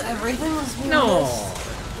good with everything. Let's be No!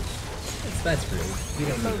 honest. That's rude. You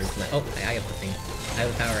don't need rude. Oh, I have the thing. I have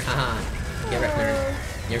the power. Haha. Get right there.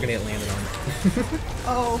 You're gonna get landed on.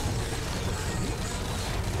 Oh.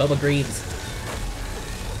 Bubba Greaves.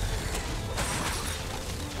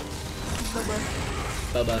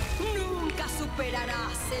 Bubba. Nunca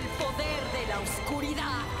superarás el poder de la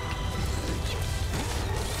oscuridad.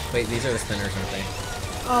 Wait, these are the spinners, aren't they?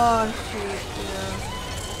 Oh, shoot, yeah.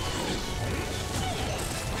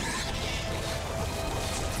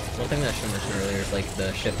 One thing that I should mention earlier is like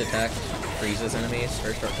the shift attack freezes enemies for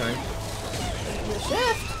a short time. The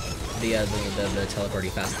shift? The teleporty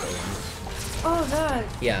fast forward one. Oh, that.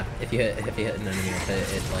 Yeah, if you hit an enemy with it,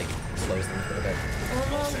 it like slows them for a bit. Oh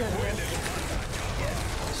my goodness.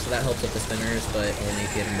 So that helps with the spinners, but only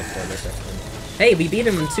if you hit them before they start spinning. Hey, we beat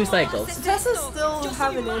him in 2 cycles. Tessa's still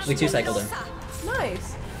having issues. We 2 cycled him.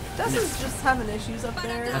 Nice. Tessa's just having issues up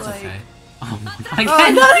there. That's like... okay. Oh,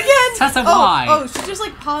 Again! not again! Tessa, oh, why? Oh, she just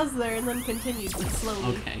like paused there and then continued, but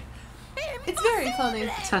slowly. Okay. It's very funny.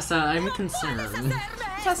 Tessa, I'm concerned.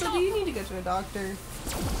 Tessa, do you need to go to a doctor?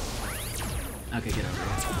 Okay, get over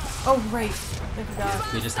it. Oh, right. I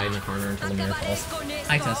forgot. We just hide in the corner until the mirror falls.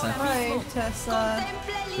 Hi, Tessa. Hi, Tessa.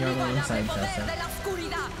 You're on the wrong side, Tessa.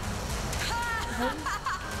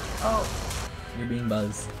 Oh, You're being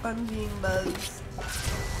buzzed. I'm being buzzed.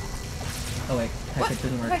 Oh wait, heck, What? it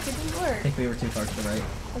didn't work. Heck, it didn't work. I think we were too far to the right.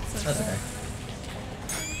 That's That's okay.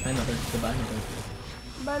 Hi, Mother. Goodbye, Mother.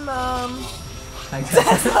 Bye, Mom. Hi,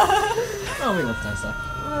 Tessa. Oh, we love Tessa.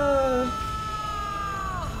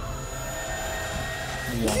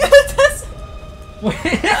 Tessa.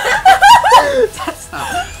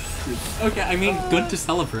 Tessa! Okay, I mean, good to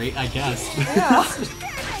celebrate, I guess. Yeah.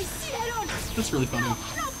 That's really funny.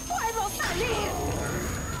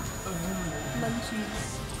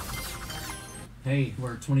 Munchies. Hey,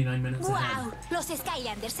 we're 29 minutes ahead. Wow, los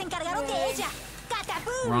Skylanders se encargaron de ella.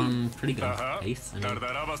 ¡Cataboom! We're on pretty good Ajá. pace. I mean,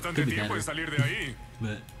 Tardará bastante could be tiempo en better. salir de ahí.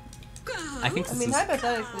 But I think I this mean, is...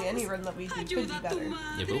 hypothetically, any run that we do could be better.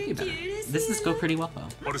 It will be better. This is go pretty well, though.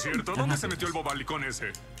 Por cierto, ¿dónde se metió el bobalicón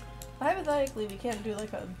ese? Hypothetically, we can't do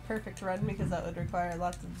like a perfect run because that would require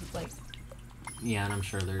lots of like. Yeah, and I'm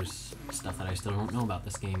sure there's stuff that I still don't know about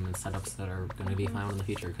this game and setups that are going to be found in the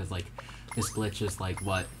future, because, like, this glitch is, like,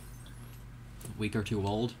 what, a week or 2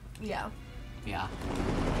 old? Yeah. Yeah.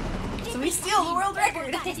 So we steal the world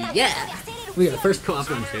record. Yeah! We got the first co-op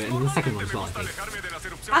run to it, and the second one as well, I think.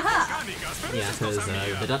 Aha! Yeah, because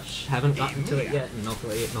the Dutch haven't gotten to it yet, and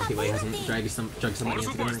Milky Way hasn't dragged somebody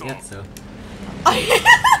into doing it yet, so...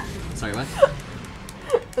 Sorry, what?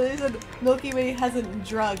 They said Milky Way hasn't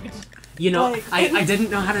drugged. You know, Like- I didn't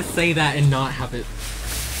know how to say that and not have it...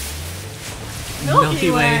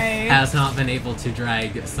 Milky Way has not been able to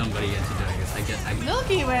drag somebody into doing this. I guess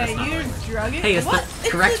Milky Way, that's not you're right. drugging? Hey, it's what? the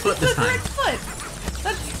correct foot this the time. correct foot.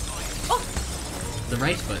 That's... Oh. The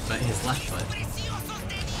right foot, but his left foot.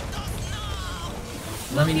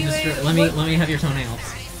 Let me Milky just Way, let me what- have your toenails.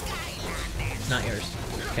 Not yours.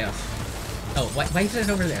 Chaos. Oh, why is it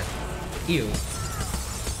over there? Ew.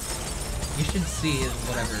 You should see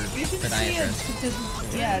whatever You should that I see addressed.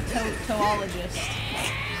 toologist.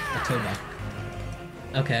 A toba.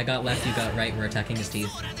 Okay, I got left, you got right. We're attacking his teeth.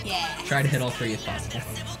 Yeah. Try to hit all 3 if possible.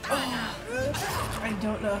 I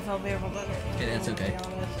don't know if I'll be able to. It's okay. To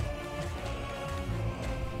be honest.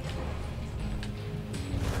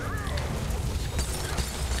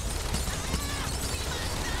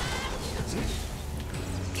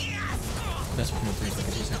 Best one of 3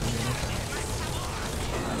 seconds just happened right now.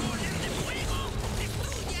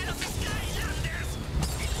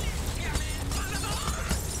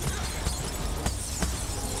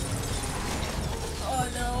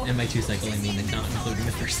 And by 2 cycle, I mean not including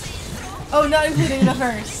the first. Oh, not including the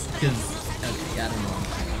first. Because, okay, I don't know.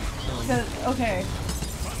 Okay.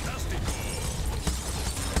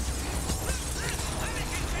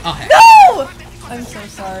 Oh, heck. No! I'm so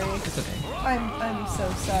sorry. It's okay. I'm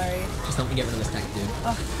so sorry. Just help me get rid of this tech, dude.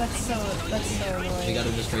 Oh, that's so annoying. We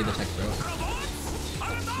gotta destroy the tech, bro.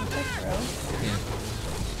 Tech, bro. Yeah.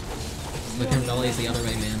 The Convella is the other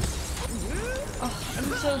way, man. Oh,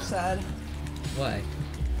 I'm so sad. Why?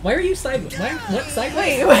 Why are you sideways? What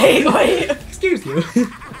sideways? Wait. Excuse you.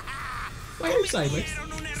 Why are you sideways?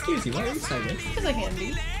 Excuse you, why are you sideways? Because I can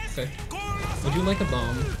be. Okay. Would you like a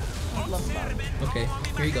bomb? I'd love that. Okay,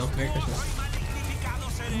 here you go. Merry Christmas.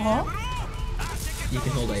 Huh? You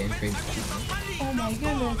can hold A and trade. Oh my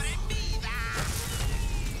goodness.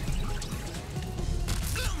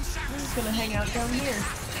 I'm just gonna hang out down here.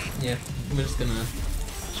 Yeah, we're just gonna...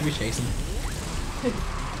 Should we chase him?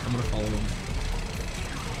 I'm gonna follow him.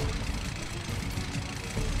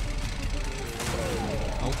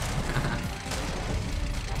 Oh.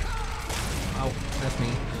 Oh, that's me.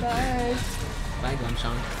 Bye. Bye,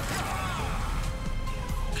 Glumshong.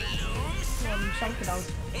 Chunk it out.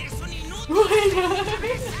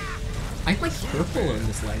 I like purple in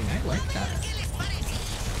this lighting. I like that.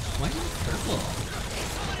 Why not purple?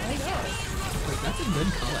 I know. Like, that's a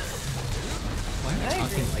good color. Why am I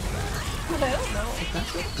talking like that? I don't know. Like,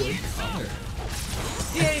 that's a good color.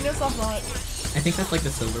 Yeah, you know something like. I think that's like the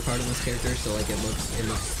silver part of this character, so like it looks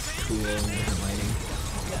cool in different lighting.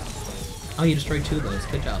 Yeah. Oh, you destroyed 2 of those.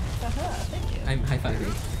 Good job. Thank you. I'm high five you.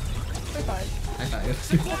 High five. High five. High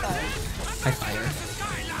five. High fire.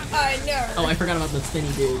 I know. Oh, I forgot about the spinny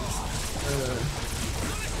dudes.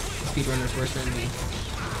 Speedrunner's worse than me.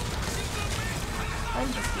 I'm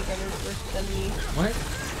just speedrunner's worse than me. What?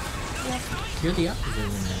 Yeah. You're the opposite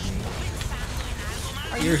of me.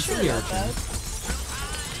 Are You're you a sure silly about urchin. that?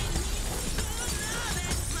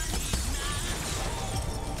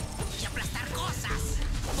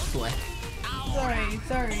 What?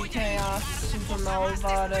 Sorry, Chaos, Super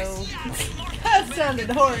Malvado. That sounded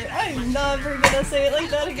horrid. I'm never gonna say it like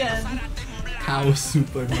that again. How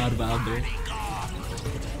super malvado.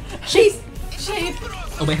 Sheep!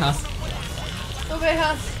 Ovejas.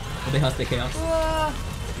 Ovejas! Ovejas de chaos.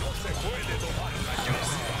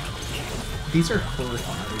 These are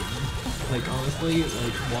horrifying. Like, honestly,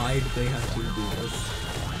 like, why did they have to do this?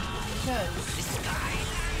 Because.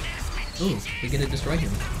 Ooh, we get to destroy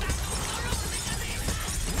him.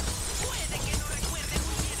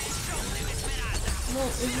 No, it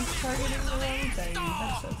was targeting the wrong thing.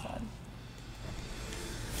 That's so sad.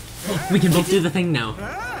 Oh, we can both do the thing now.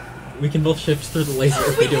 We can both shift through the laser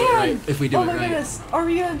if we do it right. If we do it right. Oh my goodness. Are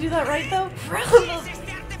we gonna do that right though?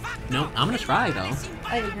 No, I'm gonna try though.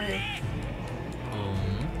 I agree.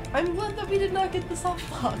 I'm glad that we did not get the soft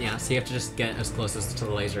block. Yeah, so you have to just get as close to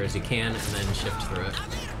the laser as you can and then shift through it.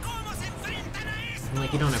 And,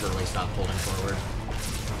 like, you don't ever really stop holding forward.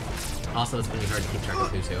 Also, it's gonna be hard to keep track of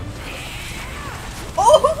who's who.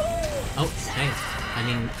 Oh! Oh, hey. I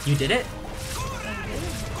mean, you did it? I did.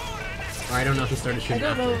 Or I don't know if he started shooting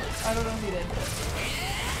after. I don't know if he did.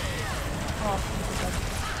 Oh,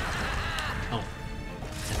 oh. I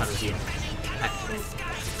thought it was you.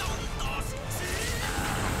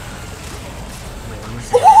 Wait, what am I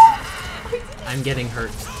saying? I'm getting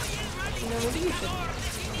hurt. You know, maybe you should.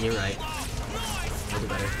 You're right. I'll do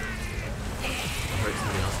better. I'll hurt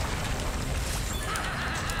somebody else.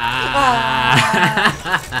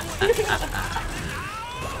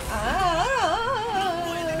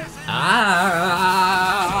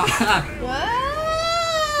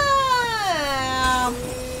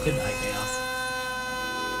 Goodbye, Chaos.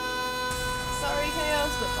 Sorry,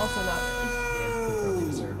 Chaos, but also not really. Yeah, he probably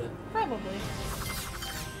deserved it. Probably.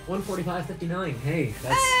 145.59. Hey,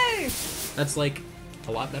 that's like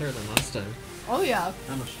a lot better than last time. Oh yeah.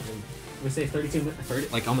 How much did we say? 32 minutes? 30,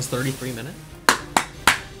 like almost 33 minutes?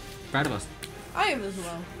 Proud of us. I am as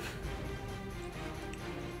well.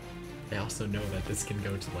 They also know that this can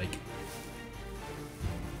go to like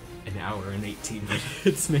an hour and 18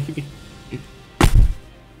 minutes, maybe.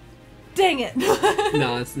 Dang it!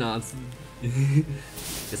 No, it's not.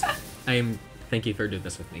 Thank you for doing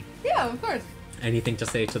this with me. Yeah, of course. Anything to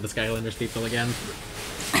say to the Skylanders people again?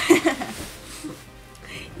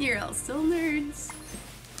 You're all still nerds.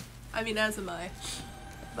 I mean, as am I.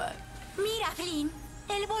 But. Mira, Flynn.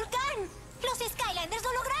 El volcán. Los Skylanders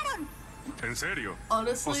lo lograron. ¿En serio?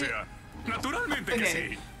 Honestly. O sea, naturalmente que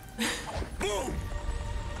Okay. sí. ¡Boom!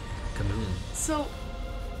 Kaboom. So.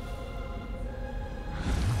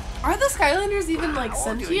 Are the Skylanders even like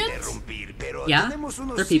sentient? Yeah,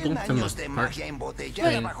 they're people for the most part.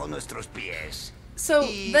 So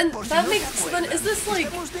then that makes so then is this like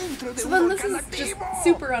so then this is just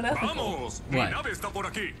super unethical. Vamos, mi What? nave está por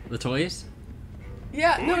aquí. The toys?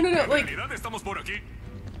 Yeah, no, En like realidad estamos por aquí.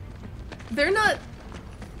 they're not.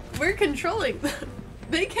 We're controlling them.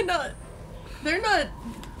 They cannot. They're not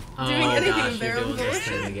doing Oh anything gosh, of their you're own doing this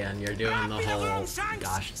volition. thing again. You're doing the whole,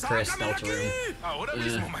 gosh, Chris Delta room. Ahora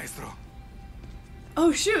mismo, maestro.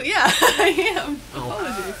 Oh shoot, yeah, I am. Oh,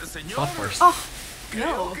 Apologies. Señor, buff force. Oh creo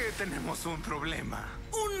no. que tenemos un problema.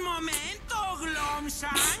 Un momento,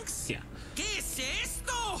 Glomshanks. Yeah. ¿Qué es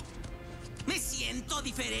esto? Me siento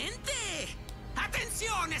diferente.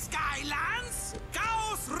 Atención, Skylands.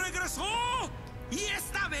 Caos regresó. Y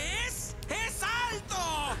esta vez es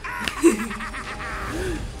alto.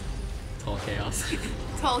 It's all chaos.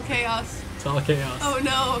 It's all chaos. It's all chaos. Oh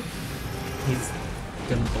no. He's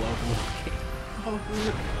gonna blow up the volcano. Oh,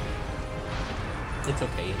 It's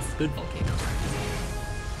okay, it's good volcano.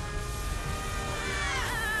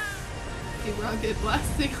 the rocket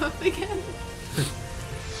blasting off again.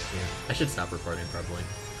 Yeah, I should stop recording probably.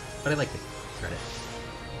 But I like the credit.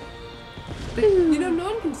 But, you know, no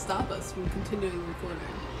one can stop us from continuing recording.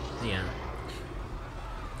 Yeah.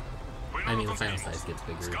 I mean, the file size gets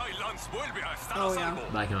bigger. Skylands vuelve a estar Oh, a yeah. salvo.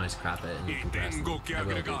 But I can always crop it and decompress them. I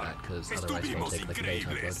will do that, because otherwise it'll take like a day to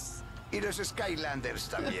upload. Y los Skylanders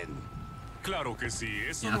también. Claro que sí,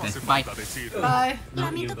 eso Yeah, no okay, hace bye. falta decir. Bye.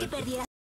 Not you, Lamento que but... perdiera